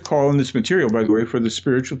a call in this material, by the way, for the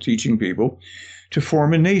spiritual teaching people to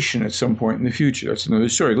form a nation at some point in the future. That's another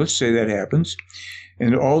story. Let's say that happens.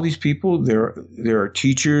 And all these people, there are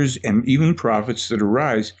teachers and even prophets that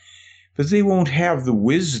arise, but they won't have the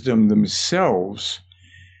wisdom themselves,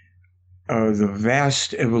 the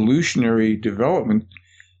vast evolutionary development,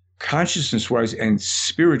 consciousness-wise and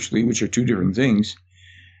spiritually, which are two different things,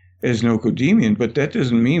 as Nocodemian, but that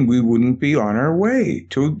doesn't mean we wouldn't be on our way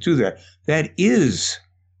to that. That is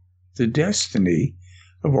the destiny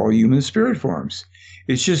of all human spirit forms.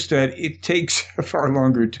 It's just that it takes a far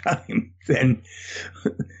longer time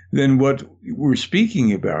than what we're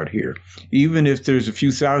speaking about here. Even if there's a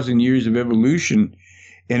few thousand years of evolution,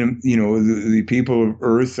 and the people of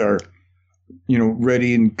Earth are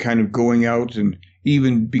ready and kind of going out and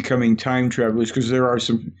even becoming time travelers, because there are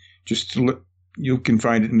some, you can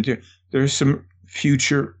find it in material, there's some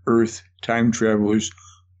future Earth time travelers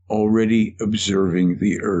already observing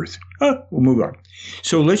the Earth. We'll move on.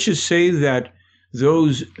 So let's just say that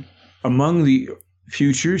those among the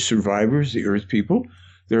future survivors, the Earth people,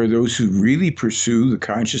 there are those who really pursue the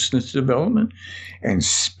consciousness development and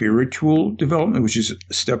spiritual development, which is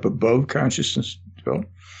a step above consciousness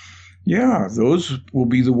development. Yeah, those will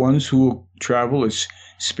be the ones who will travel as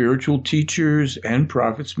spiritual teachers and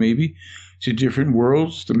prophets, maybe, to different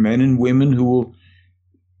worlds, the men and women who will,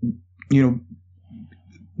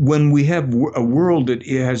 when we have a world that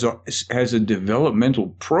has a developmental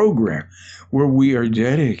program where we are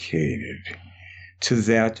dedicated to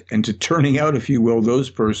that and to turning out, if you will, those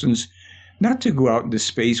persons, not to go out into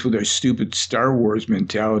space with our stupid Star Wars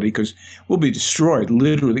mentality, because we'll be destroyed,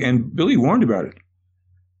 literally. And Billy warned about it.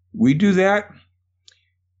 We do that,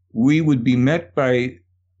 we would be met by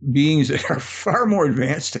beings that are far more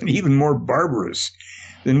advanced and even more barbarous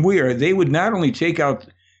than we are. They would not only take out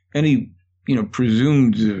any,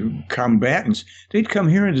 presumed combatants, they'd come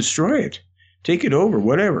here and destroy it, take it over,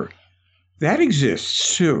 whatever. That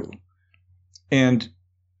exists too. And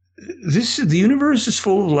the universe is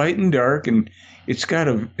full of light and dark, and it's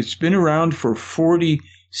been around for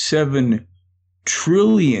 47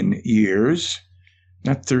 trillion years,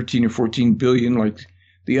 not 13 or 14 billion like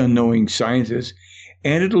the unknowing scientists.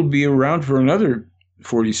 And it'll be around for another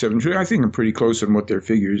 47 trillion. I think I'm pretty close on what their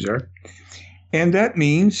figures are. And that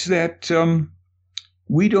means that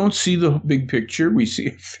we don't see the big picture. We see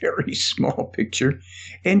a very small picture.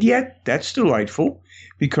 And yet that's delightful,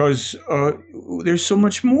 because there's so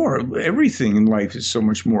much more. Everything in life is so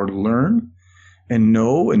much more to learn and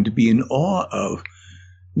know and to be in awe of.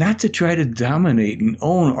 Not to try to dominate and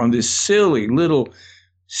own on this silly little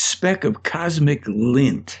speck of cosmic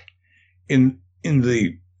lint in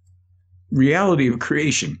the reality of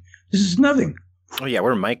creation. This is nothing. Oh yeah,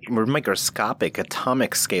 we're microscopic,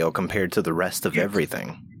 atomic scale compared to the rest of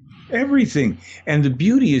everything. Everything. And the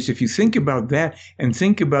beauty is, if you think about that and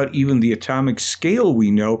think about even the atomic scale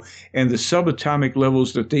we know and the subatomic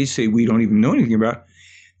levels that they say we don't even know anything about,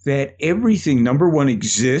 that everything, number one,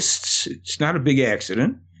 exists. It's not a big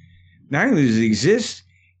accident. Not only does it exist,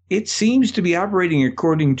 it seems to be operating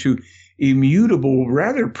according to immutable,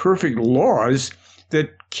 rather perfect laws that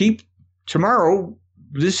keep tomorrow.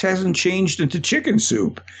 This hasn't changed into chicken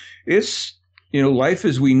soup. It's, life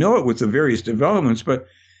as we know it with the various developments, but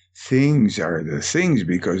things are the things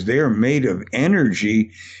because they are made of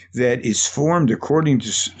energy that is formed according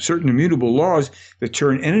to certain immutable laws that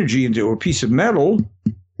turn energy into a piece of metal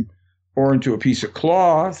or into a piece of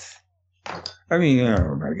cloth. I mean,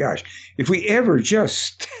 oh my gosh, if we ever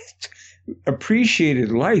just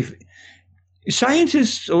appreciated life,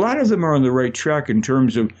 scientists, a lot of them are on the right track in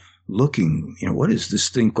terms of looking, what is this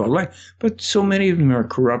thing called life? But so many of them are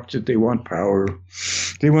corrupt that they want power.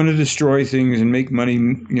 They want to destroy things and make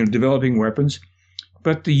money, developing weapons.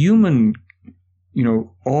 But the human,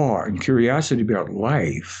 awe and curiosity about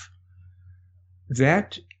life,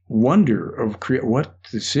 that wonder of what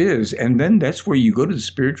this is, and then that's where you go to the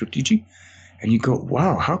spiritual teaching and you go,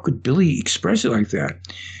 wow, how could Billy express it like that?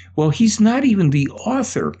 Well, he's not even the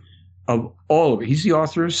author of all of it. He's the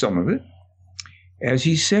author of some of it. As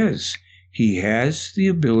he says, he has the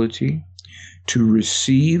ability to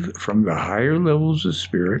receive from the higher levels of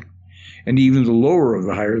spirit and even the lower of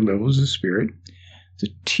the higher levels of spirit the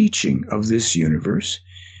teaching of this universe,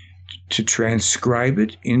 to transcribe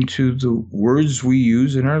it into the words we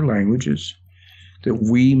use in our languages, that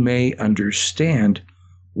we may understand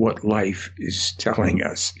what life is telling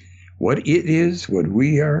us, what it is, what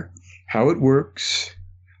we are, how it works,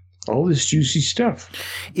 all this juicy stuff.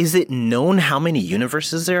 Is it known how many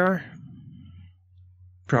universes there are?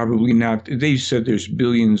 Probably not. They said there's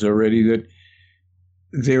billions already.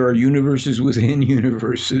 there are universes within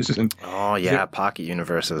universes. And oh, yeah, pocket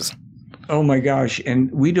universes. Oh, my gosh.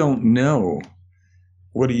 And we don't know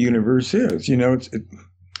what a universe is. You know,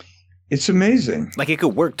 it's amazing. Like, it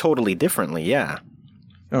could work totally differently, yeah.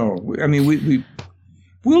 Oh, I mean,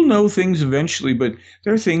 we'll know things eventually, but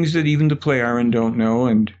there are things that even the Pleiaren don't know,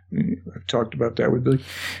 and I've talked about that with Billy.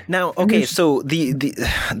 Now, okay, so this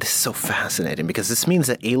is so fascinating, because this means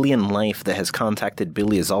that alien life that has contacted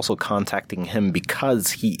Billy is also contacting him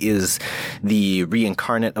because he is the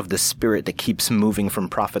reincarnate of the spirit that keeps moving from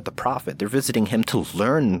prophet to prophet. They're visiting him to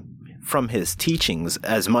learn from his teachings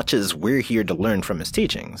as much as we're here to learn from his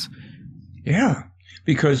teachings. Yeah,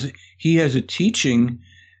 because he has a teaching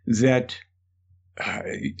that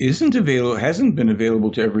isn't available, hasn't been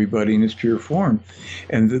available to everybody in its pure form.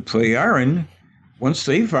 And the Pleiaren, once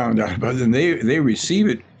they found out about it and they receive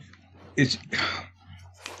it, it's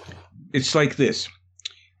like this.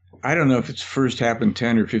 I don't know if it's first happened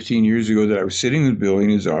 10 or 15 years ago that I was sitting with Billy in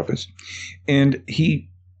his office, and he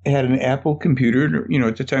had an Apple computer, you know,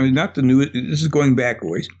 at the time, not the new, this is going back a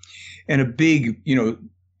ways, and a big, you know,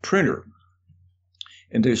 printer.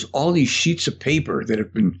 And there's all these sheets of paper that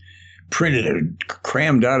have been printed and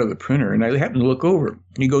crammed out of the printer. And I happened to look over.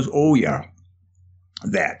 And he goes, oh, yeah,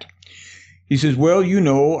 that. He says, well, you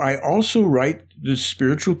know, I also write the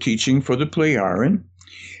spiritual teaching for the Pleiaren.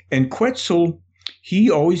 And Quetzal,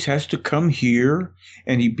 he always has to come here.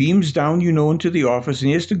 And he beams down, you know, into the office. And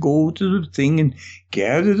he has to go to the thing and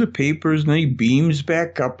gather the papers. And then he beams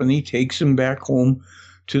back up and he takes them back home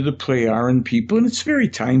to the Pleiaren people. And it's very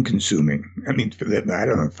time consuming. I mean, for that, I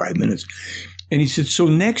don't know, 5 minutes. And he said, so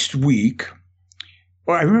next week,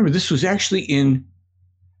 well, I remember this was actually in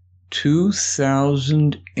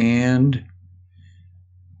 2000 and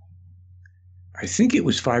I think it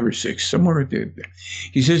was 5 or 6, somewhere there.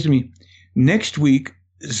 He says to me, next week,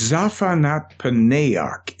 Zafanat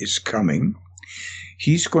Paneak is coming.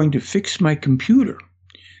 He's going to fix my computer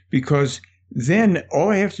because then all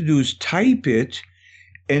I have to do is type it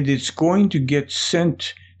and it's going to get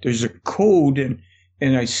sent. There's a code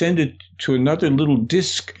and I send it to another little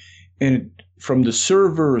disk and from the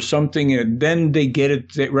server or something, and then they get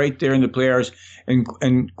it right there in the players,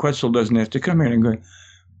 and Quetzal doesn't have to come here. And I'm going,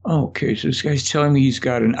 oh, okay, so this guy's telling me he's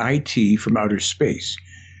got an IT from outer space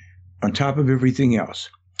on top of everything else.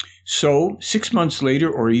 So 6 months later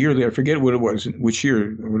or a year later, I forget what it was, which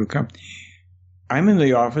year it would have come, I'm in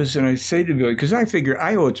the office and I say to Billy, because I figure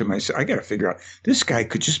I owe it to myself, I got to figure out, this guy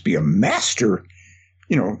could just be a master,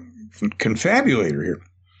 you know, confabulator here.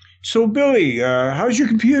 So, Billy, how's your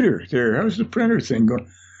computer there? How's the printer thing going?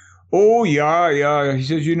 Oh, yeah. He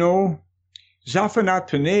says, you know, Zafanat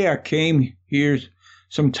Panea came here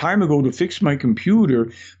some time ago to fix my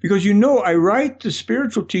computer because, you know, I write the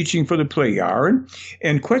spiritual teaching for the Pleiaren,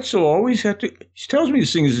 and Quetzal always had to, he tells me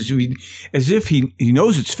these things as if he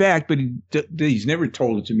knows it's fact, but he's never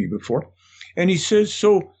told it to me before. And he says,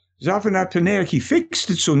 so Zafanat Panea, he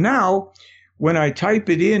fixed it, so now when I type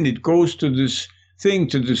it in, it goes to this thing,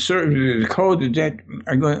 to the server, the code that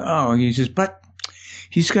I'm going, oh, he says, but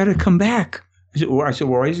he's got to come back. I said,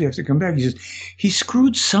 well, why does he have to come back? He says, he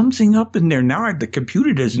screwed something up in there. Now the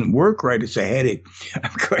computer doesn't work right. It's a headache.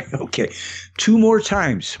 I'm going, okay. 2 more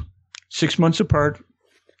times, 6 months apart,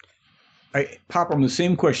 I pop on the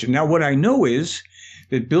same question. Now, what I know is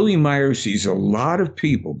that Billy Meier sees a lot of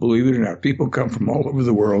people, believe it or not. People come from all over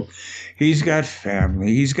the world. He's got family.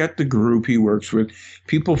 He's got the group he works with.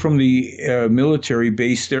 People from the military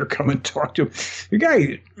base there come and talk to him. The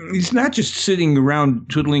guy, he's not just sitting around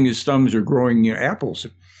twiddling his thumbs or growing apples.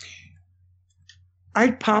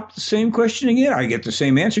 I pop the same question again. I get the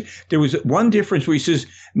same answer. There was one difference where he says,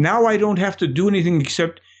 now I don't have to do anything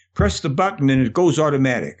except press the button and it goes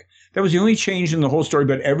automatic. That was the only change in the whole story,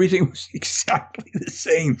 but everything was exactly the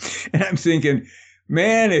same. And I'm thinking,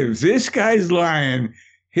 man, if this guy's lying,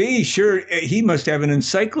 he must have an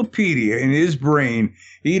encyclopedia in his brain.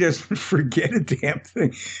 He doesn't forget a damn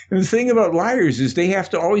thing. And the thing about liars is they have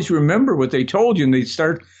to always remember what they told you, and they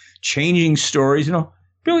start changing stories. You know,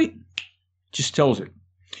 Billy just tells it.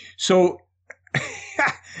 So,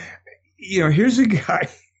 you know, here's a guy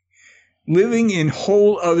living in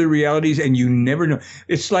whole other realities, and you never know.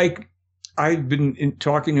 It's like I've been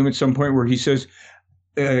talking to him at some point where he says,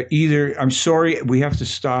 either, I'm sorry, we have to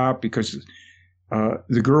stop because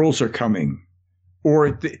the girls are coming.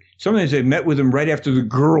 Or sometimes they met with him right after the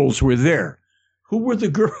girls were there. Who were the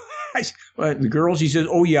girls? The girls, he says,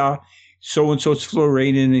 oh, yeah, so-and-so, it's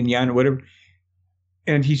Florena and Jan, whatever.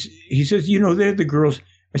 And he says, you know, they're the girls.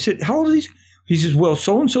 I said, how old are these? He says, well,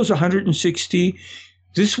 so-and-so's 160.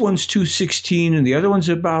 This one's 216, and the other one's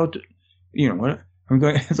about, you know, what? I'm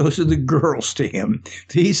going, those are the girls to him.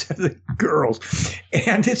 These are the girls.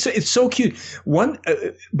 And it's so cute.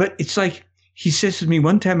 But it's like, he says to me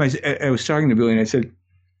one time, I was talking to Billy and I said,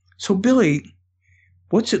 so Billy,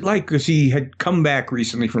 what's it like? Because he had come back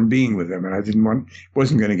recently from being with them and I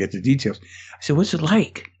wasn't going to get the details. I said, what's it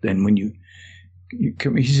like then when you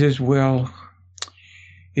come? He says, well,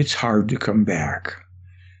 it's hard to come back.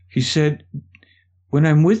 He said, when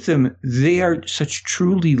I'm with them, they are such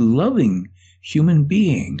truly loving human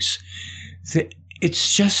beings that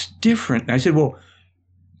it's just different. And I said, well,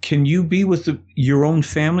 can you be with your own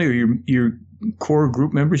family or your core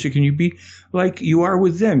group members, or can you be like you are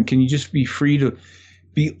with them? Can you just be free to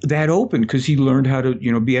be that open? Because he learned how to,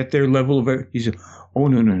 be at their level of. He said, "Oh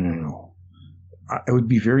no! It would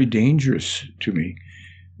be very dangerous to me.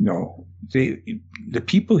 No, the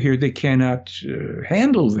people here, they cannot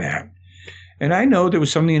handle that." And I know there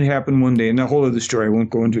was something that happened one day, and the whole other story, I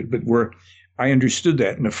won't go into it, but where I understood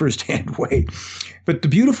that in a first-hand way. But the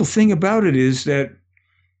beautiful thing about it is that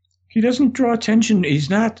he doesn't draw attention.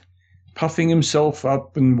 He's not puffing himself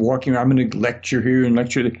up and walking around, I'm going to lecture here and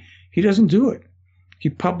lecture there. He doesn't do it.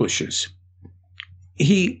 He publishes.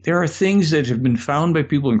 There are things that have been found by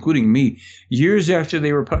people, including me, years after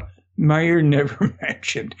they were Meier never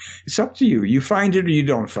mentioned. It's up to you. You find it or you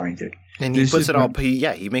don't find it. And he puts it all.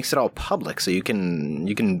 He makes it all public, so you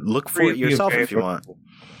can look for it yourself if you want.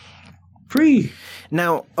 Free.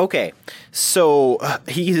 Now, okay, so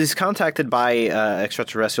he is contacted by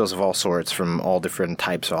extraterrestrials of all sorts from all different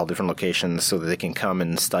types, all different locations, so that they can come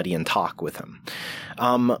and study and talk with him.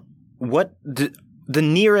 The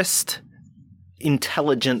nearest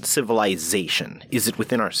intelligent civilization, is it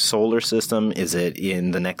within our solar system? Is it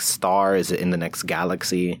in the next star? Is it in the next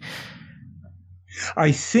galaxy?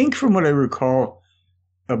 I think from what I recall,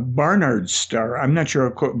 a Barnard star, I'm not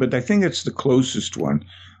sure, but I think it's the closest one,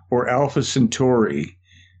 or Alpha Centauri.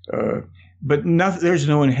 But there's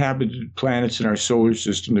no inhabited planets in our solar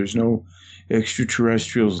system. There's no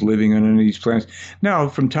extraterrestrials living on any of these planets. Now,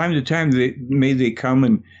 from time to time, they come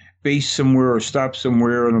and base somewhere or stop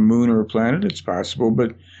somewhere on a moon or a planet. It's possible,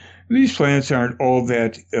 but these planets aren't all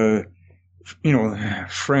that,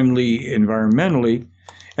 friendly environmentally,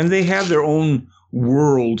 and they have their own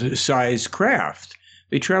world-sized craft.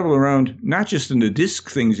 They travel around not just in the disk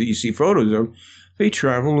things that you see photos of. They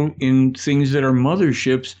travel in things that are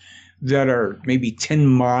motherships that are maybe 10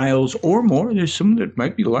 miles or more. There's some that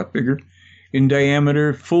might be a lot bigger in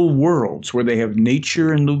diameter, full worlds where they have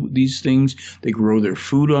nature and these things. They grow their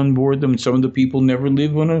food on board them. Some of the people never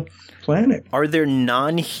live on a planet. Are there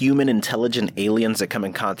non-human intelligent aliens that come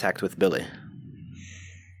in contact with Billy?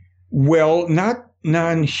 Well, not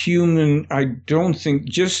non-human, I don't think,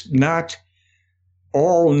 just not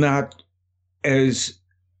as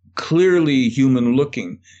clearly human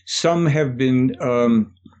looking. Some have been a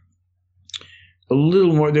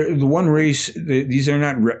little more. The one race, these are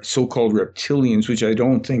not so-called reptilians, which I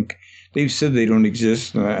don't think, they've said they don't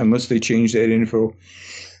exist unless they change that info.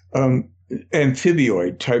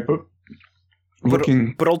 Amphibioid type of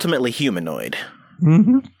looking. But ultimately humanoid.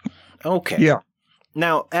 Mm-hmm. Okay. Yeah.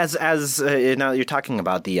 Now, as now you're talking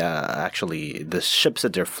about the ships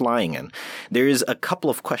that they're flying in, there is a couple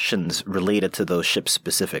of questions related to those ships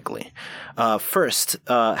specifically. First,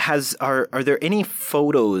 are there any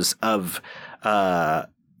photos of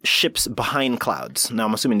ships behind clouds? Now,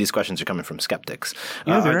 I'm assuming these questions are coming from skeptics.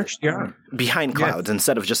 Yeah, there actually are. Behind clouds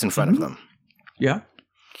instead of just in front of them. Yeah,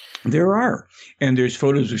 there are. And there's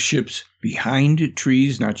photos of ships behind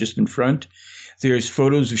trees, not just in front. There's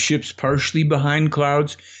photos of ships partially behind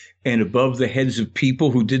clouds and above the heads of people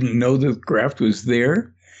who didn't know the craft was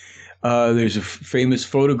there. There's a famous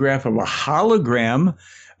photograph of a hologram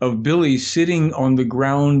of Billy sitting on the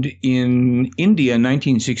ground in India in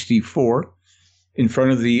 1964 in front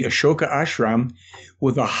of the Ashoka Ashram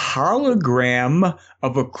with a hologram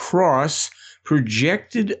of a cross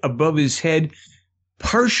projected above his head,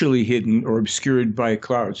 partially hidden or obscured by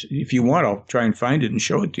clouds. If you want, I'll try and find it and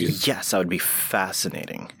show it to you. Yes, that would be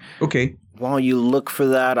fascinating. Okay. While you look for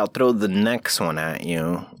that, I'll throw the next one at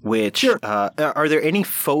you, which sure. Are there any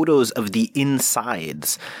photos of the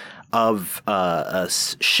insides of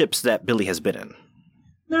ships that Billy has been in?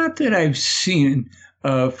 Not that I've seen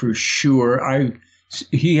for sure.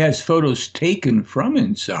 He has photos taken from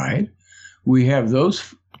inside. We have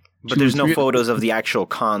those. But there's no photos of the actual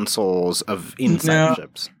consoles of inside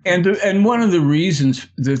ships. And one of the reasons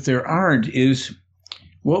that there aren't is,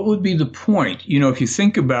 what would be the point? If you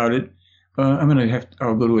think about it,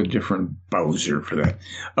 I'll go to a different browser for that.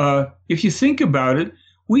 If you think about it,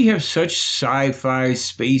 we have such sci-fi,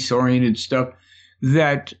 space-oriented stuff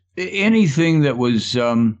that anything that was,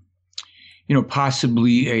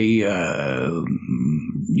 possibly a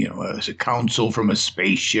council from a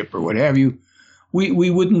spaceship or what have you, we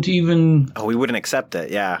wouldn't even. Oh, we wouldn't accept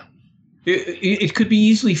it. Yeah. It could be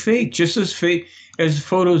easily faked, just as fake as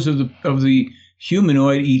photos of the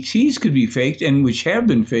humanoid ETs could be faked, and which have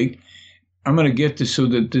been faked. I'm going to get this so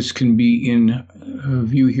that this can be in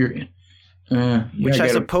view here. I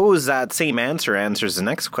suppose that same answer answers the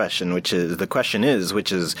next question, which is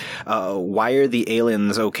why are the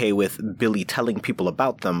aliens okay with Billy telling people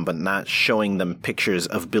about them, but not showing them pictures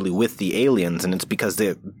of Billy with the aliens? And it's because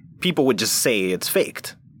the people would just say it's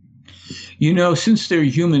faked. Since they're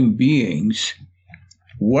human beings,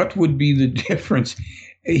 what would be the difference?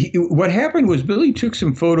 What happened was Billy took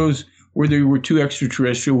some photos where there were two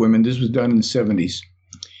extraterrestrial women. This was done in the 70s.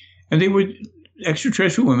 And they were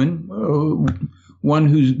extraterrestrial women, one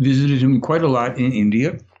who visited him quite a lot in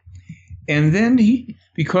India. And then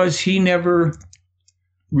because he never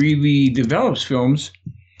really develops films,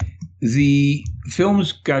 the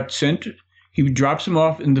films got sent. He drops them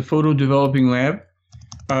off in the photo developing lab.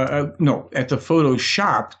 At the photo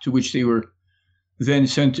shop, to which they were then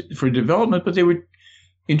sent for development, but they were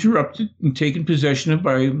interrupted and taken possession of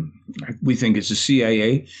by, we think it's the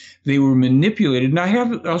CIA. They were manipulated. And I'll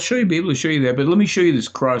be able to show you that, but let me show you this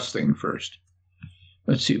cross thing first.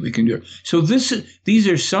 Let's see what we can do. So these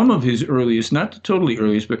are some of his earliest, not the totally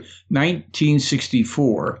earliest, but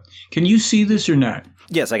 1964. Can you see this or not?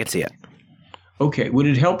 Yes, I can see it. Okay. Would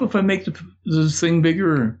it help if I make the thing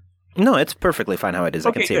bigger? Or? No, it's perffically fine how it is.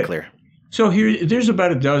 I can see it clear. So there's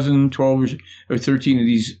about a dozen, 12 or 13 of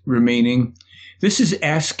these remaining. This is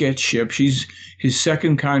Asket Ship. She's his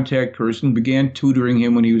second contact person, began tutoring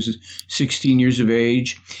him when he was 16 years of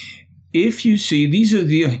age. If you see,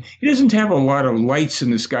 he doesn't have a lot of lights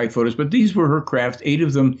in the sky photos, but these were her craft, 8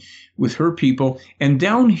 of them with her people. And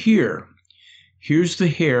down here's the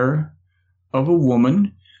hair of a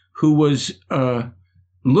woman who was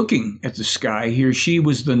looking at the sky here. She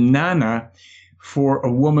was the Nana for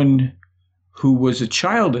a woman who was a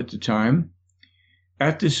child at the time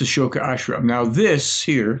at this Ashoka ashram. Now this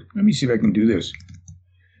here, let me see if I can do this.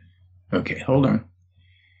 Okay, hold on.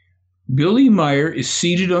 Billy Meier is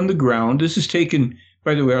seated on the ground. This is taken,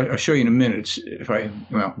 by the way, I'll show you in a minute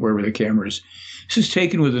wherever the camera is. This is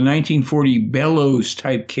taken with a 1940 bellows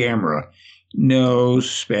type camera. No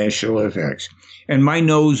special effects. And my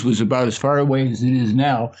nose was about as far away as it is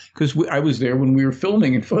now because I was there when we were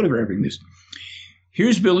filming and photographing this.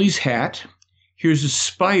 Here's Billy's hat. Here's a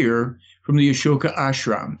spire from the Ashoka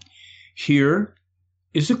ashram. Here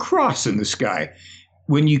is a cross in the sky.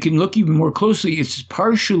 When you can look even more closely, it's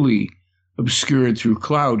partially obscured through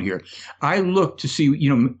cloud here. I looked to see,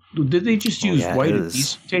 did they just use white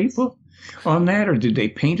adhesive tape on that, or did they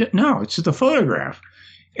paint it? No, it's the photograph.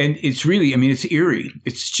 And it's really, it's eerie.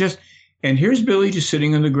 It's just, and here's Billy just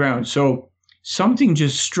sitting on the ground. So something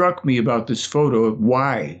just struck me about this photo of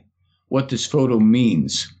what this photo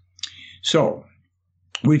means. So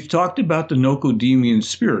we've talked about the Nocodemian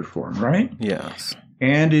spirit form, right? Yes.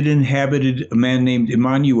 And it inhabited a man named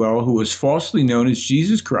Emmanuel, who was falsely known as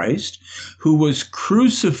Jesus Christ, who was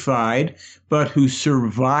crucified, but who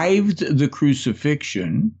survived the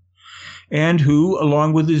crucifixion, and who,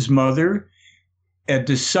 along with his mother, a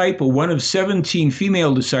disciple, one of 17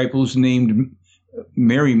 female disciples named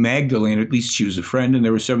Mary Magdalene, at least she was a friend, and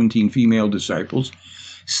there were 17 female disciples.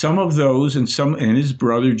 Some of those, and his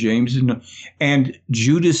brother James, and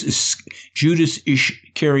Judas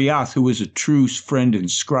Iscariot, who was a true friend and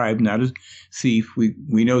scribe, not a thief.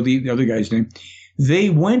 We know the other guy's name.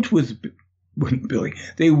 They went with Billy.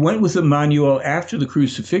 They went with Emmanuel after the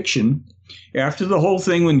crucifixion, after the whole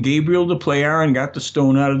thing when Gabriel the Player got the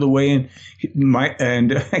stone out of the way,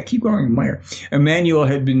 and I keep calling him Meier. Emmanuel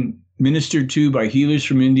had been ministered to by healers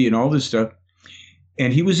from India and all this stuff.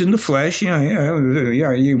 And he was in the flesh. You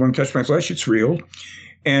want to touch my flesh? It's real.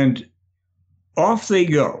 And off they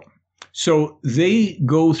go. So they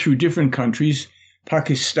go through different countries,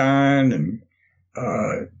 Pakistan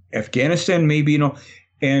and Afghanistan, maybe,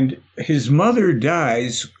 and his mother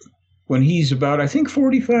dies when he's about, I think,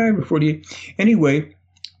 45 or 48. Anyway,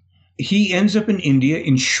 he ends up in India,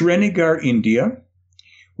 in Srinagar, India,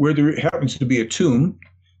 where there happens to be a tomb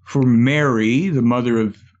for Mary, the mother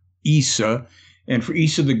of Isa, and for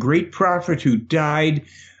Isa, the great prophet who died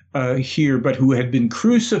here, but who had been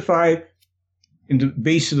crucified in the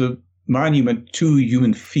base of the monument, 2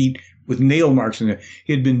 human feet with nail marks in it.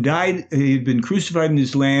 He had been crucified in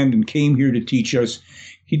this land and came here to teach us.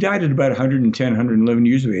 He died at about 110, 111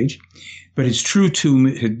 years of age, but his true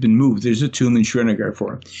tomb had been moved. There's a tomb in Srinagar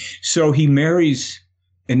for him. So he marries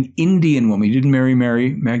an Indian woman. He didn't marry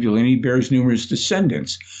Mary Magdalene. He bears numerous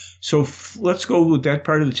descendants. So let's go with that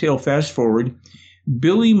part of the tale. Fast forward.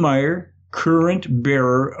 Billy Meier, current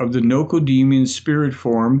bearer of the Nocodemian spirit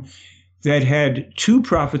form that had 2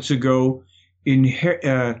 prophets ago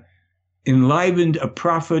enlivened a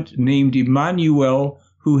prophet named Emmanuel,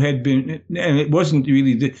 who had been, and it wasn't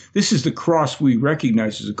really, this is the cross we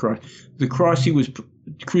recognize as a cross. The cross he was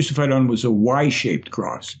crucified on was a Y-shaped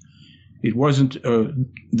cross. It wasn't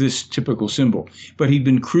this typical symbol. But he'd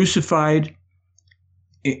been crucified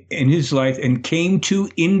in his life and came to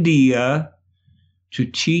India to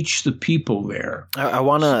teach the people there. I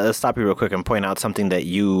want to stop you real quick and point out something that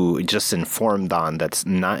you just informed on that's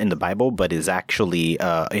not in the Bible, but is actually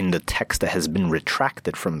in the text that has been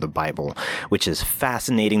retracted from the Bible, which is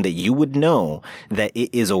fascinating that you would know that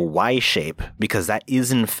it is a Y shape, because that is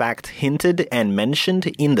in fact hinted and mentioned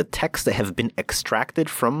in the texts that have been extracted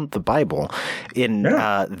from the Bible.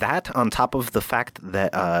 That on top of the fact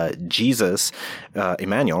that Jesus,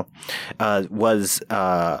 Emmanuel, was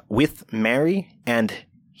with Mary, and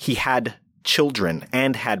he had children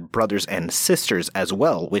and had brothers and sisters as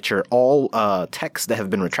well, which are all texts that have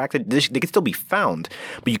been retracted. They can still be found,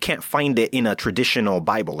 but you can't find it in a traditional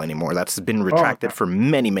Bible anymore. That's been retracted for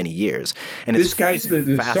many, many years. And this guy's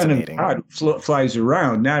the son of God flies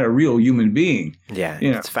around, not a real human being. Yeah,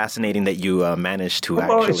 it's fascinating that you managed to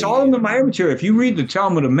Well, it's all in the Meier material. If you read the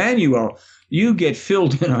Talmud of Emmanuel, you get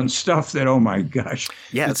filled in on stuff that, oh my gosh.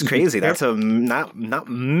 Yeah, it's crazy. That's not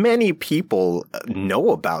many people know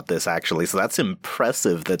about this, actually. So that's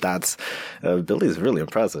impressive that's Billy's really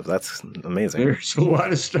impressive. That's amazing. There's a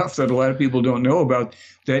lot of stuff that a lot of people don't know about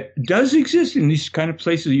that does exist in these kind of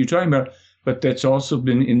places that you're talking about, but that's also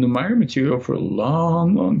been in the Meier material for a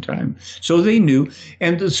long, long time. So they knew.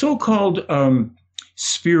 And the so-called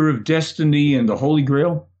Spear of Destiny and the Holy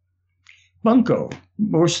Grail, bunko,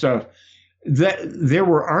 more stuff. That there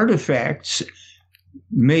were artifacts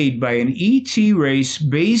made by an ET race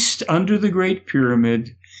based under the Great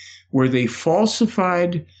Pyramid where they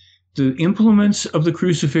falsified the implements of the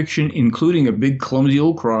crucifixion, including a big clumsy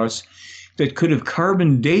old cross that could have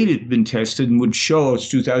carbon dated, been tested, and would show us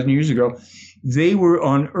 2,000 years ago. They were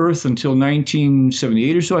on Earth until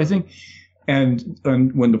 1978 or so, I think. And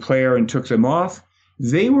when the Plejaren took them off,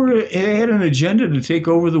 they had an agenda to take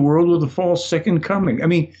over the world with a false second coming. I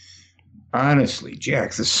mean, honestly,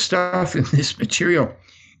 Jack, the stuff in this material,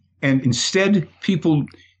 and instead people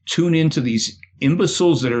tune into these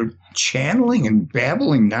imbeciles that are channeling and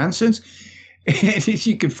babbling nonsense, and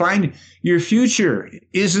you can find your future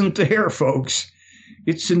isn't there, folks.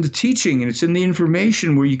 It's in the teaching and it's in the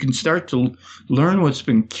information where you can start to learn what's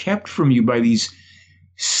been kept from you by these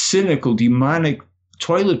cynical, demonic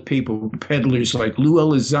toilet paper peddlers like Lou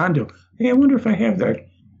Elizondo. Hey, I wonder if I have that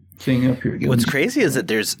thing up here. What's crazy is that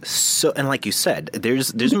there's and like you said,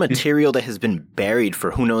 there's material that has been buried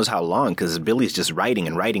for who knows how long, because Billy's just writing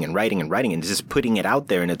and just putting it out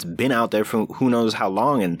there, and it's been out there for who knows how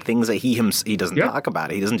long, and things that he doesn't talk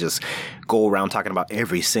about. He doesn't just go around talking about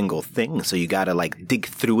every single thing. So you got to like dig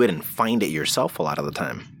through it and find it yourself a lot of the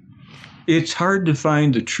time. It's hard to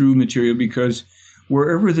find the true material because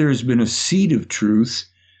wherever there's been a seed of truth,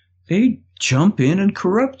 they jump in and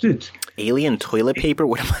corrupt it. Alien toilet paper?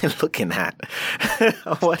 What am I looking at?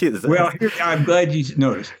 What is that? Well, I'm glad you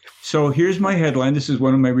noticed. So here's my headline. This is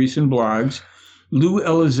one of my recent blogs. Lou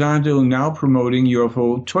Elizondo now promoting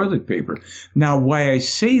UFO toilet paper. Now, why I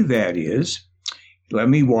say that is, let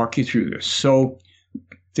me walk you through this. So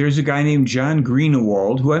there's a guy named John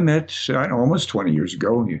Greenewald who I met almost 20 years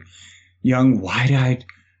ago. Young, wide-eyed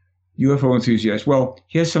UFO enthusiast. Well,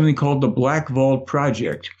 he has something called the Black Vault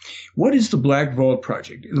Project. What is the Black Vault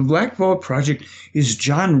Project? The Black Vault Project is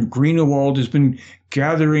John Greenewald has been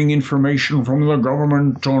gathering information from the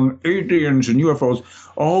government on aliens and UFOs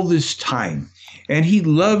all this time. And he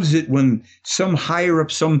loves it when some higher up,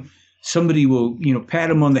 somebody will, pat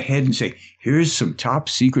him on the head and say, here's some top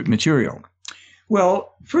secret material.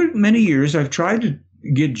 Well, for many years, I've tried to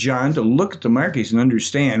get John to look at the Meier case and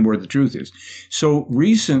understand where the truth is. So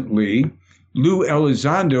recently, Lou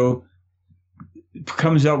Elizondo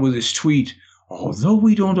comes out with this tweet, although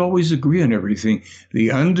we don't always agree on everything, the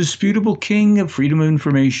undisputable king of freedom of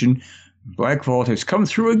information, Black Vault, has come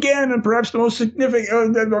through again, and perhaps the most significant,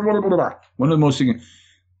 one of the most significant.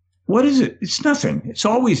 What is it? It's nothing. It's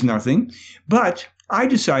always nothing. But I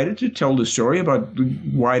decided to tell the story about the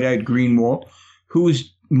wide-eyed Greenewald, who is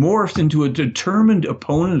morphed into a determined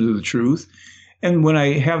opponent of the truth. And when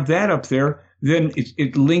I have that up there, then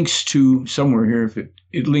it links to somewhere here. If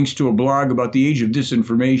it links to a blog about the age of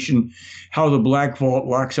disinformation, how the Black Vault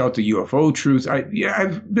locks out the UFO truth.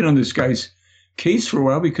 I've been on this guy's case for a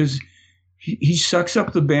while because he sucks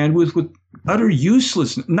up the bandwidth with utter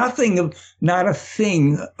uselessness, not a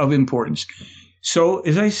thing of importance. So,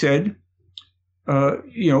 as I said,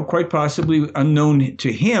 quite possibly unknown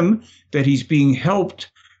to him that he's being helped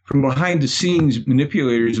from behind the scenes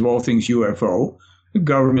manipulators of all things UFO, the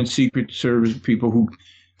government, Secret Service people who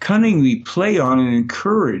cunningly play on and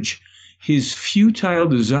encourage his futile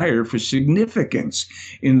desire for significance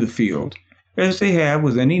in the field, as they have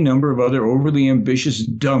with any number of other overly ambitious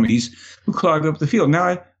dummies who clog up the field.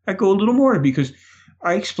 Now, I go a little more because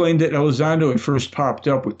I explained that Elizondo had first popped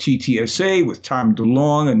up with TTSA, with Tom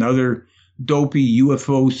DeLonge, another dopey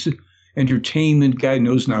UFO entertainment guy,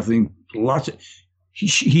 knows nothing.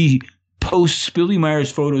 He posts Billy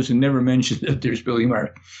Meier's photos and never mentions that there's Billy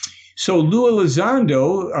Meier. So Lou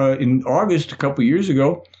Elizondo, in August, a couple years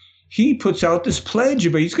ago, he puts out this pledge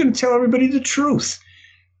about he's going to tell everybody the truth.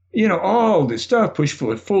 All this stuff, push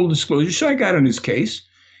for full disclosure. So I got on his case.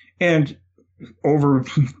 And over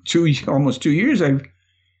almost 2 years, I've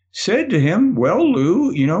said to him, well,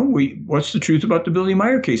 Lou, what's the truth about the Billy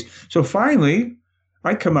Meier case? So finally,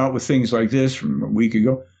 I come out with things like this from a week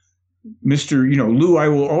ago. Mr. Lou, I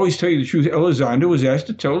will always tell you the truth. Elizondo was asked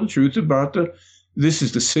to tell the truth about this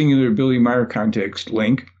is the singular Billy Meier context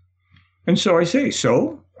link. And so I say,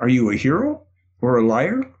 so are you a hero or a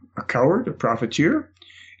liar, a coward, a profiteer?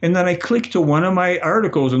 And then I click to one of my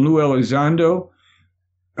articles on Lou Elizondo.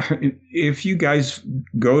 If you guys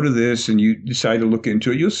go to this and you decide to look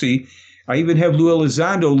into it, you'll see I even have Lou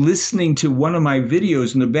Elizondo listening to one of my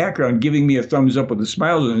videos in the background, giving me a thumbs up with a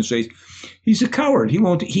smile on his face. He's a coward. He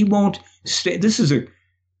won't stay. This is a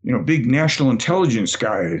big national intelligence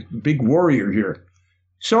guy, a big warrior here.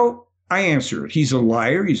 So I answer it. He's a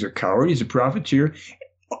liar. He's a coward. He's a profiteer.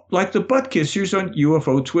 Like the butt kissers on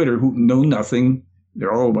UFO Twitter who know nothing.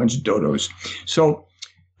 They're all a bunch of dodos. So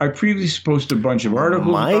I previously posted a bunch of articles.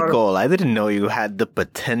 Michael, I didn't know you had the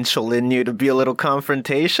potential in you to be a little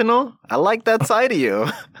confrontational. I like that side of you.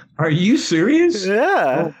 Are you serious?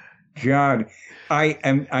 Yeah. Oh, God.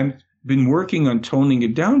 I'm been working on toning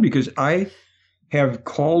it down because I have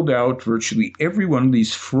called out virtually every one of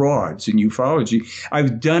these frauds in ufology.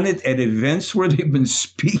 I've done it at events where they've been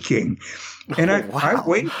speaking. And I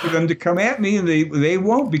wait for them to come at me, and they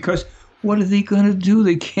won't, because what are they going to do?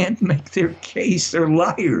 They can't make their case. They're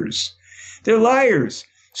liars. They're liars.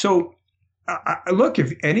 So, look,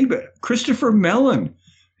 if anybody, Christopher Mellon,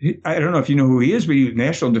 I don't know if you know who he is, but he's a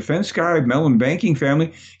national defense guy, Mellon banking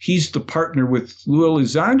family. He's the partner with Lou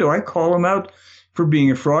Elizondo. I call him out for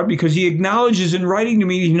being a fraud because he acknowledges in writing to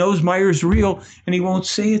me he knows Meier's real, and he won't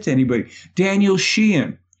say it to anybody. Daniel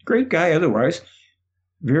Sheehan, great guy otherwise,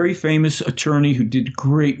 very famous attorney who did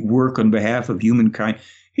great work on behalf of humankind.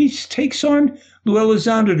 He takes on Lou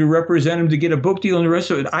Elizondo to represent him to get a book deal and the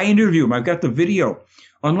rest of it. I interview him. I've got the video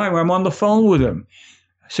online where I'm on the phone with him.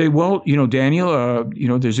 I say, well, Daniel,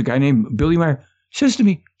 there's a guy named Billy Meier. He says to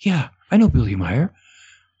me, yeah, I know Billy Meier.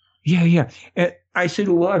 Yeah. And I said,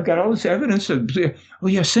 well, I've got all this evidence. Oh,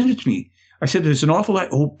 yeah, send it to me. I said, there's an awful lot.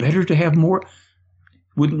 Oh, better to have more.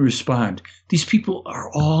 Wouldn't respond. These people are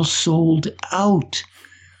all sold out.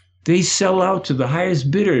 They sell out to the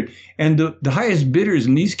highest bidder. And the highest bidders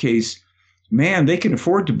in these cases, man, they can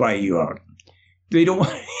afford to buy you out. They don't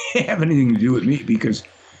have anything to do with me because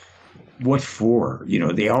what for?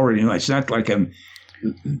 They already know. It's not like I'm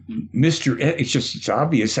Mr. It's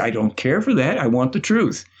obvious. I don't care for that. I want the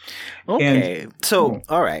truth. Okay.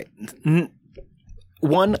 All right.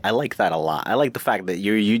 One, I like that a lot. I like the fact that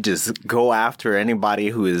you just go after anybody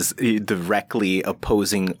who is directly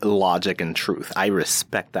opposing logic and truth. I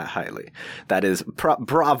respect that highly. That is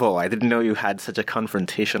bravo. I didn't know you had such a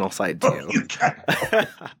confrontational side to you.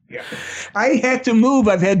 Yeah. I had to move.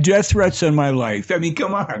 I've had death threats in my life. I mean,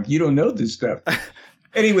 come on. You don't know this stuff.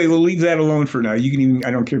 Anyway, we'll leave that alone for now. I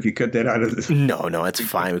don't care if you cut that out of this. No, it's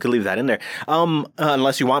fine. We could leave that in there.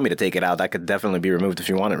 Unless you want me to take it out, that could definitely be removed if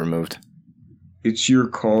you want it removed. It's your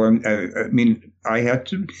call. I mean, I have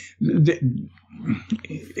to.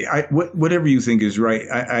 Whatever you think is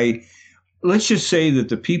right. Let's just say that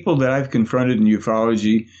the people that I've confronted in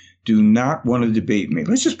ufology do not want to debate me.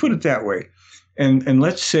 Let's just put it that way. And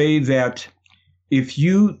let's say that if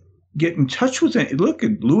you get in touch with it, look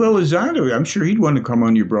at Lou Elizondo. I'm sure he'd want to come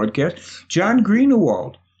on your broadcast. John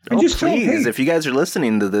Greenewald. Please, if you guys are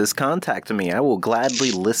listening to this, contact me. I will gladly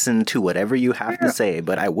listen to whatever you have to say,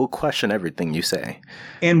 but I will question everything you say.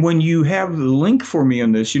 And when you have the link for me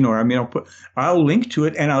on this, I'll link to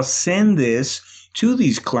it and I'll send this to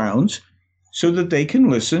these clowns so that they can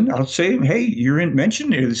listen. I'll say, hey, you're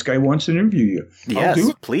mentioned here. This guy wants to interview you.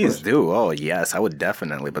 Yes, please do. Oh, yes, I would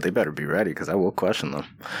definitely, but they better be ready because I will question them.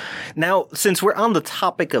 Now, since we're on the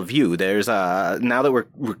topic of you, there's now that we're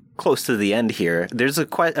close to the end here, there's a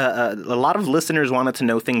lot of listeners wanted to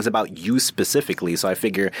know things about you specifically. So I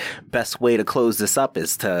figure best way to close this up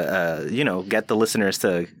is to get the listeners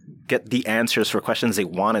to get the answers for questions they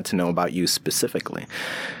wanted to know about you specifically.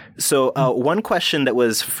 So one question that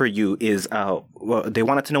was for you is they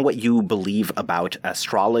wanted to know what you believe about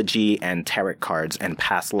astrology and tarot cards and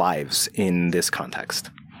past lives in this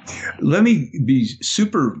context. Let me be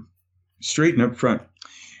super straight and upfront.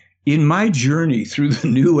 In my journey through the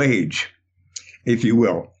New Age, if you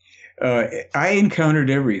will, I encountered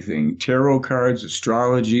everything: tarot cards,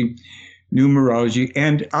 astrology, numerology,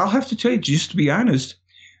 and I'll have to tell you, just to be honest,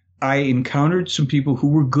 I encountered some people who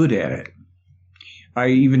were good at it. I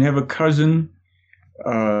even have a cousin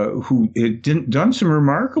who had done some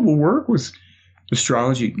remarkable work with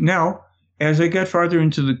astrology. Now, as I got farther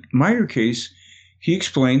into the Meier case, he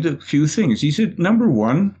explained a few things. He said, number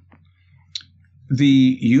one,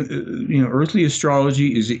 the earthly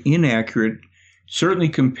astrology is inaccurate, certainly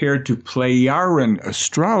compared to Plejaren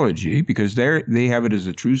astrology, because they have it as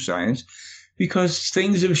a true science, because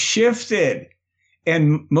things have shifted.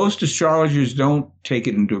 And most astrologers don't take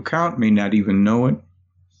it into account, may not even know it.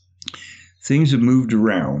 Things have moved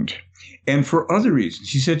around. And for other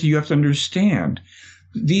reasons, he said, you have to understand,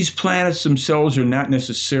 these planets themselves are not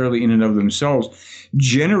necessarily in and of themselves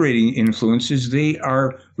generating influences. They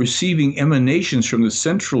are receiving emanations from the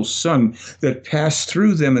central sun that pass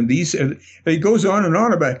through them. And it goes on and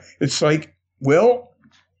on about it. It's like, well,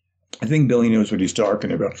 I think Billy knows what he's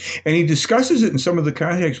talking about. And he discusses it in some of the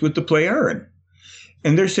context with the Plejaren.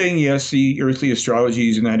 And they're saying, yes, the earthly astrology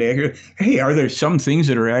is not accurate. Hey, are there some things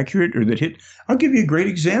that are accurate or that hit? I'll give you a great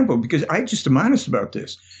example because I just am honest about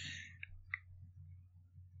this.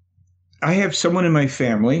 I have someone in my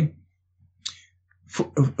family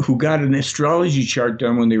who got an astrology chart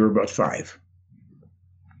done when they were about 5.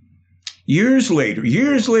 Years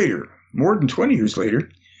later, more than 20 years later,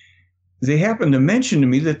 they happened to mention to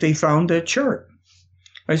me that they found that chart.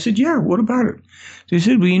 I said, yeah, what about it? They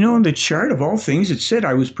said, well, in the chart of all things, it said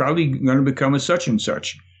I was probably going to become a such and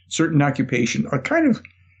such, certain occupation, a kind of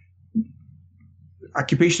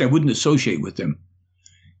occupation I wouldn't associate with them,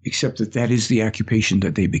 except that is the occupation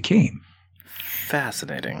that they became.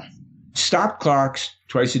 Fascinating. Stop clocks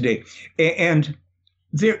twice a day. And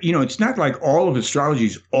there, it's not like all of astrology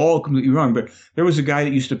is all completely wrong, but there was a guy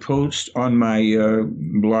that used to post on my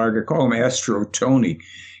blog, I call him Astro Tony.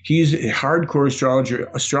 He's a hardcore astrologer.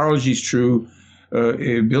 Astrology is true.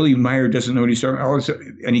 Billy Meier doesn't know what he's talking about.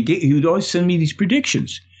 And he would always send me these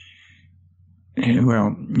predictions. And,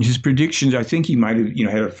 well, his predictions, I think he might have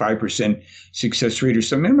had a 5% success rate or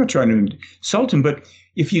something. I'm not trying to insult him, but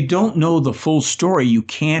if you don't know the full story, you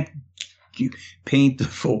can't paint the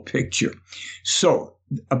full picture. So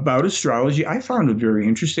about astrology, I found it very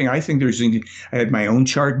interesting. I think I had my own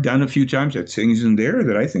chart done a few times. That things in there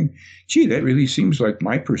that I think, gee, that really seems like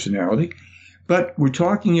my personality. But we're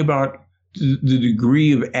talking about the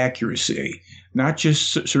degree of accuracy, not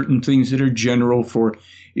just certain things that are general for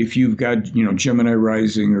if you've got, Gemini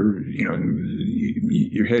rising or,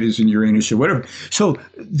 your head is in Uranus or whatever. So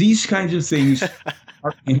these kinds of things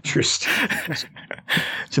are interesting.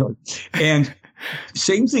 So, and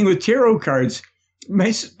same thing with tarot cards.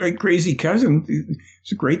 My crazy cousin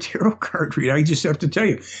is a great tarot card reader. I just have to tell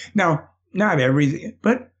you. Now, not everything,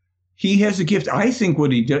 but he has a gift. I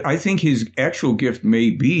think his actual gift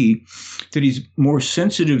may be that he's more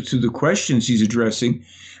sensitive to the questions he's addressing,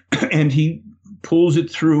 and he pulls it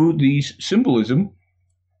through the symbolism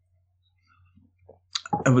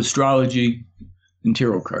of astrology and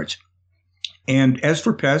tarot cards. And as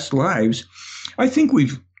for past lives, I think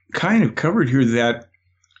we've kind of covered here that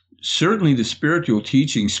certainly the spiritual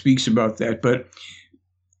teaching speaks about that, but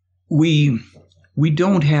we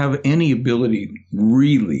don't have any ability,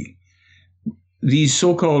 really. These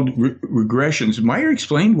so-called regressions, Meier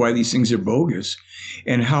explained why these things are bogus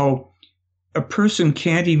and how a person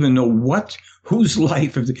can't even know whose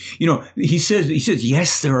life, he says,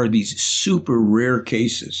 yes, there are these super rare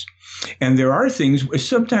cases. And there are things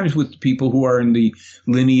sometimes with people who are in the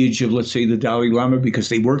lineage of, let's say, the Dalai Lama, because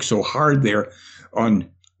they work so hard there on,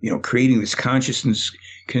 creating this consciousness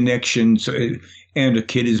connection. So, and a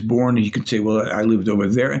kid is born and you can say, well, I lived over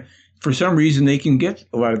there. For some reason, they can get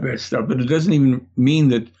a lot of that stuff, but it doesn't even mean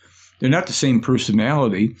that they're not the same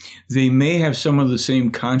personality. They may have some of the same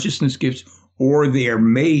consciousness gifts, or they are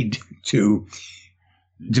made to.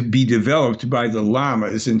 to be developed by the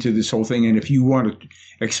lamas into this whole thing. And if you want to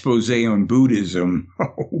expose on Buddhism,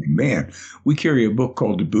 oh man, we carry a book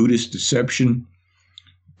called The Buddhist Deception.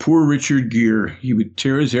 Poor Richard Gere, he would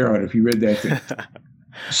tear his hair out if he read that thing.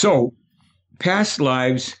 So, past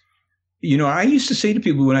lives, I used to say to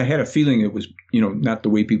people when I had a feeling it was, not the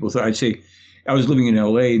way people thought, I'd say, I was living in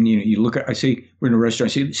LA and, you look, I say, we're in a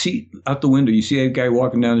restaurant, I say, see out the window, you see that guy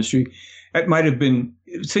walking down the street? That might have been,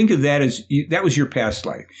 think of that as, that was your past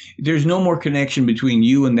life. There's no more connection between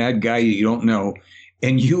you and that guy that you don't know,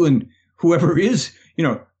 and you and whoever is,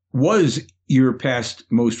 was your past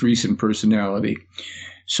most recent personality.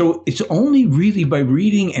 So it's only really by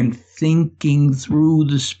reading and thinking through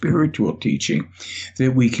the spiritual teaching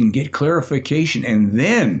that we can get clarification. And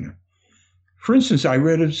then, for instance, I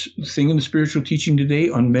read a thing in the spiritual teaching today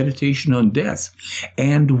on meditation on death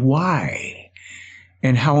and why,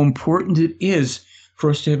 and how important it is for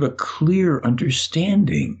us to have a clear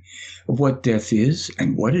understanding of what death is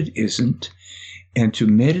and what it isn't, and to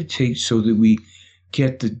meditate so that we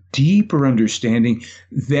get the deeper understanding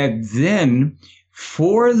that then,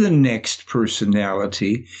 for the next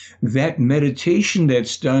personality, that meditation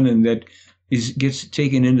that's done and that gets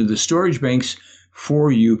taken into the storage banks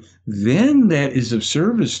for you, then that is of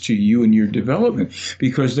service to you in your development,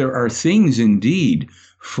 because there are things indeed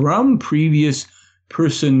from previous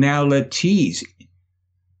personalities,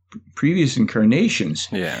 previous incarnations,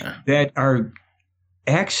 that are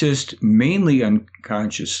accessed mainly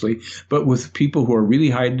unconsciously, but with people who are really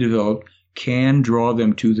high developed, can draw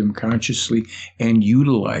them to them consciously and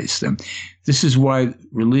utilize them. This is why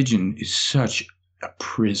religion is such a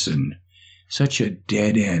prison, such a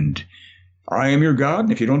dead end. I am your God,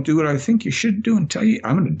 and if you don't do what I think you should do and tell you,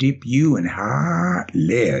 I'm going to dip you in hot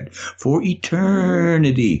lead for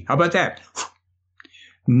eternity. How about that?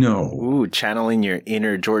 No. Ooh, channeling your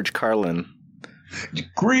inner George Carlin.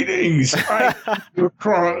 Greetings. I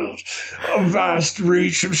across a vast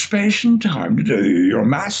reach of space and time today. Your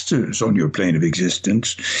masters on your plane of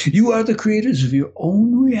existence. You are the creators of your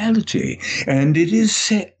own reality. And it is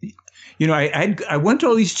said, I went to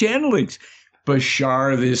all these channelings,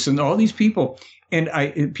 Bashar this and all these people. And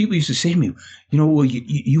people used to say to me, well,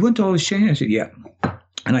 you went to all these channelings. I said, yeah.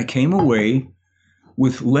 And I came away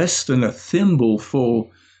with less than a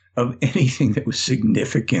thimbleful of anything that was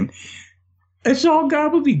significant. It's all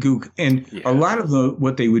gobbledygook. And a lot of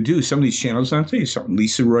what they would do, some of these channels, I'll tell you something,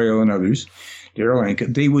 Lisa Royal and others, Daryl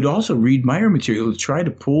Anka, they would also read Meier material to try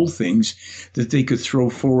to pull things that they could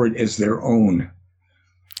throw forward as their own.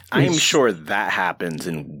 I'm sure that happens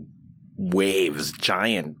in waves,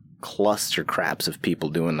 giant cluster craps of people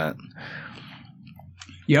doing that.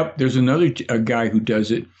 Yep, there's a guy who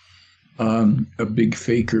does it, a big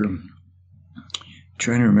faker. I'm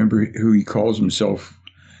trying to remember who he calls himself.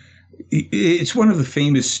 It's one of the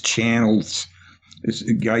famous channels. This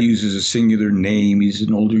guy uses a singular name. He's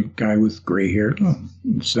an older guy with gray hair. Oh,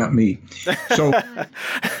 it's not me. So,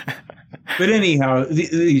 but anyhow,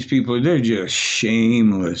 these people, they're just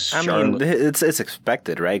shameless. I mean, it's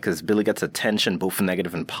expected, right? Because Billy gets attention, both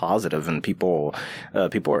negative and positive, and people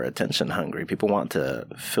are attention hungry. People want to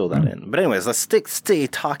fill that in. But anyways, let's stay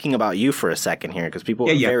talking about you for a second here, because people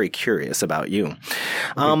are very curious about you.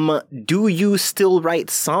 Do you still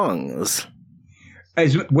write songs?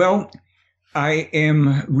 As well, I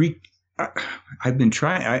am. I've been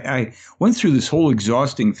trying. I went through this whole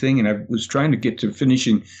exhausting thing, and I was trying to get to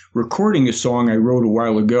finishing recording a song I wrote a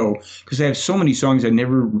while ago, because I have so many songs I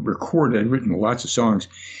never recorded. I'd written lots of songs.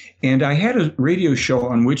 And I had a radio show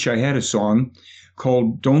on which I had a song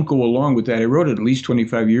called Don't Go Along With That. I wrote it at least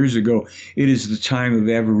 25 years ago. It is the time of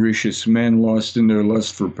avaricious men lost in their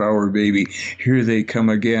lust for power, baby. Here they come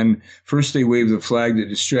again. First they wave the flag that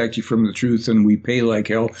distract you from the truth, and we pay like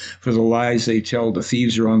hell for the lies they tell. The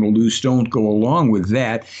thieves are on the loose. Don't go along with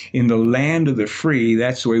that. In the land of the free,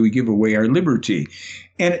 that's the way we give away our liberty.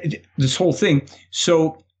 And this whole thing.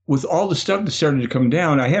 So with all the stuff that started to come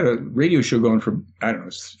down, I had a radio show going for,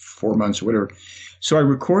 4 months or whatever. So I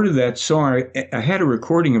recorded that song. I had a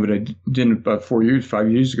recording of it. I did it about 5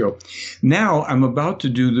 years ago. Now I'm about to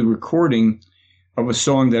do the recording of a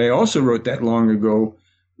song that I also wrote that long ago.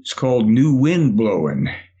 It's called New Wind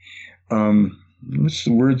Blowin'. What's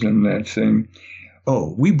the words on that thing?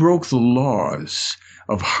 Oh, we broke the laws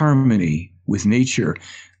of harmony with nature.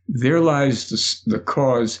 There lies the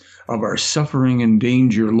cause of our suffering and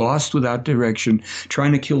danger, lost without direction,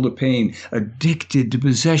 trying to kill the pain, addicted to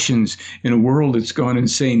possessions in a world that's gone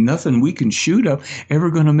insane. Nothing we can shoot up ever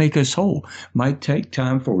going to make us whole. Might take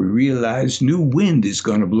time before we realize new wind is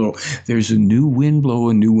going to blow. There's a new wind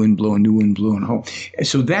blowing, new wind blowing, new wind blowing home.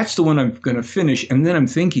 So that's the one I'm going to finish. And then I'm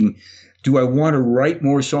thinking do I want to write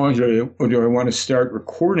more songs or do I want to start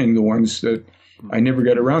recording the ones that I never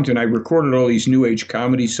got around to? And I recorded all these New Age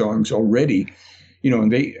comedy songs already,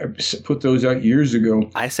 and they put those out years ago.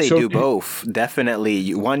 I say do both.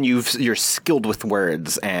 Definitely. One, you're skilled with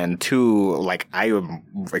words, and two, like, I am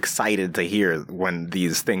excited to hear when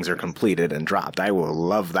these things are completed and dropped. I will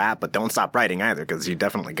love that, but don't stop writing either, because you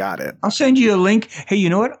definitely got it. I'll send you a link. Hey,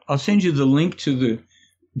 you know what? I'll send you the link to the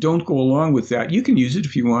Don't Go Along With That. You can use it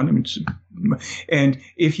if you want. And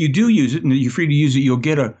if you do use it, and you're free to use it,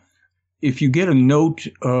 if you get a note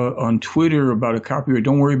on Twitter about a copyright,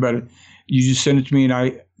 don't worry about it. You just send it to me,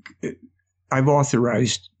 and I've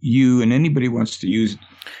authorized you and anybody who wants to use it.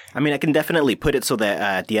 I mean, I can definitely put it so that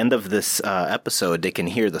at the end of this episode, they can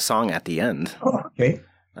hear the song at the end. Oh, okay.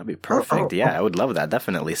 That'd be perfect. Yeah, I would love that.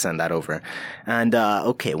 Definitely send that over. And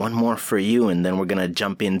okay, one more for you, and then we're going to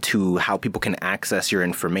jump into how people can access your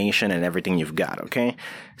information and everything you've got, okay?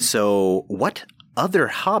 So what other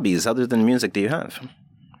hobbies other than music do you have?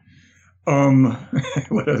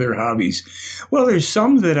 What other hobbies? Well, there's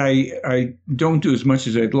some that I don't do as much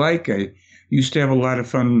as I'd like. I used to have a lot of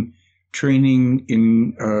fun training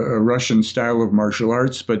in a Russian style of martial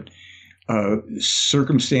arts, but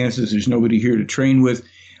circumstances, there's nobody here to train with.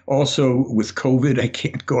 Also, with COVID, I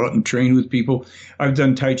can't go out and train with people. I've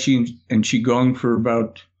done Tai Chi and Qigong for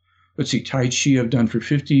about, Tai Chi I've done for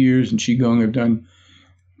 50 years, and Qigong I've done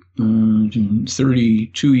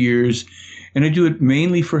 32 years. And I do it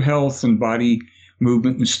mainly for health and body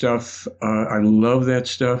movement and stuff. I love that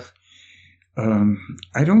stuff.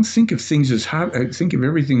 I don't think of things as hobby. I think of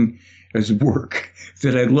everything as work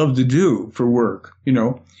that I'd love to do for work,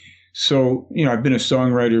 So, I've been a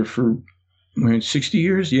songwriter for 60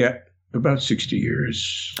 years. Yeah, about 60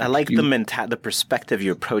 years. I like the perspective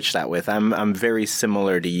you approach that with. I'm very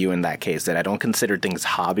similar to you in that case, that I don't consider things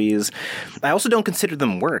hobbies. I also don't consider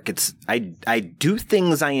them work. I do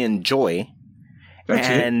things I enjoy.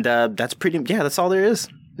 That's pretty. Yeah, that's all there is.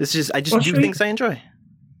 It's just I do things I enjoy.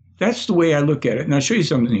 That's the way I look at it. And I'll show you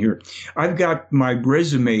something here. I've got my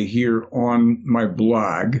resume here on my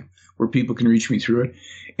blog where people can reach me through it,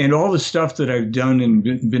 and all the stuff that I've done and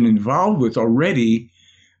been involved with already.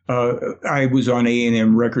 I was on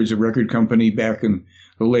A&M Records, a record company back in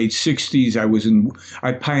the late '60s.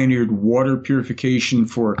 I pioneered water purification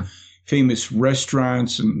for famous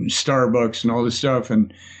restaurants and Starbucks and all this stuff,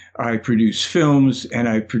 and I produce films, and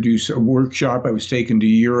I produce a workshop. I was taken to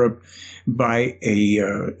Europe by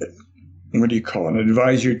an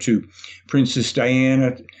advisor to Princess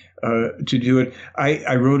Diana to do it.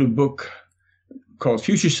 I wrote a book called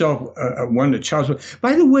Future Self, one that child's.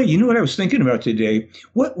 By the way, you know what I was thinking about today?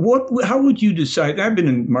 How would you decide? I've been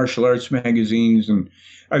in martial arts magazines, and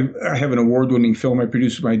I have an award-winning film I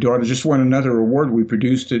produced with my daughter. Just won another award. We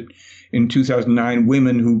produced it in 2009.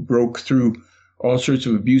 Women who broke through all sorts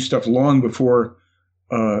of abuse stuff long before,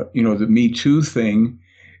 the Me Too thing.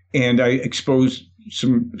 And I exposed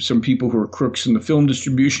some people who are crooks in the film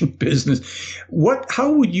distribution business.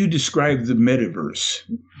 How would you describe the metaverse?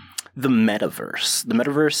 The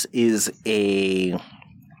metaverse is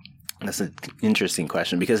that's an interesting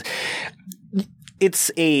question, because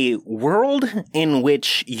it's a world in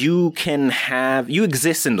which you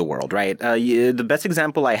exist in the world, right? The best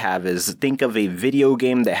example I have is, think of a video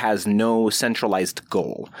game that has no centralized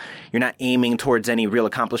goal. You're not aiming towards any real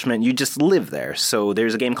accomplishment. You just live there. So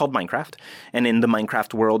there's a game called Minecraft. And in the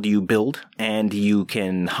Minecraft world, you build, and you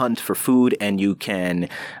can hunt for food, and you can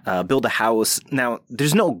build a house. Now,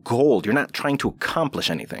 there's no goal. You're not trying to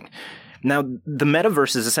accomplish anything. Now, the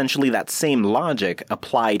metaverse is essentially that same logic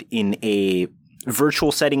applied in a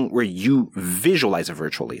virtual setting where you visualize it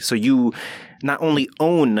virtually. So you not only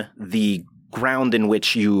own the ground in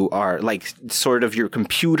which you are, like, sort of your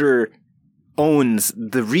computer owns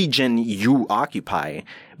the region you occupy,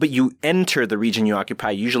 but you enter the region you occupy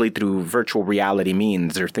usually through virtual reality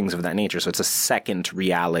means or things of that nature. So it's a second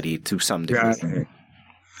reality to some degree. Yeah.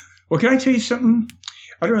 Well, can I tell you something?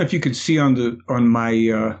 I don't know if you can see on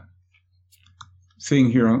my thing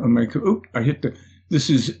here on my. Oh, I hit the. This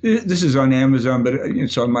is on Amazon, but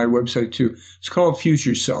it's on my website too. It's called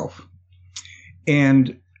Future Self.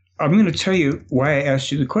 And I'm going to tell you why I asked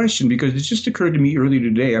you the question, because it just occurred to me earlier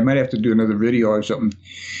today. I might have to do another video or something.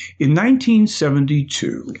 In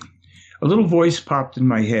 1972, a little voice popped in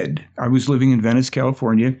my head. I was living in Venice,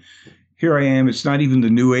 California. Here I am. It's not even the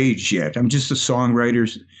new age yet. I'm just a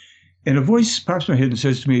songwriter. And a voice pops in my head and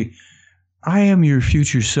says to me, I am your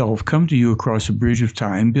future self, come to you across a bridge of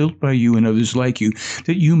time, built by you and others like you,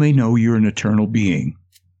 that you may know you're an eternal being.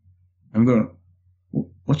 I'm going,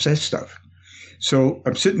 what's that stuff? So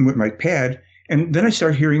I'm sitting with my pad, and then I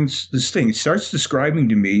start hearing this thing. It starts describing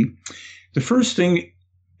to me The first thing,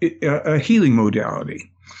 a healing modality.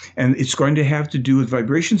 And it's going to have to do with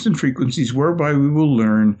vibrations and frequencies, whereby we will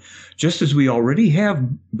learn, just as we already have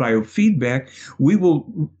biofeedback, we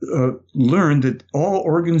will learn that all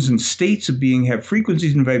organs and states of being have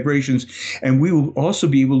frequencies and vibrations, and we will also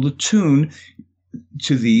be able to tune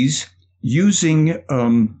to these using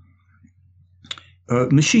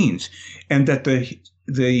machines. And that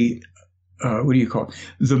the what do you call it?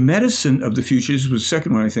 The medicine of the future, this was the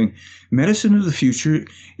second one, I think. Medicine of the future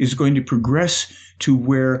is going to progress to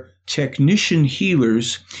where technician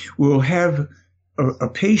healers will have a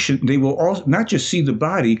patient. They will also not just see the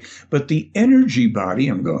body, but the energy body.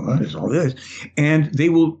 I'm going, what is all this? And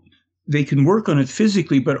they can work on it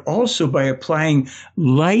physically, but also by applying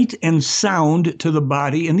light and sound to the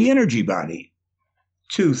body and the energy body.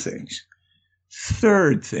 Two things.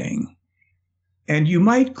 Third thing, and you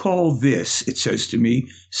might call this, it says to me,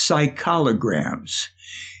 psycholograms.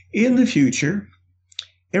 In the future,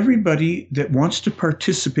 everybody that wants to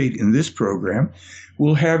participate in this program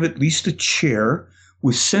will have at least a chair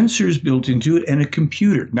with sensors built into it and a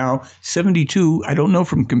computer. Now, 72, I don't know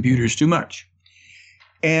from computers too much.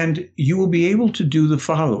 And you will be able to do the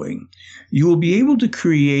following. You will be able to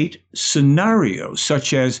create scenarios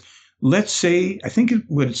such as, let's say, I think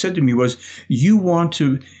what it said to me was, you want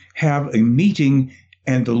to have a meeting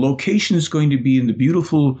and the location is going to be in the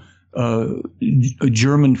beautiful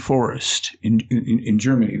German forest in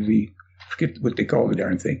Germany. I forget what they call the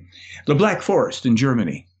darn thing. The Black Forest in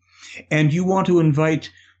Germany. And you want to invite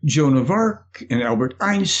Joan of Arc and Albert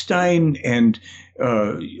Einstein and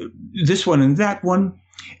this one and that one.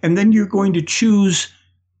 And then you're going to choose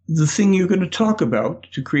the thing you're going to talk about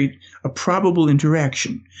to create a probable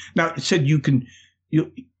interaction. Now, it said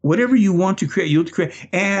whatever you want to create, you'll create.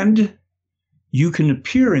 And you can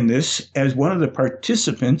appear in this as one of the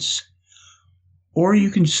participants, or you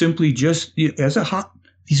can simply just, these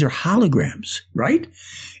are holograms, right?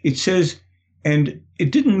 It says, and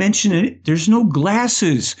it didn't mention it, there's no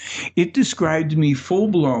glasses. It described to me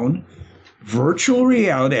full-blown virtual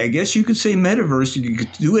reality. I guess you could say metaverse. You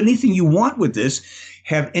could do anything you want with this,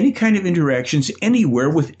 have any kind of interactions anywhere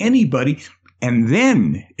with anybody. And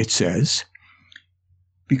then it says,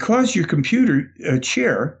 because your computer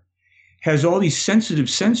chair has all these sensitive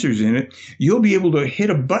sensors in it, you'll be able to hit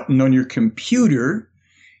a button on your computer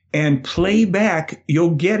and play back.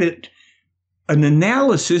 You'll get an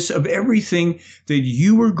analysis of everything that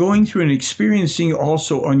you were going through and experiencing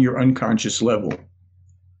also on your unconscious level.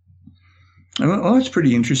 Oh, that's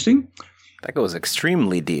pretty interesting. That goes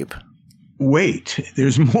extremely deep. Wait,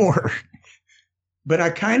 there's more. But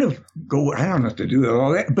I kind of go, I don't have to do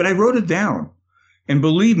all that, but I wrote it down. And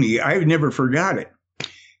believe me, I never forgot it.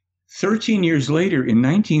 13 years later, in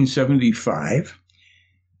 1975,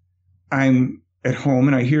 I'm at home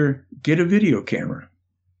and I hear, get a video camera.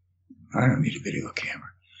 I don't need a video camera.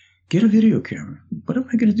 Get a video camera. What am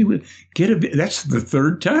I going to do with it? That's the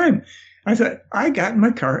third time. I thought, I got in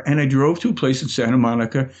my car and I drove to a place in Santa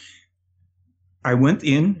Monica. I went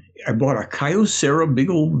in, I bought a Kyocera big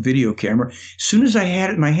old video camera. As soon as I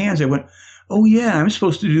had it in my hands, I went, oh yeah, I'm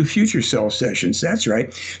supposed to do future self sessions. That's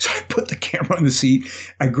right. So I put the camera on the seat.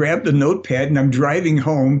 I grabbed the notepad and I'm driving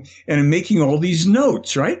home and I'm making all these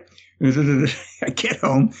notes, right? I get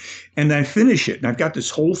home and I finish it and I've got this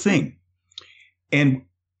whole thing. And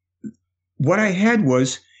what I had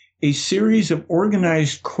was a series of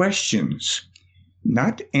organized questions,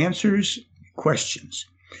 not answers, questions.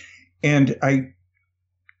 And I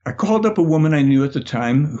called up a woman I knew at the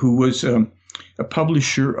time who was a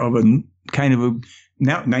publisher of a kind of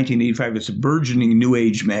now 1985, it's a burgeoning new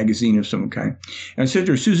age magazine of some kind. And I said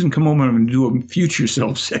to her, Susan, come home and I'm going to do a future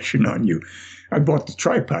self session on you. I bought the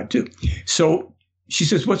tripod too. So she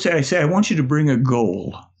says, what's that? I say, I want you to bring a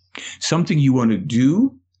goal, something you want to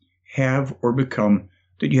do, have, or become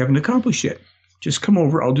that you haven't accomplished yet. Just come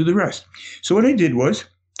over, I'll do the rest. So what I did was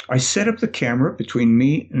I set up the camera between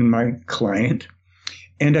me and my client,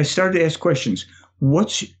 and I started to ask questions.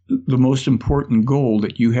 What's the most important goal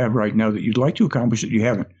that you have right now that you'd like to accomplish that you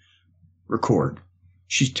haven't? Record.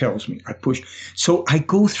 She tells me. I push. So I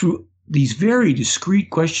go through these very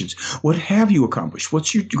discrete questions. What have you accomplished?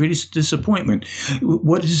 What's your greatest disappointment?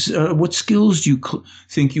 What skills do you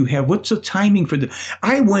think you have? What's the timing for the?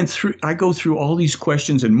 I go through all these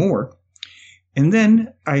questions and more. And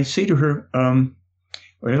then I say to her,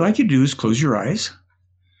 what I'd like you to do is close your eyes.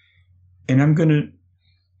 And I'm going to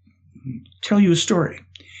tell you a story.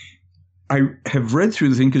 I have read through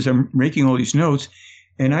the thing because I'm making all these notes.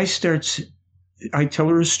 And I tell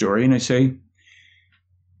her a story and I say,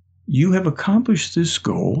 you have accomplished this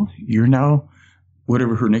goal. You're now,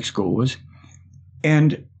 whatever her next goal was.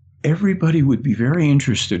 And everybody would be very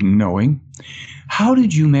interested in knowing, how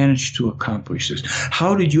did you manage to accomplish this?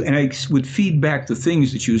 How did you, and I would feed back the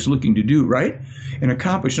things that she was looking to do, right? And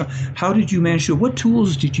accomplish. How did you manage to, what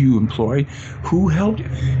tools did you employ? Who helped you?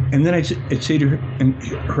 And then I'd say to her, and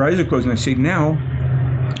her eyes are closed, and I'd say, now,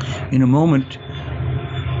 in a moment,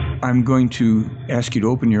 I'm going to ask you to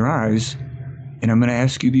open your eyes, and I'm going to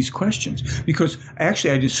ask you these questions. Because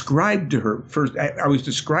actually I described to her first, I was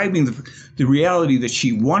describing the reality that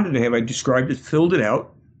she wanted to have. I described it, filled it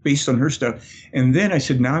out based on her stuff. And then I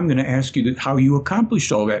said, now I'm going to ask you how you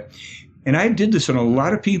accomplished all that. And I did this on a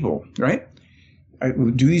lot of people, right? I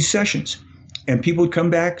would do these sessions. And people would come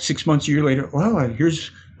back 6 months, a year later, well, here's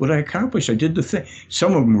what I accomplished. I did the thing.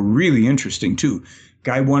 Some of them were really interesting, too.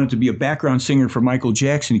 Guy wanted to be a background singer for Michael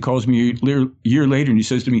Jackson. He calls me a year later and he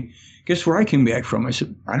says to me, guess where I came back from? I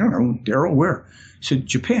said, I don't know, Daryl, where? He said,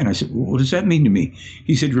 Japan. I said, well, what does that mean to me?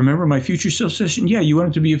 He said, remember my future self session? Yeah, you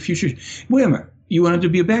wanted to be a future. Wait a minute. You wanted to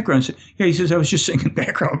be a background singer? Yeah, he says, I was just singing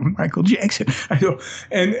background with Michael Jackson. I go,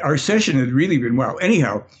 and our session had really been wow.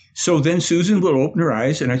 Anyhow, so then Susan would open her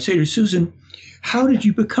eyes and I'd say to her, Susan, how did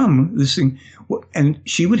you become this thing? And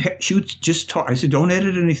she would just talk. I said, don't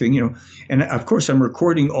edit anything, And of course, I'm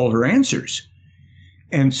recording all her answers.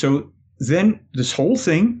 And so then this whole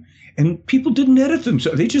thing, and people didn't edit them.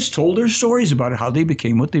 So they just told their stories about how they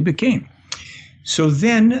became what they became. So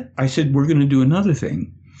then I said, we're going to do another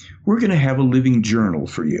thing. We're going to have a living journal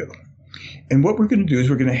for you. And what we're going to do is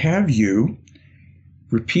we're going to have you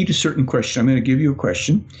repeat a certain question. I'm going to give you a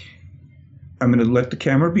question. I'm going to let the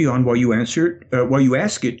camera be on while you answer it. While you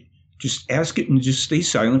ask it, just ask it and just stay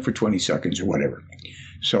silent for 20 seconds or whatever.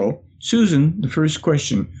 So, Susan, the first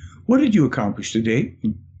question, what did you accomplish today?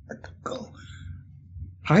 Go.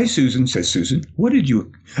 Hi, Susan, says Susan. What did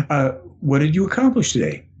you accomplish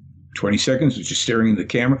today? 20 seconds of just staring at the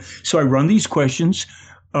camera. So I run these questions.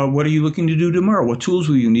 What are you looking to do tomorrow? What tools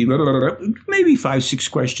will you need? Blah, blah, blah, blah. Maybe 5-6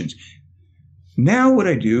 questions. Now what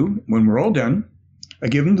I do, when we're all done, I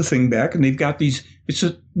give them the thing back, and they've got these, it's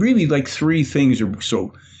really like 3 things or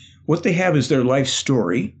so. What they have is their life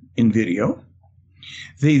story in video.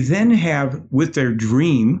 They then have, with their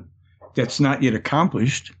dream that's not yet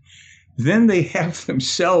accomplished, then they have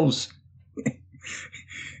themselves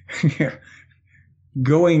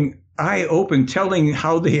going eye open, telling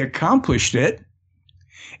how they accomplished it.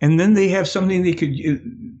 And then they have something they could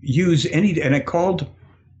use and I called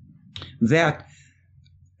that,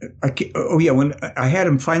 when I had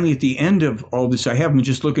them finally at the end of all this, I have them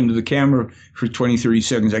just look into the camera for 20, 30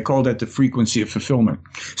 seconds. I call that the frequency of fulfillment.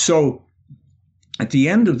 So at the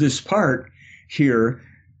end of this part here,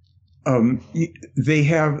 they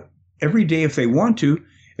have every day, if they want to,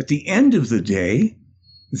 at the end of the day,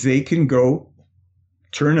 they can go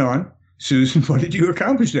turn on, Susan, what did you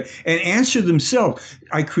accomplish today? And answer themselves.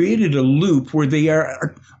 I created a loop where they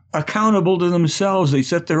are accountable to themselves. They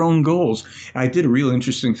set their own goals. I did a real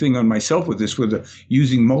interesting thing on myself with this,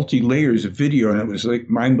 using multi-layers of video, and it was like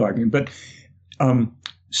mind-boggling. But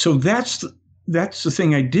so that's the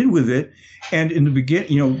thing I did with it. And in the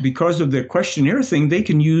beginning, because of the questionnaire thing, they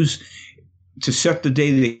can use to set the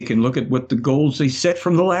day. They can look at what the goals they set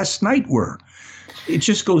from the last night were. It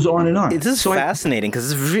just goes on and on. This is fascinating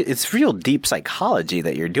because it's real deep psychology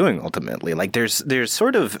that you're doing ultimately. Like there's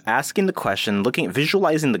sort of asking the question,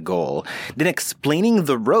 visualizing the goal, then explaining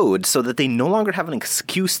the road so that they no longer have an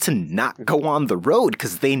excuse to not go on the road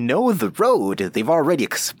because they know the road. They've already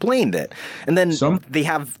explained it. And then they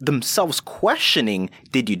have themselves questioning,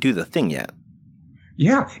 did you do the thing yet?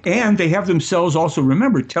 Yeah, and they have themselves also,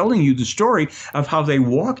 remember, telling you the story of how they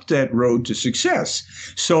walked that road to success.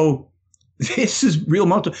 So this is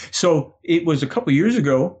real So it was a couple years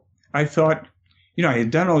ago, I thought, I had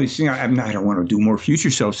done all these things. I don't want to do more future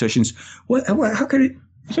self sessions. How could it?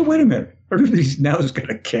 I said, wait a minute. Everybody's now has got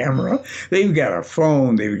a camera. They've got a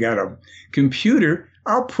phone. They've got a computer.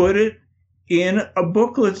 I'll put it in a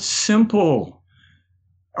booklet. Simple.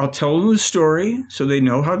 I'll tell them the story so they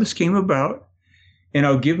know how this came about. And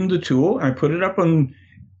I'll give them the tool. I put it up on,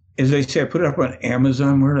 as I say, I put it up on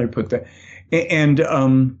Amazon. Where did I put that?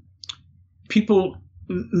 And people,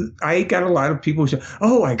 I got a lot of people who say,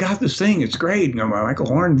 oh, I got this thing. It's great. Michael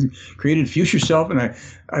Horn created Future Self, and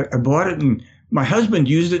I bought it, and my husband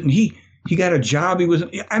used it, and he got a job.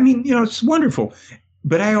 It's wonderful.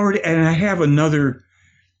 But I have another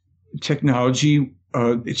technology.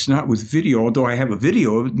 It's not with video, although I have a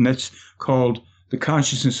video of it, and that's called the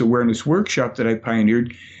Consciousness Awareness Workshop that I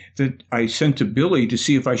pioneered, that I sent to Billy to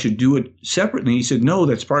see if I should do it separately. He said, no,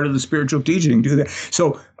 that's part of the spiritual teaching. Do that.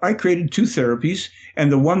 So I created 2 therapies.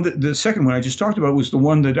 And the second one I just talked about was the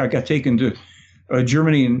one that I got taken to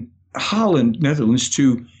Germany and Holland, Netherlands,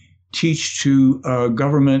 to teach to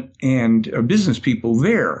government and business people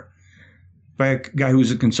there by a guy who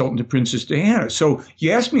was a consultant to Princess Diana. So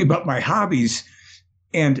you asked me about my hobbies,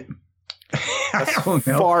 and That's I don't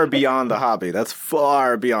know. far beyond the hobby. That's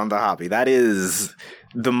far beyond the hobby. That is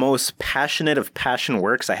the most passionate of passion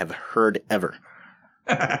works I have heard ever.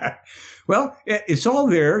 Well, it's all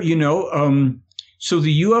there, you know. So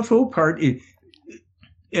the UFO part, you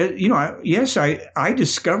know, yes, I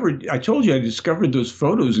discovered, I told you I discovered those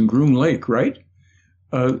photos in Groom Lake, right?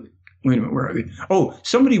 Wait a minute, where are they? Oh,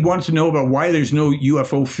 somebody wants to know about why there's no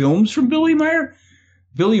UFO films from Billy Meier.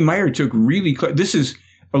 Billy Meier took this is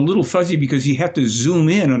a little fuzzy because you have to zoom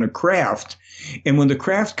in on a craft. And when the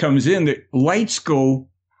craft comes in, the lights go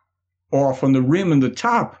off on the rim and the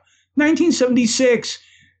top. 1976.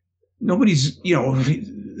 Nobody's, you know,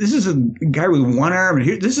 this is a guy with one arm, and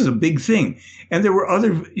here, this is a big thing. And there were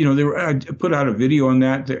other, you know, I put out a video on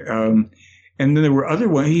that. And then there were other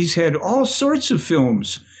ones. He's had all sorts of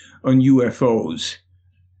films on UFOs,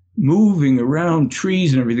 moving around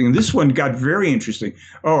trees and everything. And this one got very interesting.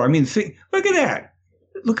 Oh, I mean, look at that.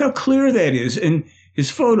 Look how clear that is. And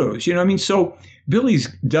his photos, you know, I mean, so Billy's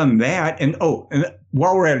done that. And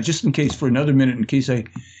while we're at it, just in case for another minute, in case I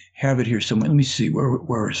have it here somewhere, let me see,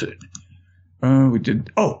 where is it? We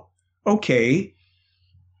did, okay.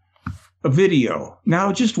 A video.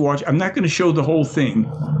 Now just watch. I'm not going to show the whole thing.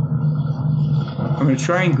 I'm going to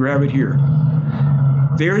try and grab it here.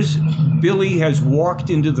 There's Billy has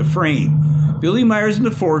walked into the frame. Billy Meier's in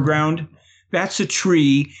the foreground. That's a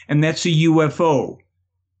tree, and that's a UFO.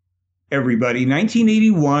 Everybody,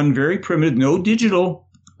 1981, very primitive, no digital.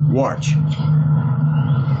 Watch.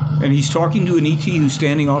 And he's talking to an ET who's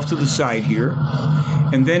standing off to the side here.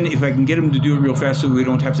 And then if I can get him to do it real fast so we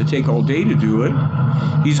don't have to take all day to do it,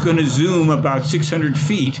 he's going to zoom about 600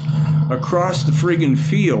 feet across the friggin'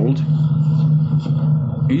 field.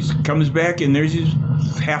 He comes back, and there's his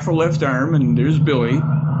half a left arm, and there's Billy.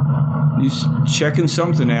 He's checking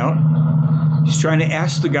something out. He's trying to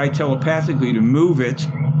ask the guy telepathically to move it.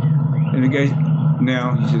 And the guy,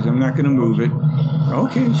 now, he says, I'm not going to move it.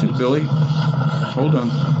 Okay, says Billy. Hold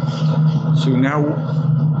on. So now,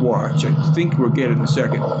 watch. I think we'll get it in a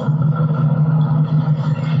second.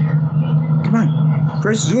 Come on.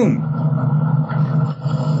 Press zoom.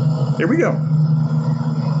 There we go.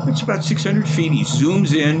 It's about 600 feet. He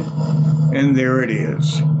zooms in, and there it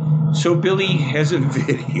is. So Billy has a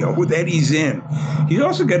video that he's in. He's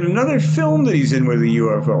also got another film that he's in with a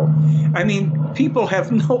UFO. I mean, people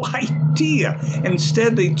have no idea.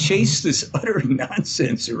 Instead, they chase this utter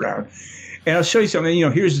nonsense around. And I'll show you something. You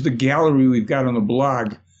know, here's the gallery we've got on the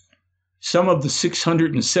blog. Some of the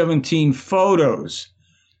 617 photos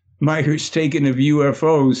Meier's taken of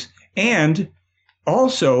UFOs, and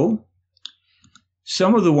also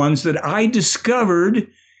some of the ones that I discovered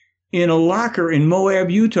in a locker in Moab,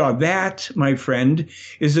 Utah. That, my friend,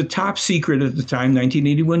 is a top secret at the time,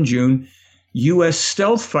 1981 June, U.S.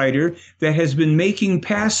 stealth fighter that has been making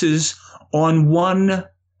passes on one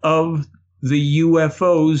of the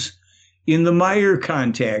UFOs in the Meier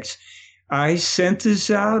contacts. I sent this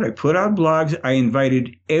out. I put out blogs. I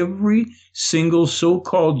invited every single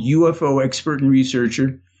so-called UFO expert and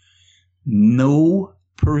researcher. No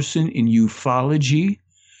person in ufology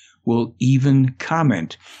will even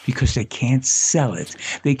comment because they can't sell it.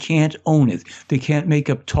 They can't own it. They can't make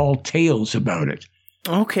up tall tales about it.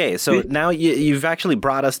 Okay, so now you've actually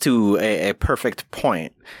brought us to a perfect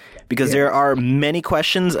point, because there are many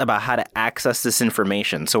questions about how to access this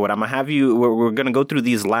information. So what I'm going to have you, we're going to go through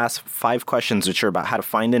these last 5 questions, which are about how to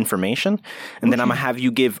find information. And then I'm going to have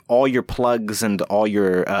you give all your plugs and all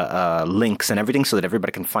your links and everything so that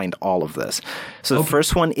everybody can find all of this. So the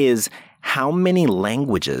first one is, how many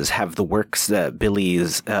languages have the works that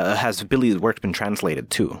Billy's work been translated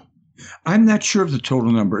to? I'm not sure of the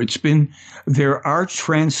total number. There are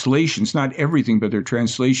translations, not everything, but there are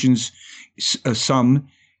translations, some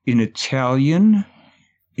in Italian,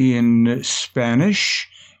 in Spanish,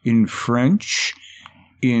 in French,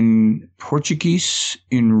 in Portuguese,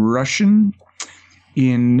 in Russian,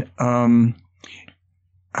 in, I'm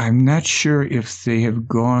not sure if they have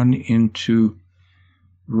gone into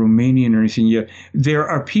Romanian or anything yet. There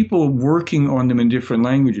are people working on them in different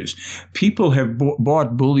languages. People have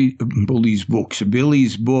bought Billy's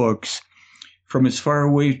books from as far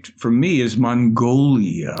away from me as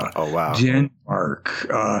Mongolia, Denmark,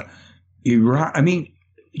 Iraq. I mean,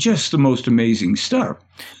 just the most amazing stuff.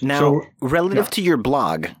 Now, relative to your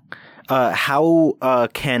blog, how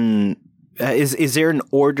is there an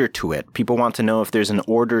order to it? People want to know if there's an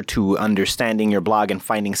order to understanding your blog and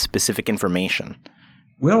finding specific information.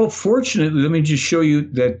 Well, fortunately, let me just show you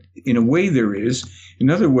that in a way there is.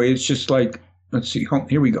 Another way, it's just like, let's see, home.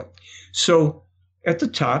 Here we go. So at the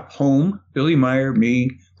top, home, Billy Meier,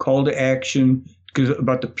 me, call to action, because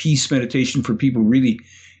about the peace meditation for people who really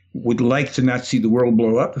would like to not see the world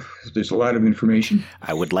blow up. There's a lot of information.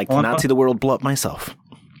 I would like to not see the world blow up myself.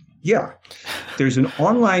 Yeah. There's an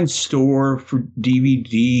online store for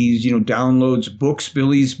DVDs, downloads, books,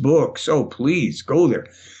 Billy's books. Oh, please, go there.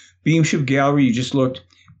 Beamship Gallery, you just looked.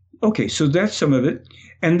 Okay, so that's some of it.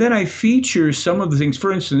 And then I feature some of the things.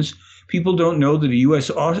 For instance, people don't know that a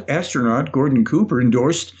U.S. astronaut, Gordon Cooper,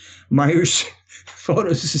 endorsed Meier's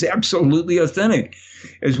photos. This is absolutely authentic.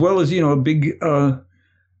 As well as, a big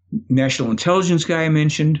national intelligence guy I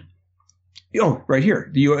mentioned. Oh, right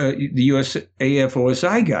here, the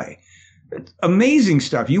USAF-OSI guy. Amazing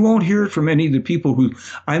stuff. You won't hear it from any of the people who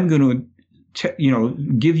I'm going to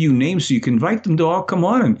give you names so you can invite them to all come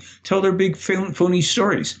on and tell their big phony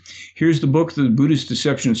stories. Here's the book, The Buddhist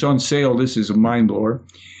Deception. It's on sale. This is a mind blower.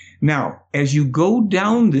 Now, as you go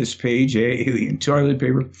down this page, alien toilet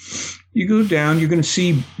paper, you go down, you're going to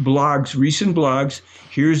see blogs, recent blogs.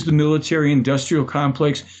 Here's the military industrial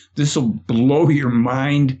complex. This will blow your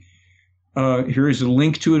mind. Here is a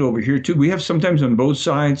link to it over here too. We have sometimes on both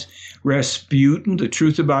sides, Rasputin, the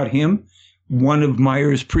truth about him. One of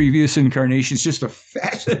Meier's previous incarnations, just a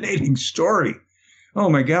fascinating story. Oh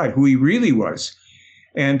my God, who he really was.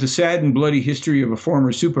 And the sad and bloody history of a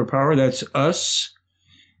former superpower, that's us,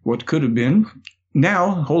 what could have been.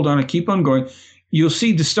 Now, hold on, I keep on going. You'll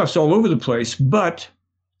see the stuff's all over the place, but,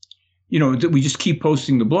 we just keep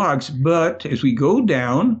posting the blogs. But as we go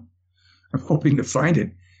down, I'm hoping to find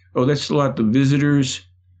it. Oh, that's a lot of visitors.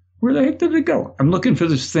 Where the heck did it go? I'm looking for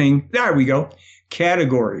this thing. There we go.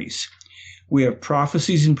 Categories. We have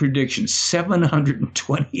prophecies and predictions,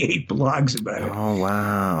 728 blogs about it. Oh,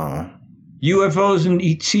 wow. UFOs and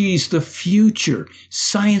ETs, the future,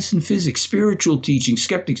 science and physics, spiritual teaching,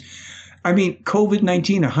 skeptics. I mean,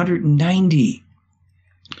 COVID-19, 190.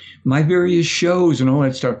 My various shows and all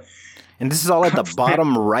that stuff. And this is all at the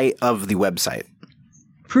bottom right of the website.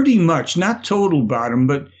 Pretty much. Not total bottom,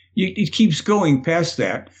 but it keeps going past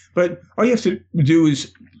that. But all you have to do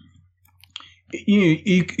is,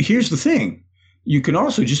 here's the thing. You can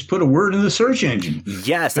also just put a word in the search engine.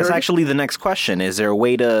 Yes, that's actually the next question. Is there a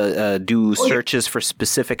way to do searches for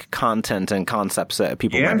specific content and concepts that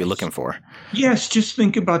people might be looking for? Yes, just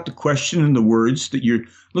think about the question and the words that you're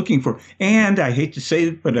looking for. And I hate to say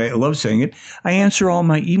it, but I love saying it, I answer all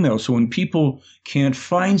my emails. So when people can't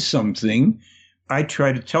find something, I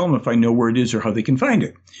try to tell them if I know where it is or how they can find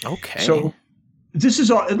it. Okay. So this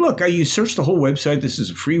is all. Look, you search the whole website. This is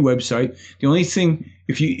a free website. The only thing,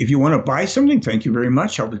 if you want to buy something, thank you very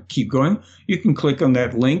much. I'll keep going. You can click on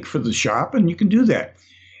that link for the shop, and you can do that.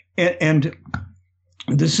 And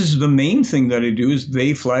this is the main thing that I do is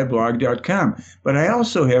theyflyblog.com. But I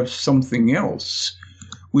also have something else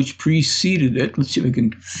which preceded it. Let's see if I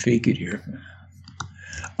can fake it here.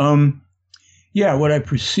 What I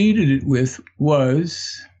preceded it with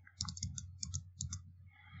was,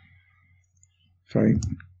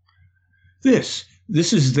 this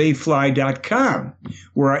is theyfly.com,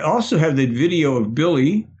 where I also have that video of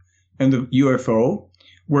Billy and the UFO,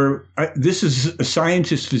 where this is a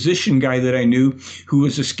scientist, physician guy that I knew who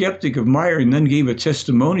was a skeptic of Meier and then gave a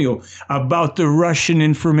testimonial about the Russian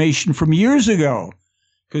information from years ago,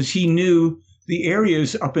 because he knew the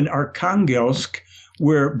areas up in Arkhangelsk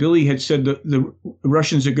where Billy had said the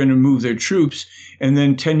Russians are going to move their troops, and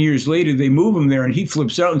then 10 years later they move them there, and he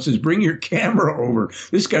flips out and says, bring your camera over.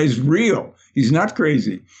 This guy's real. He's not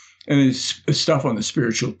crazy. And his stuff on the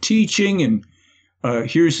spiritual teaching, and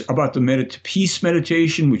here's about the peace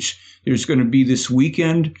meditation, which there's going to be this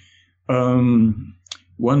weekend. Explain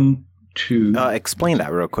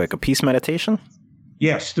that real quick. A peace meditation?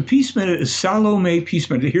 Yes, the peace meditation is Salome peace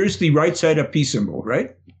meditation. Here's the right side up peace symbol,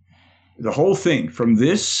 right? The whole thing, from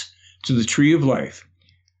this to the tree of life.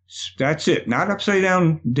 That's it, not upside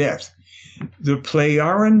down death. The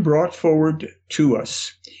Pleiaren brought forward to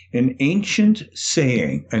us an ancient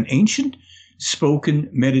saying, an ancient spoken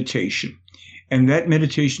meditation. And that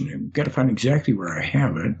meditation, I've got to find exactly where I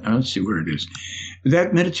have it. Let's see where it is.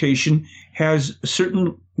 That meditation has a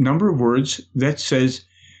certain number of words that says,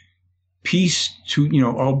 peace to,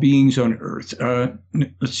 all beings on earth.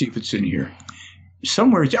 Let's see if it's in here.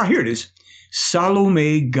 Somewhere, here it is.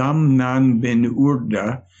 Salome Gamnan Ben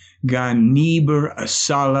Urda Ganiber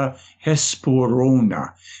Asala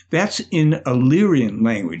Hesporona. That's in Illyrian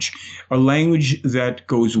language, a language that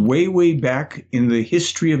goes way, way back in the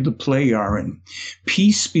history of the Pleiaren.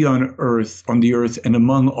 Peace be on the earth and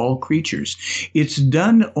among all creatures. It's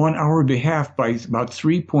done on our behalf by about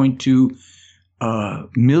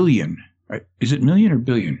 3.2 million. Is it million or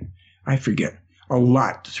billion? I forget. A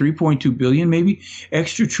lot, 3.2 billion maybe,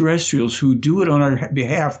 extraterrestrials who do it on our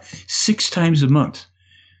behalf 6 times a month.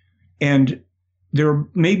 And there are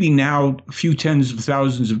maybe now a few tens of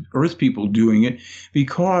thousands of Earth people doing it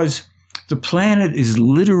because the planet is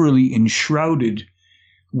literally enshrouded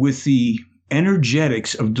with the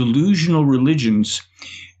energetics of delusional religions.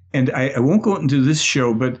 And I won't go into this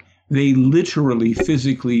show, but they literally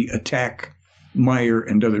physically attack Meier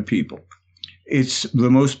and other people. It's the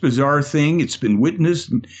most bizarre thing. It's been witnessed.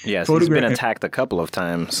 And yes, he's been attacked a couple of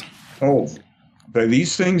times. Oh, by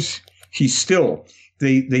these things, he's still.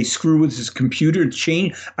 They screw with his computer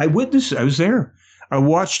chain. I witnessed it. I was there. I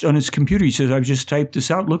watched on his computer. He says, "I've just typed this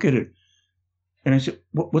out. Look at it." And I said,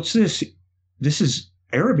 "What's this? This is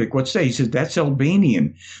Arabic. What's that?" He said, "That's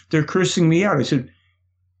Albanian. They're cursing me out." I said,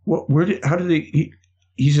 how did they?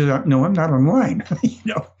 He said, "No, I'm not online."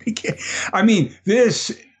 I mean,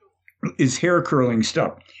 this is hair curling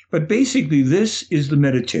stuff. But basically, this is the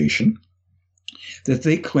meditation that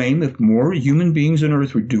they claim if more human beings on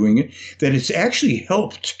Earth were doing it, that it's actually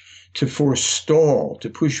helped to forestall, to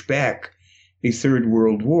push back a third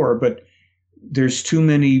world war. But there's too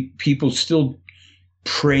many people still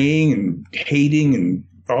praying and hating and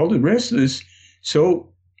all the rest of this.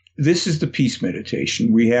 So this is the peace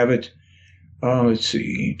meditation. We have it,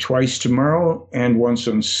 twice tomorrow and once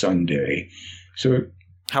on Sunday. So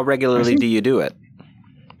how regularly do you do it?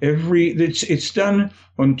 It's done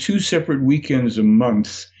on 2 separate weekends a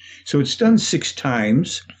month. So it's done 6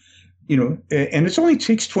 times, and it only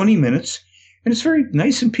takes 20 minutes, and it's very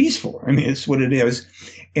nice and peaceful. I mean, it's what it is.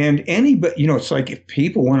 And anybody, it's like if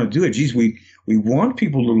people want to do it, geez, we want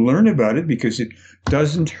people to learn about it because it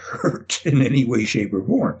doesn't hurt in any way, shape, or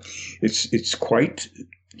form. It's quite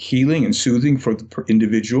healing and soothing for the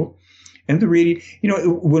individual. And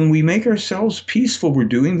when we make ourselves peaceful, we're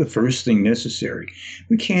doing the first thing necessary.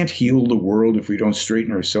 We can't heal the world if we don't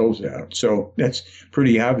straighten ourselves out. So that's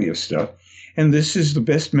pretty obvious stuff. And this is the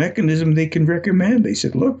best mechanism they can recommend. They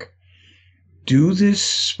said, look, do this,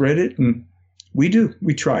 spread it. And we do.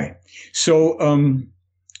 We try. So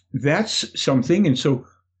that's something. And so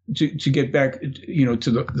to get back,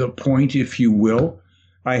 to the point, if you will,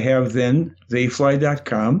 I have then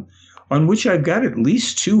theyfly.com, on which I've got at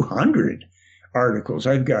least 200 articles.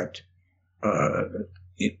 I've got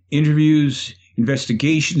interviews,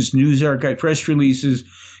 investigations, news archive, press releases,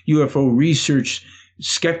 UFO research,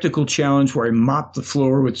 skeptical challenge where I mop the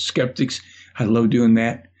floor with skeptics. I love doing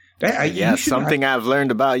that. Something I've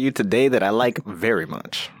learned about you today that I like very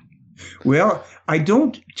much. Well, I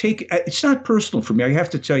don't take, it's not personal for me. I have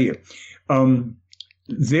to tell you,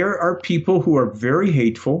 there are people who are very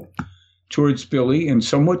hateful towards Billy and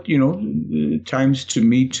somewhat, times to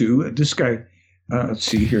me too. This guy, let's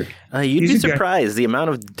see here. You'd be surprised. The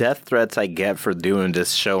amount of death threats I get for doing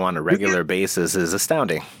this show on a regular basis is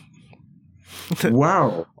astounding.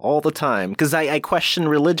 Wow. All the time. Because I question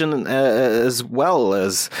religion as well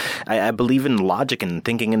as I believe in logic and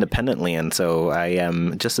thinking independently. And so I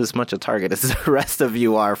am just as much a target as the rest of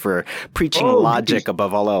you are for preaching logic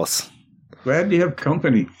above all else. Glad to have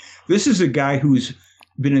company. This is a guy who's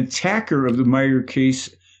been an attacker of the Meier case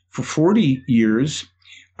for 40 years.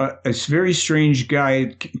 A very strange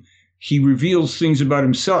guy. He reveals things about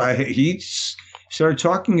himself. He started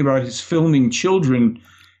talking about his filming children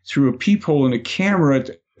through a peephole in a camera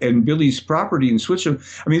at Billy's property in Switzerland.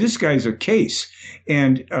 I mean, this guy's a case,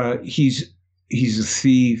 and he's a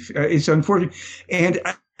thief. It's unfortunate. And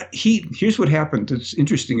here's what happened that's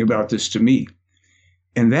interesting about this to me,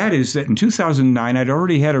 and that is that in 2009, I'd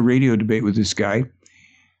already had a radio debate with this guy.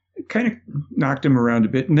 Kind of knocked him around a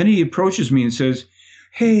bit. And then he approaches me and says,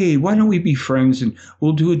 hey, why don't we be friends and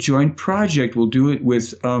we'll do a joint project. We'll do it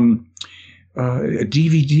with a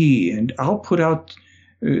DVD, and I'll put out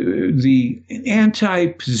the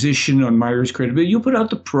anti-position on Meier's credibility. You'll put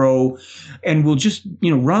out the pro, and we'll just,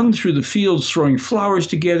 run through the fields throwing flowers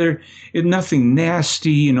together. Nothing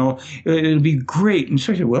nasty, it'll be great. And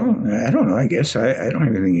so I said, well, I don't know. I guess I don't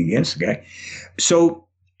have anything against the guy. So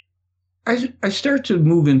I start to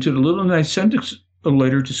move into it a little, and I sent a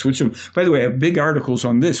letter to Switzerland. By the way, I have big articles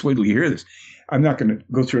on this. Wait till you hear this. I'm not going to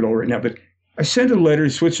go through it all right now, but I sent a letter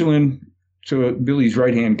to Switzerland to Billy's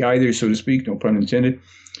right-hand guy there, so to speak, no pun intended.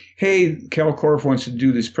 hey, Cal Korff wants to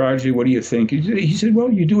do this project. What do you think? He said,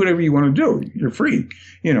 well, you do whatever you want to do. You're free.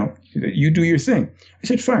 You do your thing. I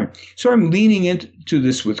said, fine. So I'm leaning into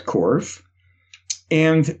this with Korff.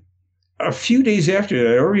 And a few days after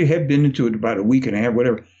that, I already had been into it about a week and a half,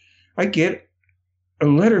 whatever. I get a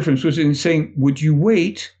letter from Switzerland saying, would you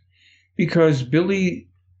wait? Because Billy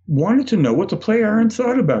wanted to know what the Play Iron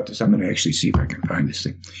thought about this. I'm going to actually see if I can find this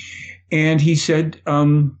thing. And he said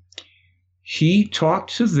he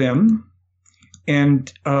talked to them,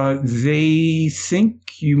 and they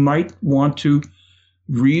think you might want to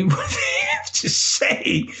read what they have to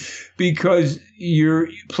say, because you're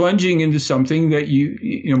plunging into something that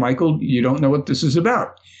you Michael, you don't know what this is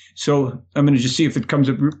about. So I'm going to just see if it comes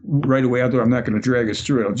up right away, although I'm not going to drag us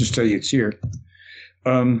through it. I'll just tell you it's here.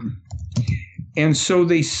 And so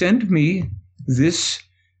they send me this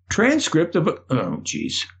transcript of,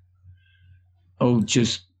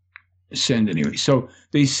 just send anyway. So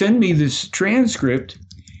they send me this transcript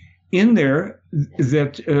in there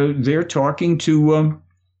that they're talking to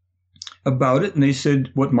about it. And they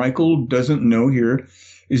said, what Michael doesn't know here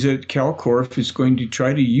is that Cal Korff is going to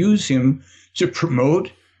try to use him to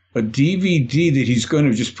promote a DVD that he's going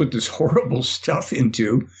to just put this horrible stuff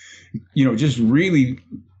into, just really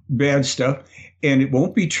bad stuff. And it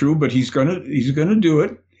won't be true, but he's going to do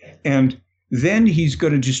it. And then he's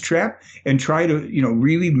going to just trap and try to,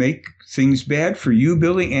 really make things bad for you,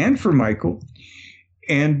 Billy, and for Michael.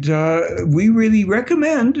 And we really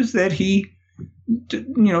recommend that he,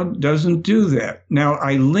 doesn't do that. Now,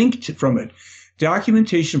 I linked from it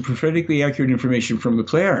documentation, prophetically accurate information from the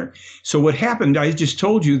Play Iron. So what happened, I just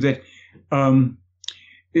told you that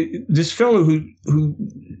this fellow who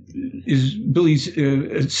is Billy's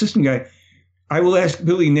assistant guy, I will ask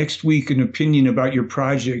Billy next week an opinion about your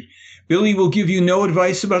project. Billy will give you no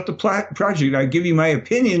advice about the project. I give you my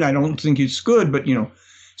opinion. I don't think it's good, but,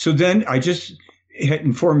 So then I just had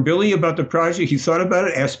informed Billy about the project. He thought about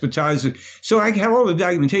it, asked Bataz. So I have all the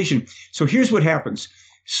documentation. So here's what happens.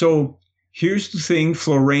 So here's the thing.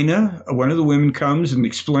 Florena, one of the women, comes and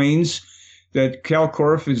explains that Cal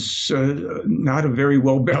Korff is not a very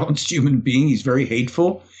well-balanced human being. He's very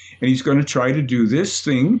hateful, and he's going to try to do this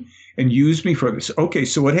thing and use me for this. Okay,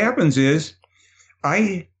 so what happens is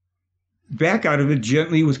I back out of it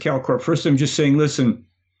gently with Cal Korff. First, I'm just saying, listen,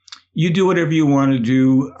 you do whatever you want to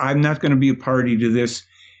do. I'm not going to be a party to this.